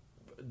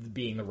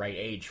being the right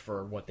age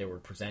for what they were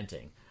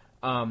presenting.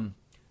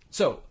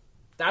 So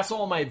that's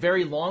all my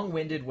very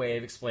long-winded way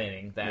of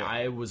explaining that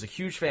I was a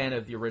huge fan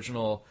of the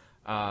original,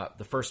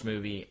 the first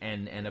movie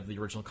and of the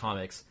original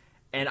comics,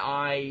 and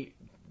I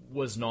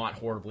was not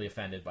horribly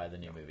offended by the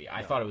new movie.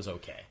 I thought it was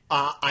okay.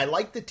 I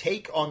like the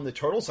take on the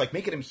turtles. Like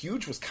making them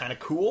huge was kind of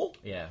cool.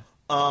 Yeah.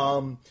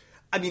 I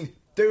mean,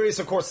 there is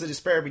of course the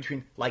disparity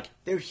between like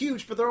they're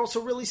huge, but they're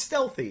also really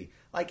stealthy.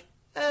 Like,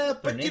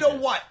 but you know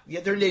what?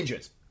 Yeah, they're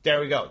ninjas. There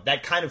we go.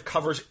 That kind of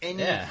covers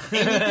anything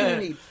you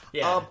need.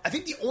 I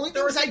think the only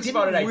thing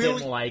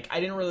I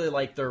didn't really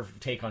like their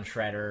take on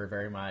Shredder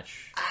very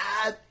much.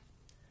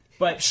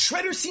 But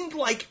Shredder seemed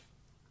like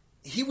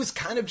he was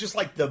kind of just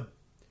like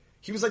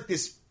he was like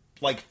this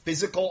like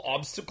physical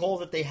obstacle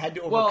that they had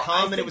to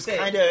overcome, and it was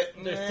kind of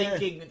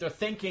their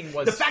thinking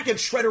was the fact that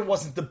Shredder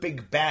wasn't the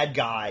big bad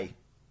guy.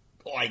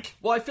 Like,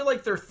 well, I feel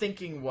like their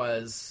thinking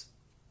was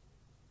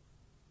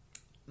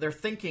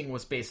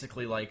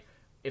basically like,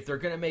 if they're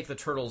going to make the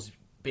turtles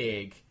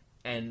big,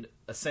 and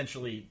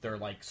essentially they're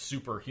like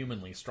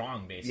superhumanly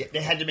strong, basically. Yeah,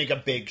 they had to make a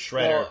big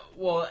Shredder.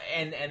 Well,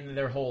 and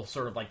their whole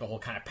sort of like the whole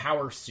kind of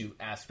power suit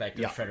aspect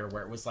of Shredder,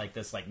 where it was like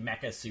this like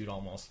mecha suit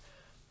almost,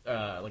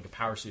 like a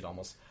power suit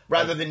almost,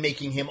 rather than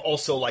making him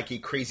also like a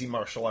crazy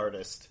martial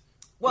artist.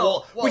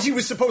 Well, which he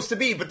was supposed to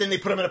be, but then they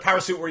put him in a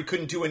power suit where he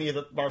couldn't do any of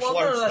the martial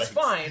arts. No, that's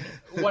fine.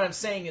 What I'm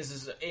saying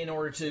is in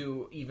order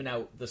to even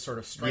out the sort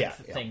of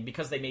strength thing,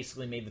 because they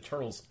basically made the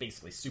turtles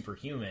basically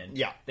superhuman.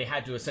 Yeah, they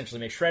had to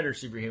essentially make Shredder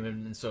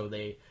superhuman, and so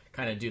they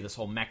kind of do this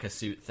whole mecha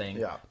suit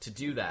thing to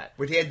do that.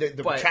 But he had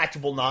the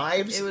retractable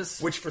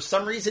knives, which for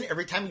some reason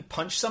every time he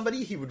punched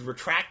somebody, he would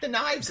retract the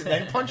knives and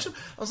then punch them.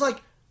 I was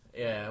like,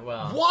 yeah,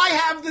 well, why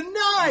have the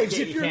knives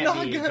if you're not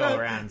going to go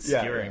around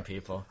skewering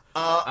people?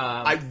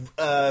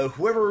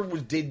 Whoever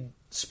did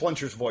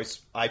Splinter's voice,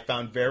 I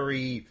found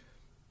very.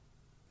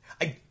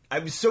 I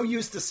was so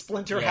used to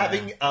Splinter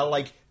having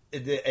a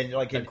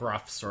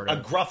gruff sort of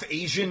a gruff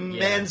Asian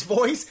man's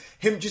voice.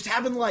 Him just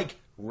having like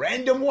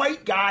random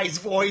white guy's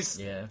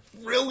voice.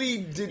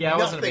 Really did nothing. I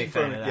wasn't a big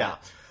fan of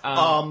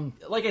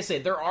that. Like I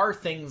said, there are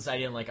things I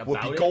didn't like about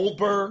Whoopi it.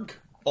 Goldberg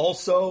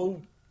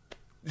also.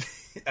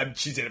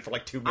 She did it for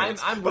like 2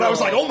 minutes, but I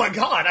was like, "Oh my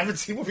god, I haven't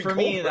seen Whoopi Goldberg." For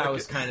me, that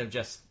was kind of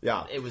just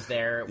it was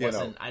there. It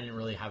wasn't. I didn't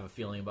really have a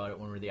feeling about it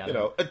one way or the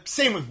other.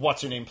 Same with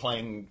what's her name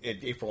playing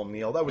April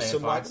O'Neil. That was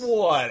some like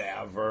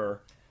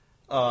whatever.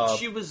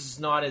 She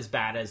was not as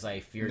bad as I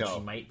feared she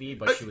might be,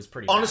 but she was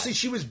pretty. Honestly, bad.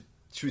 she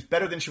was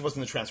better than she was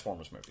in the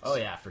Transformers movies. Oh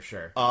yeah, for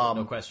sure,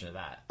 no question of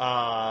that.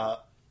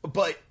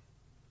 But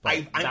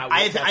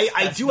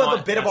I do have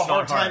a bit of a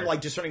hard time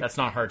like discerning. That's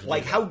not hard to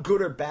like do, how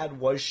good or bad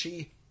was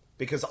she?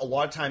 Because a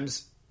lot of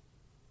times,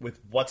 with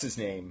what's his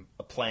name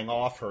playing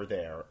off her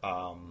there,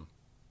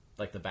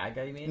 like the bad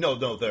guy, you mean? No,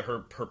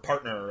 her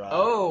partner.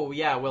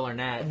 Will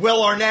Arnett.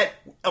 Will Arnett,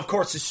 of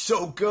course, is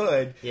so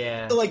good.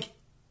 Yeah, like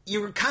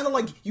you were kind of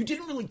like you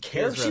didn't really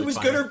care if she was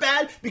funny. good or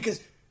bad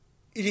because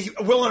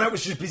Will Arnett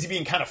was just busy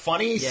being kind of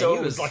funny. Yeah, so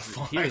it was like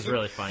fine. He was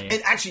really funny,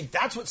 and actually,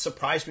 that's what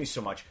surprised me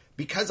so much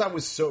because I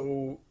was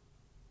so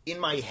in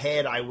my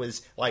head. I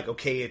was like,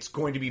 okay, it's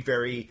going to be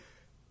very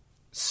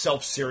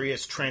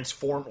self-serious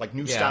transform like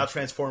new style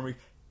transforming.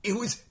 It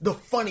was the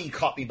funny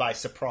caught me by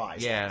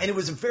surprise, and it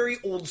was a very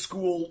old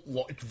school,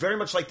 very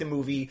much like the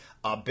movie,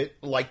 a bit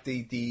like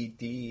the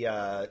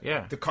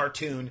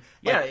cartoon.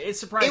 It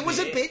surprised me. It was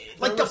a bit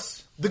like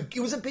it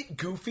was a bit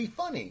goofy,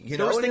 funny.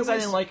 There was things I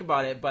didn't like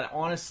about it, but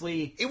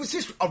honestly, it was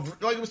just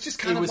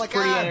kind of like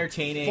pretty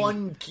entertaining,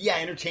 fun,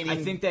 entertaining. I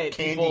think that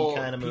people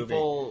kind of movie.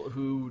 People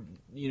who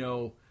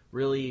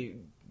really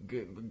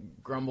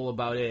grumble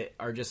about it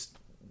are just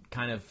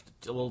kind of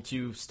a little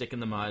too stick in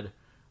the mud.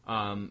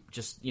 Don't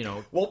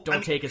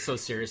take it so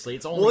seriously.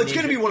 It's only it's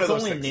going to be one of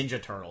those things. Ninja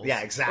Turtles.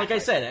 Yeah, exactly. Like I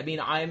said, I mean,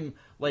 I'm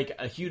like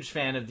a huge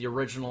fan of the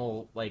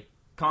original like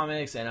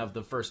comics and of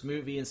the first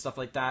movie and stuff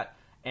like that.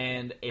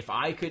 And if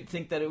I could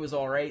think that it was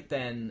all right,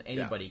 then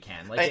anybody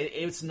can. Like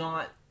it's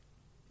not.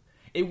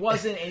 It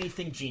wasn't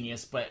anything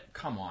genius, but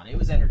come on, it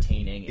was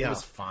entertaining. It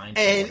was fine.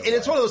 And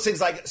it's one of those things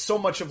like so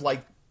much of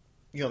like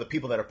the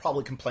people that are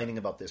probably complaining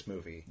about this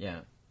movie. Yeah.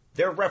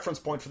 Their reference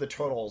point for the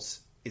Turtles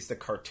is the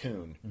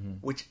cartoon,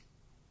 which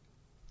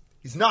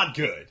is not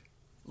good.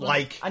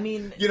 Like, I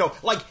mean,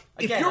 like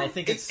again, I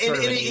think it's sort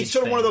of it's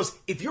sort of one of those.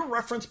 If your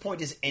reference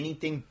point is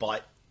anything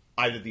but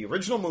either the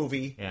original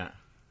movie,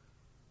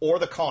 or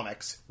the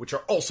comics, which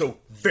are also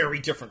very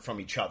different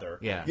from each other,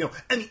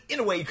 I mean, in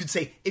a way, you could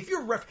say if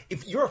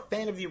you're a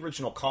fan of the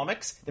original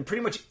comics, then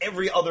pretty much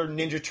every other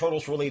Ninja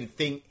Turtles related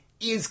thing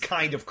is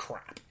kind of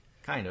crap.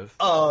 Kind of.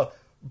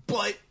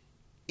 But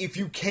if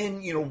you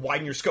can,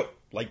 widen your scope,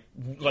 like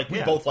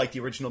we both like the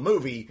original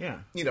movie,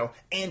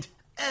 and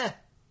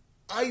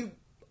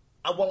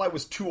while I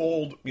was too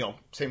old,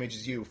 same age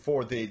as you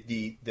for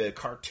the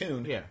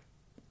cartoon,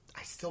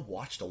 I still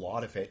watched a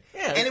lot of it,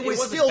 and it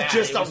was still bad.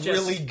 Just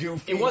really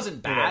goofy. It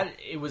wasn't bad.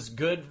 It was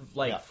good,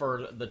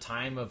 for the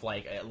time of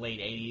late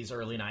 '80s,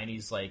 early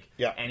 '90s,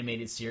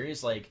 animated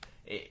series.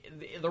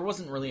 There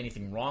wasn't really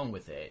anything wrong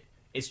with it.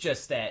 It's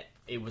just that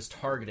it was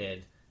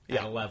targeted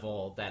at a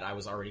level that I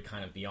was already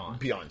kind of beyond.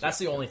 That's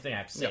the only thing I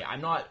have to say. Yeah.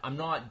 I'm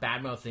not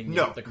bad mouthing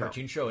the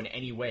cartoon show in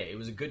any way. It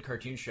was a good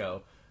cartoon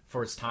show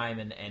for its time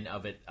and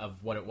of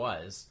what it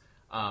was.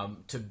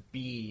 To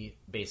be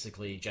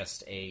basically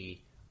just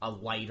a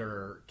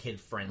lighter,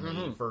 kid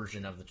friendly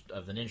version of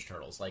the Ninja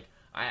Turtles. Like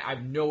I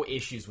have no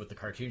issues with the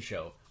cartoon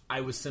show. I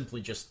was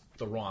simply just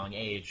the wrong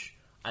age.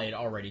 I had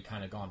already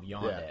kind of gone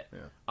beyond it.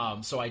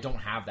 Yeah. So I don't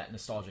have that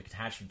nostalgic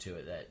attachment to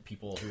it that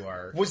people who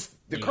are was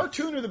the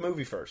cartoon or the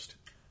movie first.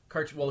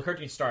 Well, the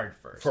cartoon started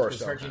first.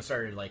 The cartoon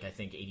started I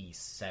think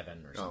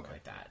 '87 or something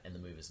like that, and the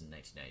movie was in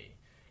 1990.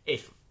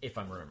 If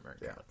I'm remembering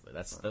correctly,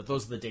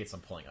 those are the dates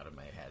I'm pulling out of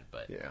my head.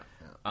 But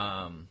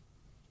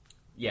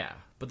Yeah,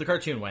 but the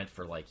cartoon went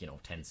for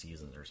 10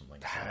 seasons or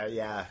something.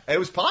 Yeah, it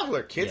was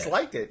popular. Kids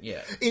liked it. Yeah,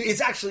 it's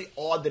actually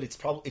odd that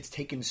it's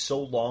taken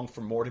so long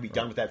for more to be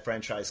done with that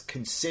franchise,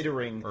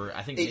 considering. Or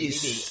I think maybe 8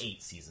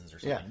 seasons or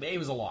something. Yeah. It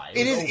was a lot.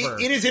 It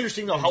is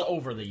interesting though how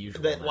over the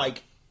usual. That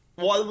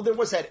well, there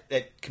was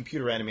that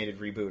computer animated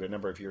reboot a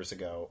number of years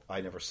ago.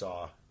 I never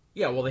saw.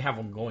 Yeah, well, they have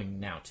them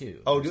going now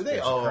too. Oh, do they?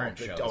 I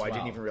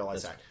didn't even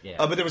realize that. Yeah.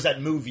 But there was that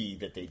movie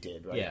that they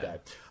did, right? Yeah.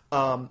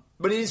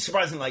 But it is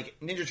surprising.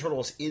 Ninja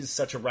Turtles is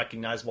such a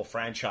recognizable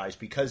franchise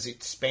because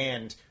it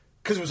spanned,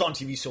 because it was on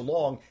TV so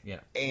long,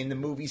 and the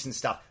movies and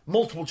stuff,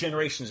 multiple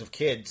generations of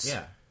kids.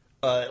 Yeah.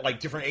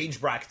 Different age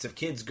brackets of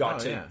kids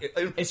got to. Yeah.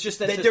 It's just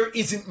that there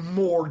isn't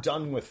more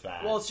done with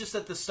that. Well, it's just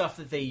that the stuff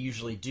that they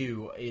usually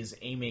do is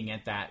aiming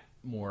at that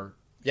more.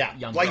 Yeah,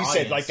 younger like you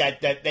audience. said,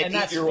 that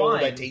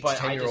 8-year-old, that 8 to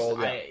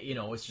 10-year-old.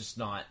 It's just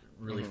not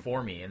really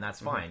for me, and that's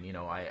fine.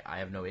 I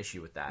have no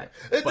issue with that.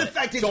 The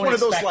fact it's one of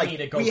those me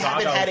to go we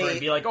haven't had and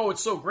be like, oh,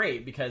 it's so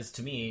great, because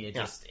to me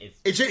it's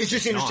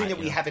just interesting that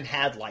we haven't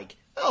had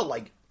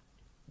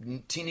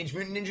Teenage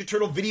Mutant Ninja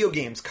Turtle video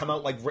games come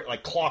out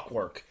like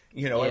clockwork.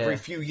 Every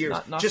few years,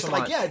 not just so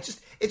like much.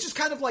 it's just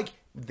kind of like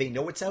they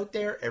know it's out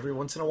there. Every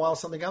once in a while,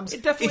 something comes.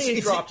 It definitely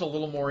dropped a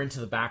little more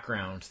into the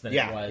background than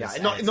it was.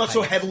 Yeah, not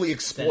so heavily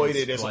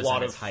exploited as a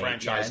lot of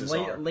franchises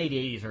are. Late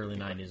 80s, early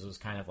 90s was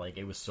kind of like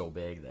it was so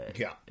big that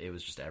it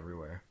was just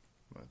everywhere.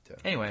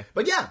 Anyway,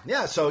 but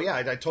so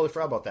I totally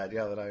forgot about that.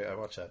 Yeah, that I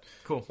watched that.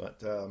 Cool,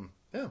 but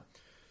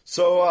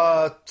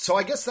So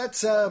I guess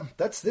that's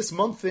this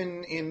month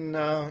in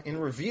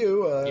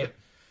review.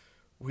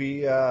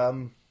 We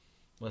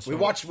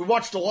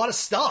watched a lot of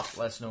stuff.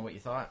 Let us know what you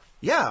thought.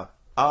 Yeah.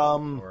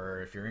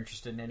 Or if you're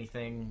interested in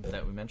anything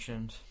that we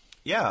mentioned.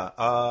 Yeah.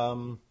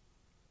 Tell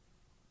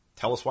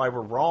us why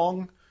we're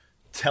wrong.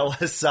 Tell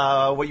us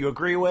what you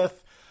agree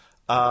with.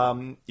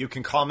 You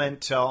can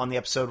comment on the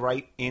episode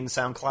right in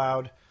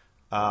SoundCloud.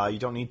 You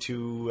don't need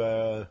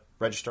to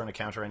register an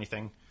account or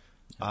anything.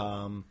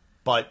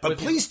 But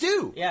please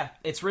do. Yeah,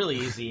 it's really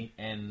easy,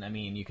 and I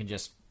mean, you can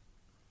just.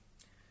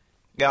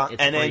 Yeah,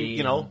 it's and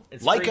free, then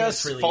it's like free,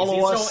 us, really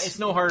follow us. It's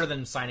no harder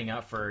than signing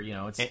up for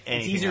it's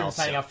easier than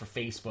signing up for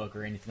Facebook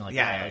or anything like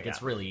that.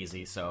 It's really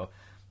easy. So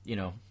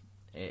you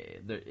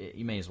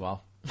may as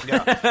well.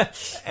 Yeah,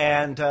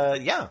 and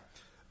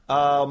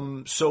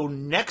so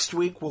next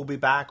week we'll be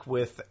back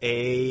with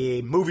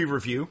a movie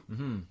review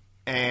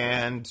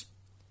and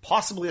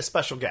possibly a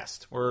special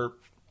guest. We're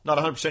not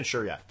 100%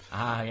 sure yet.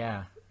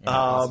 Yeah,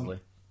 possibly.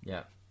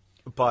 Yeah,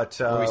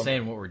 but are we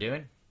saying what we're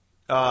doing?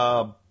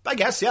 I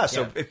guess, yeah.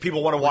 So if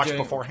people want to watch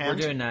beforehand.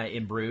 We're doing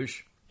In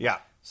Bruges. Yeah.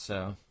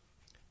 So.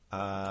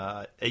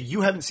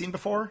 You haven't seen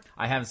before?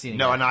 I haven't seen it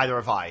No, yet. and neither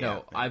have I.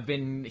 No, yeah. I've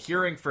been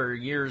hearing for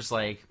years,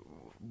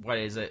 what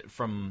is it, it's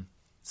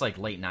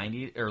late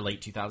 90s, or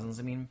late 2000s,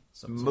 I mean?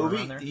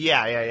 Movie? There.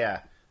 Yeah. I don't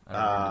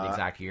remember the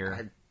exact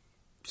year.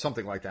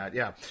 Something like that,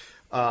 yeah.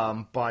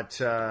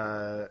 But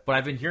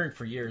I've been hearing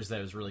for years that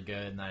it was really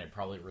good, and I'd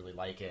probably really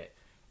like it.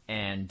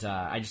 And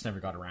I just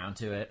never got around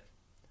to it.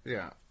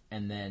 Yeah.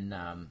 And then...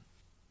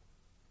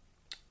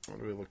 what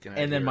are we looking at?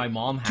 And then here? my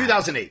mom had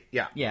 2008.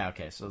 Yeah. Yeah.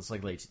 Okay. So it's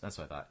late. That's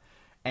what I thought.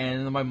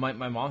 And then my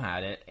mom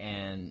had it,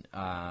 and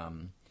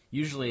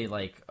usually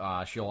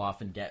she'll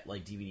often get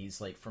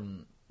DVDs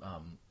from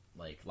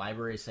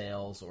library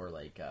sales or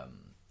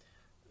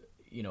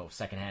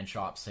secondhand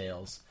shop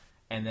sales,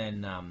 and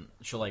then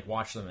she'll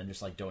watch them and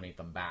just donate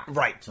them back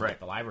to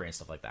the library and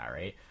stuff like that.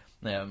 Right.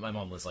 My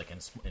mom lives in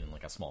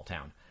a small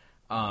town,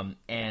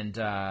 and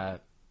because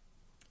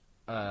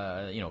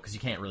you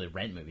can't really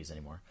rent movies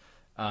anymore.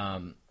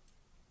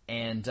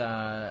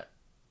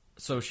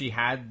 So she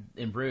had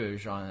In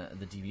Bruges on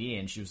the DVD,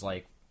 and she's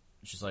like,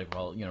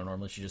 well,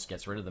 normally she just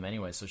gets rid of them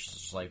anyway. So she's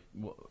just like,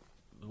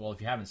 well,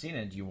 if you haven't seen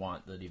it, do you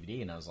want the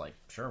DVD? And I was like,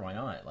 sure, why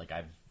not?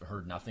 I've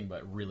heard nothing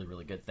but really,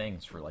 really good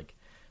things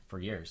for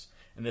years.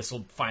 And this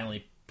will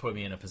finally put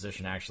me in a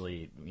position to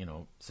actually,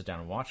 sit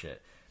down and watch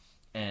it.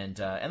 And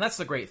that's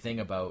the great thing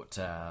about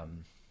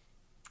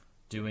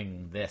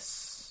doing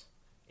this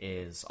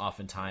is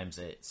oftentimes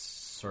it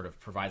sort of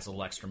provides a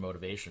little extra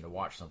motivation to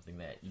watch something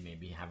that you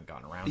maybe haven't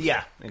gotten around to.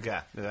 Yeah,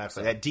 exactly.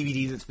 So, that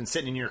DVD that's been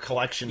sitting in your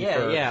collection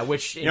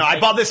which... I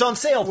bought this on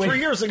sale 3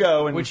 years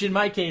ago. And, which in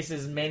my case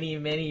is many,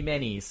 many,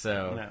 many,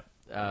 so...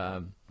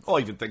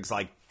 even things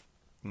like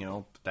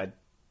that,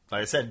 like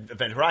I said,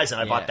 Event Horizon,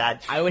 I bought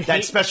that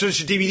special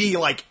edition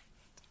DVD,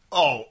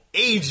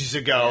 ages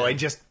ago, and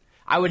just...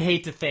 I would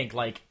hate to think,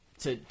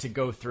 to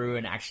go through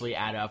and actually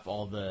add up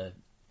all the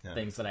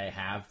things that I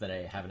have that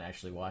I haven't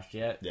actually watched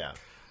yet. Yeah.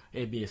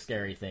 It'd be a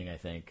scary thing, I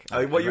think.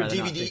 Your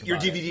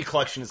DVD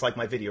collection is like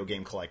my video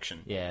game collection.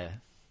 Yeah.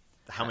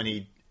 How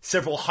many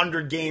several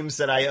hundred games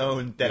that I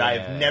own that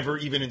I've never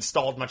even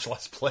installed, much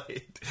less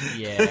played.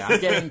 Yeah,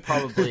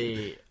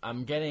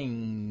 I'm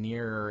getting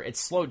near. It's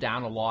slowed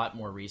down a lot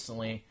more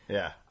recently.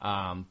 Yeah.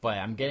 But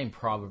I'm getting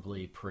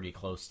probably pretty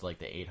close to like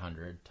the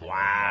 800.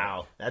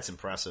 Wow, that's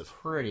impressive.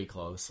 Pretty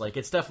close. Like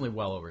it's definitely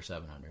well over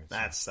 700.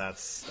 So.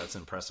 That's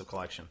an impressive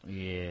collection.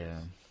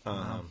 Yeah.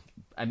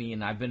 I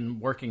mean, I've been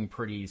working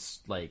pretty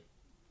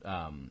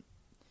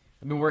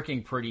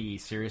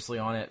seriously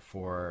on it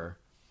for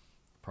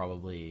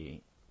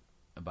probably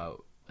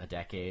about a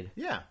decade.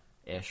 Yeah.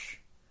 Ish.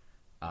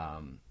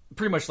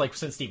 Pretty much like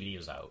since DVD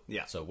was out.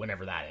 Yeah. So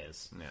whenever that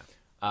is.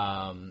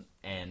 Yeah.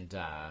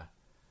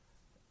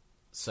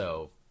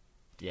 So,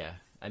 yeah.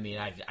 I mean,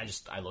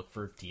 I look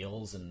for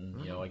deals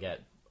and, I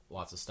get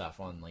lots of stuff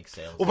on like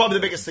sales. Well, probably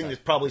the biggest thing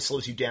that probably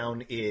slows you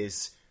down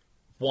is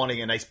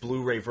wanting a nice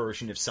Blu-ray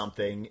version of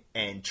something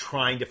and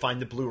trying to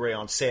find the Blu-ray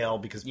on sale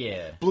because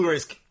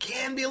Blu-rays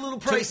can be a little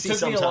pricey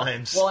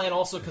sometimes. Well, and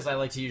also because I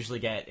like to usually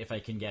get, if I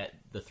can get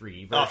the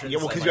 3D version.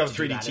 Because you have a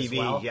 3D TV.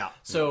 Well. Yeah.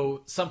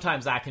 So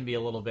sometimes that can be a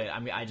little bit,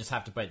 I mean, I just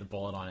have to bite the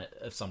bullet on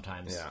it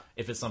sometimes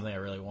if it's something I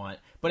really want.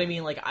 But I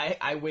mean, like,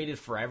 I waited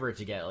forever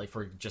to get, like,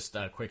 for just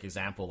a quick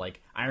example, like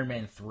Iron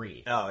Man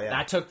 3. Oh, yeah.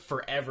 That took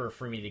forever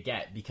for me to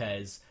get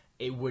because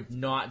it would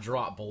not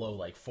drop below,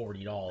 like,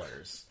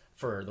 $40.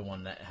 For the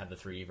one that had the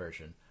 3D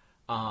version.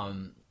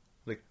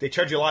 Like they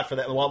charge you a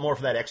lot more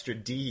for that extra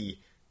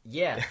D.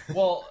 Yeah.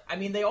 Well, I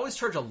mean, they always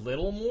charge a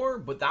little more,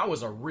 but that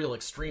was a real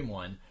extreme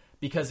one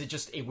because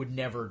it would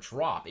never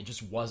drop. It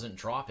just wasn't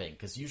dropping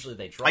because usually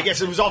they drop. I guess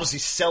it was obviously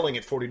selling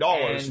at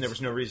 $40 and there was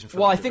no reason for them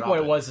to Well, I think what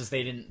it was is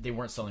they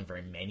weren't selling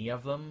very many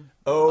of them.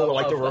 Oh,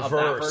 like the reverse. Of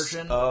that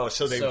version. Oh,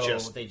 so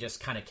they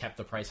just kind of kept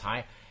the price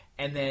high.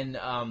 And then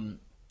and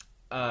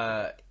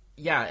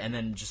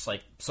then just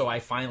like so I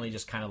finally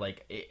just kind of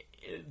like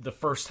the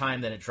first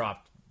time that it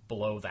dropped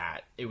below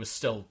that, it was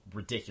still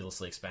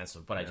ridiculously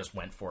expensive, but I just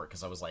went for it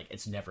because I was like,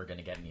 it's never going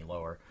to get any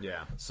lower.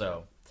 Yeah.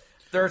 So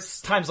there's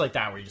times like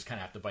that where you just kind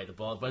of have to bite the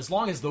bullet. But as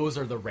long as those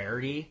are the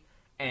rarity,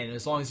 and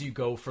as long as you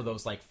go for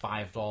those like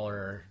 $5,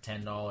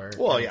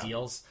 $10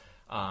 deals,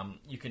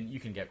 you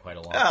can get quite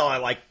a lot. Oh, I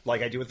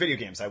like I do with video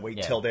games. I wait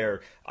until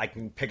I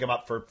can pick them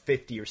up for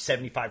 50 or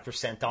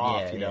 75%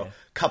 off.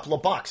 Couple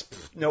of bucks,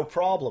 no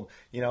problem.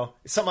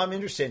 It's something I'm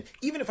interested in.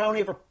 Even if I don't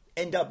ever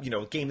end up,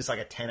 a game is like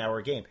a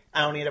 10-hour game.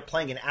 I only end up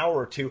playing an hour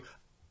or two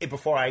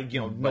before I,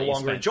 no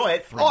longer enjoy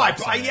it. $3.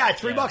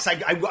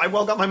 $3. I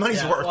well got my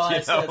money's worth. Well,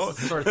 it's the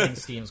sort of thing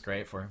Steam's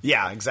great for.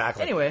 Yeah,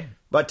 exactly. Anyway.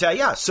 But,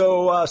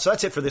 so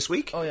that's it for this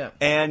week. Oh, yeah.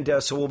 And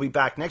so we'll be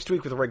back next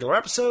week with a regular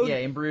episode. Yeah,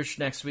 In Bruges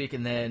next week,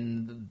 and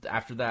then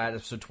after that,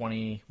 episode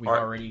 20, we've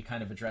already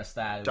kind of addressed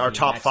that. Our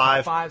top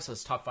 5. So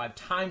it's top 5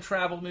 time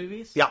travel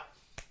movies. Yeah.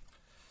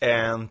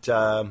 And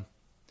kind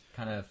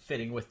of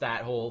fitting with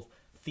that whole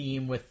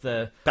theme with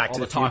all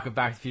the talk of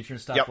Back to the Future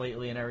and stuff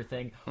lately and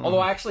everything. Mm-hmm. Although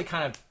I actually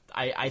kind of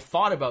I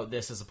thought about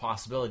this as a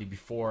possibility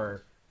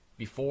before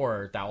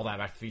all that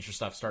Back to the Future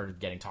stuff started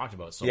getting talked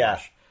about so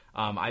much.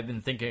 I've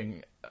been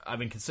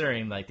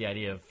considering like the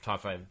idea of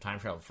top 5 time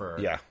travel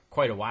for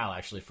quite a while,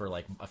 actually, for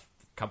like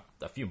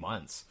a few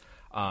months.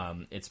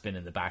 It's been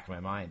in the back of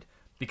my mind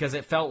because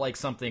it felt like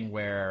something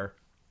where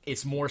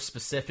it's more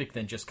specific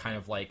than just kind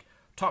of like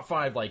top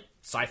 5 like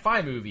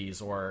sci-fi movies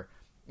or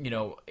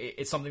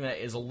it's something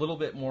that is a little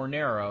bit more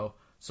narrow,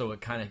 so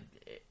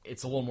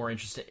it's a little more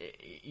interesting.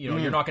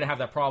 You're not going to have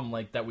that problem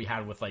like that we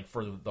had with like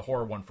for the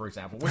horror one, for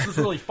example, which was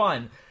really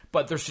fun,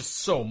 but there's just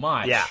so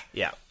much.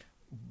 Yeah.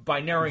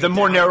 By narrowing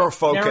narrow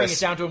focus, narrowing it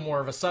down to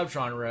more of a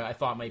subgenre, I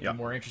thought might be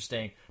more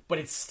interesting. But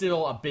it's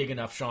still a big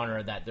enough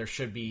genre that there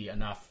should be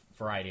enough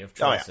variety of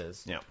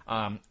choices. Oh,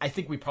 yeah. I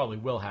think we probably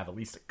will have at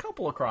least a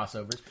couple of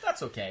crossovers, but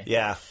that's okay.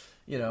 Yeah.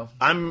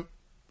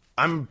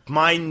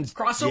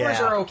 Crossovers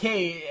are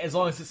okay as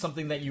long as it's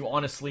something that you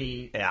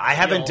honestly. Yeah, I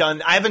haven't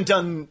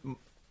done.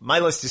 My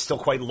list is still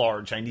quite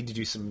large. I need to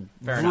do some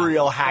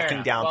real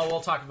hacking down. Well, we'll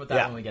talk about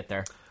that when we get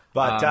there.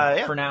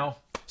 But for now,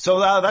 so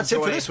that's it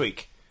for this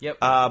week. Yep.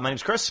 My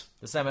name's Chris.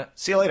 This is Emmett.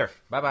 See you later.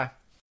 Bye bye.